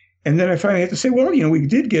 And then I finally have to say, well, we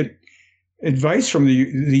did get advice from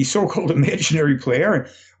the so-called imaginary Play Iron.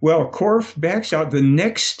 Well, Korff backs out the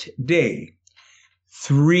next day.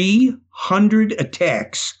 300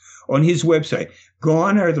 attacks on his website.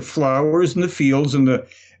 Gone are the flowers and the fields and the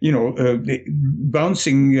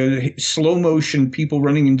bouncing slow motion people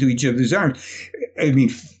running into each other's arms. I mean,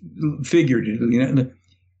 figuratively,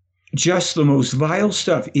 just the most vile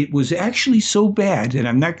stuff. It was actually so bad, and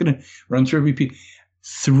I'm not going to run through every piece.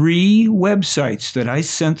 3 websites that I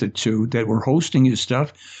sent it to that were hosting his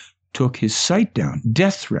stuff took his site down.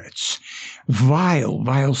 Death threats,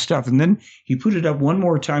 vile stuff. And then he put it up one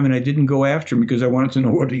more time, and I didn't go after him because I wanted to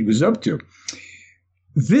know what he was up to.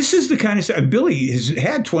 This is the kind of stuff. Billy has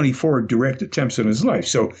had 24 direct attempts on his life,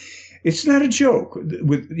 so it's not a joke.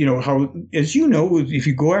 With how, as you know, if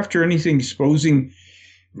you go after anything exposing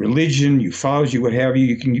religion, ufology, what have you,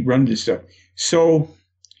 you can run this stuff. So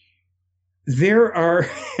there are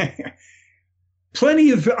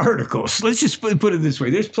plenty of articles. Let's just put it this way.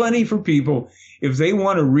 There's plenty for people if they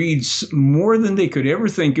want to read more than they could ever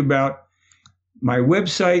think about. My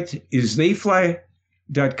website is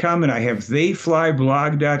theyfly.com, and I have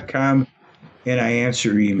theyflyblog.com, and I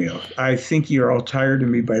answer email. I think you're all tired of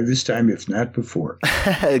me by this time, if not before.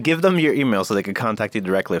 Give them your email so they can contact you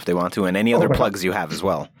directly if they want to, and any other plugs you have as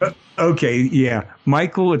well. Okay, yeah.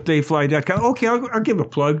 Michael at theyfly.com. Okay, I'll give a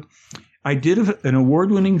plug. I did an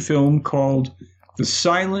award-winning film called The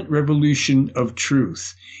Silent Revolution of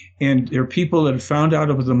Truth. And there are people that have found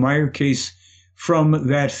out about the Meier case from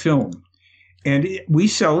that film. And we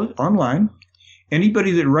sell it online.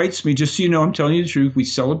 Anybody that writes me, just so you know, I'm telling you the truth, we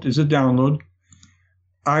sell it as a download.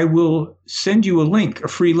 I will send you a link, a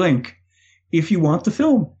free link, if you want the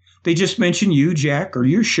film. They just mention you, Jack, or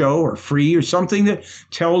your show, or free, or something that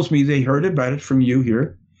tells me they heard about it from you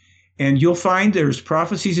here. And you'll find there's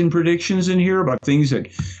prophecies and predictions in here about things that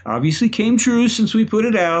obviously came true since we put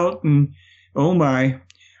it out. And oh my.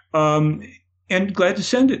 And glad to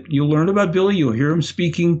send it. You'll learn about Billy. You'll hear him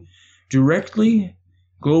speaking directly.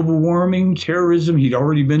 Global warming, terrorism. He'd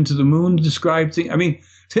already been to the moon to describe things. I mean,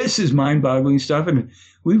 this is mind-boggling stuff. And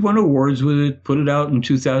we've won awards with it, put it out in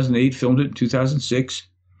 2008, filmed it in 2006.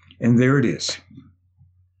 And there it is.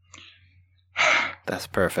 That's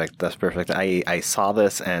perfect. That's perfect. I saw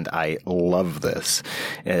this and I love this.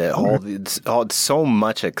 It's so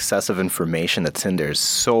much excessive information that's in there.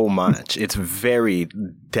 So much. It's very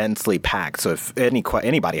densely packed. So if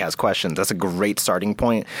anybody has questions, that's a great starting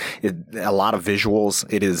point. A lot of visuals.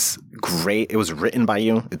 It is great. It was written by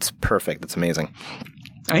you. It's perfect. It's amazing.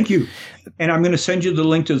 Thank you. And I'm going to send you the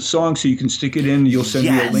link to the song so you can stick it in. You'll send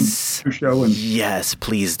me a link to the show. Yes,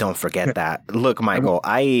 please don't forget that. Look, Michael,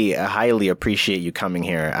 I highly appreciate you coming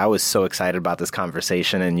here. I was so excited about this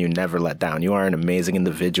conversation, and you never let down. You are an amazing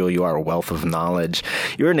individual. You are a wealth of knowledge.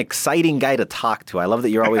 You're an exciting guy to talk to. I love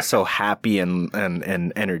that you're always so happy and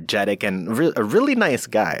energetic and a really nice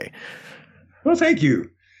guy. Well, thank you.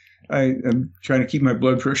 I'm trying to keep my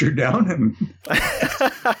blood pressure down.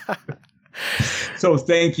 So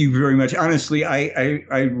thank you very much. Honestly,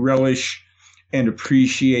 I relish and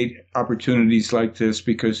appreciate opportunities like this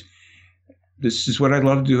because this is what I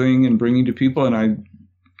love doing and bringing to people. And I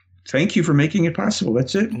thank you for making it possible.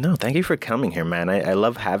 That's it. No, thank you for coming here, man. I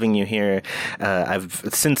love having you here.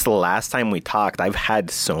 Since the last time we talked, I've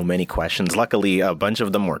had so many questions. Luckily, a bunch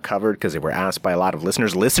of them were covered because they were asked by a lot of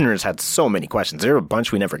listeners. Listeners had so many questions. There were a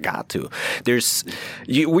bunch we never got to.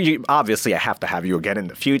 Obviously, I have to have you again in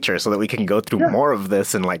the future so that we can go through more of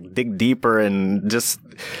this and like dig deeper and just,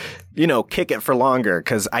 kick it for longer,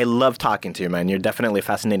 because I love talking to you, man. You're definitely a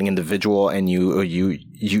fascinating individual, and you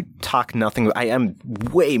talk nothing. I am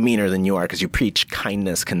way meaner than you are because you preach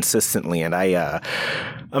kindness consistently, and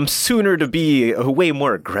I'm sooner to be way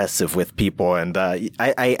more aggressive with people, and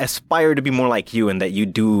I aspire to be more like you, and that you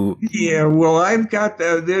do. Yeah, well, I've got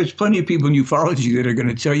there's plenty of people in ufology that are going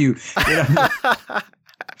to tell you that I'm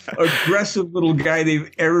aggressive little guy they've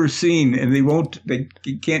ever seen, and they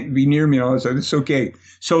can't be near me and all this. It's okay.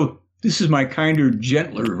 So this is my kinder,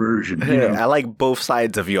 gentler version. I like both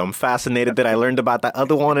sides of you. I'm fascinated that I learned about that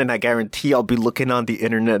other one, and I guarantee I'll be looking on the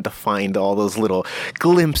internet to find all those little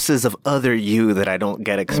glimpses of other you that I don't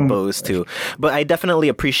get exposed to. But I definitely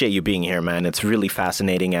appreciate you being here, man. It's really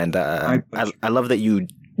fascinating, and I love that you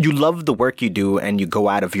love the work you do, and you go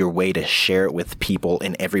out of your way to share it with people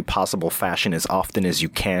in every possible fashion as often as you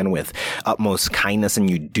can with utmost kindness. And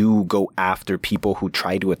you do go after people who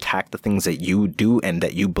try to attack the things that you do and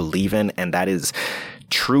that you believe in. And that is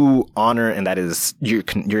true honor. And that is, you're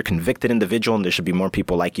a convicted individual. And there should be more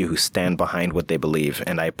people like you who stand behind what they believe.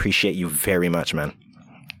 And I appreciate you very much, man.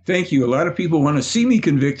 Thank you. A lot of people want to see me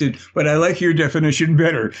convicted, but I like your definition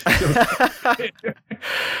better.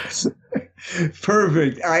 So,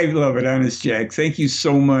 perfect. I love it, Honest Jack. Thank you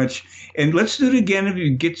so much. And let's do it again if you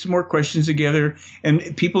get some more questions together.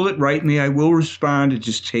 And people that write me, I will respond. It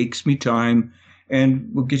just takes me time, and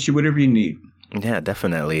we'll get you whatever you need. Yeah,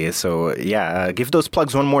 definitely. So, give those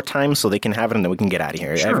plugs one more time so they can have it, and then we can get out of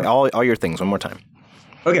here. Sure. All your things one more time.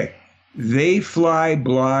 Okay.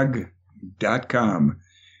 Theyflyblog.com.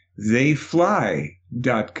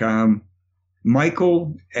 Theyfly.com.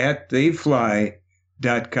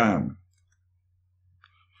 Michael@theyfly.com.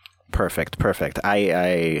 Perfect.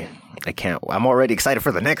 I can't. I'm already excited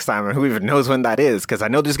for the next time, and who even knows when that is? Because I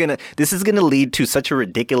know this is gonna lead to such a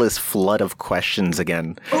ridiculous flood of questions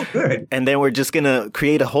again. Oh, good. And then we're just gonna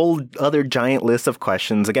create a whole other giant list of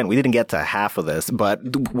questions. Again, we didn't get to half of this, but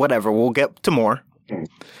whatever. We'll get to more.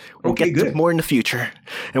 We'll get to more in the future,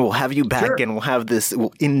 and we'll have you back, and we'll have this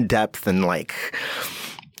in depth and I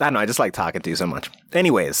don't know. I just like talking to you so much.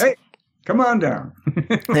 Anyways. Hey. Come on down.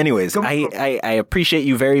 Anyways, I appreciate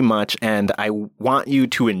you very much, and I want you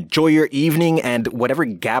to enjoy your evening, and whatever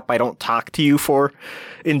gap I don't talk to you for,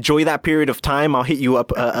 enjoy that period of time. I'll hit you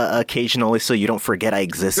up occasionally so you don't forget I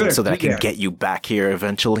exist, and so that I can get you back here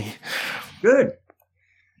eventually. Good.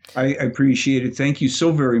 I appreciate it. Thank you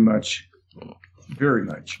so very much. Very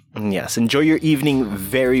much. Yes. Enjoy your evening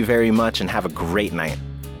very, very much, and have a great night.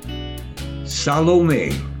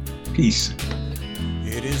 Salome. Peace.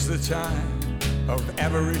 It is the time of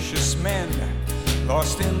avaricious men,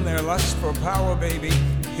 lost in their lust for power, baby.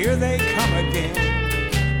 Here they come again.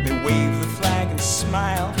 They wave the flag and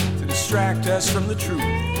smile to distract us from the truth.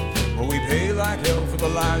 Well, we pay like hell for the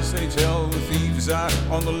lies they tell. The thieves are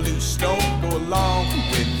on the loose. Don't go along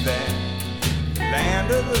with that.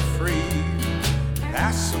 Land of the free.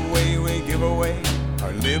 That's the way we give away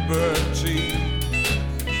our liberty.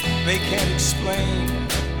 They can't explain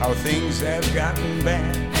how things have gotten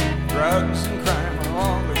bad. Drugs and crime are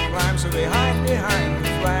on the climb, so they hide behind the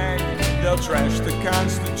flag. They'll trash the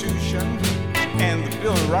Constitution and the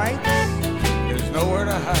Bill of Rights. There's nowhere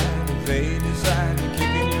to hide if they decide to kick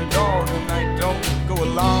in your door tonight. Don't go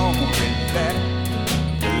along with that.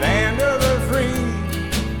 The land of the free,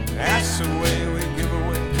 that's the way we give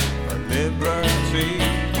away our liberty.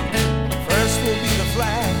 First will be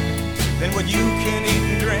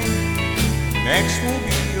Next will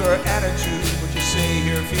be your attitude, what you say,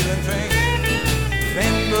 hear, feel, and think.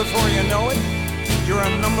 Then before you know it, you're a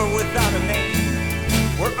number without a name.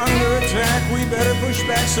 We're under attack, we better push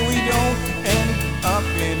back so we don't end up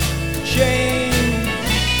in shame.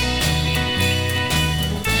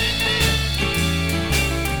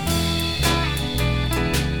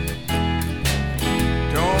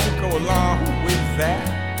 Don't go along with that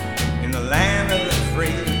in the land of the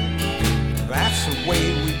free. That's the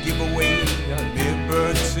way we give away our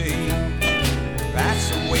liberty. That's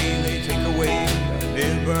the way they take away our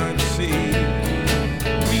liberty.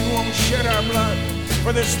 We won't shed our blood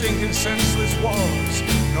for their stinking senseless wars,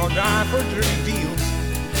 nor die for dirty deals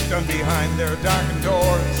done behind their darkened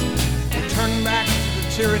doors. We're turning back to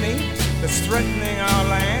the tyranny that's threatening our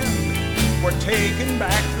land. We're taking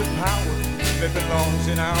back the power that belongs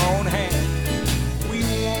in our own hands. We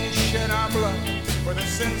won't shed our blood for the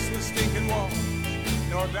senseless stinking wars,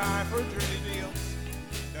 nor die for dirty deals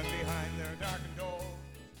done behind their darkened doors.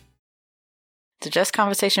 The Just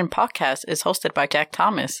Conversation podcast is hosted by Jack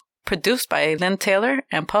Thomas, produced by Lynn Taylor,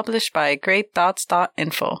 and published by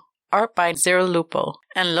greatthoughts.info. Art by Zero Lupo,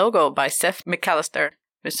 and logo by Seth McAllister,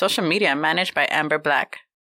 with social media managed by Amber Black.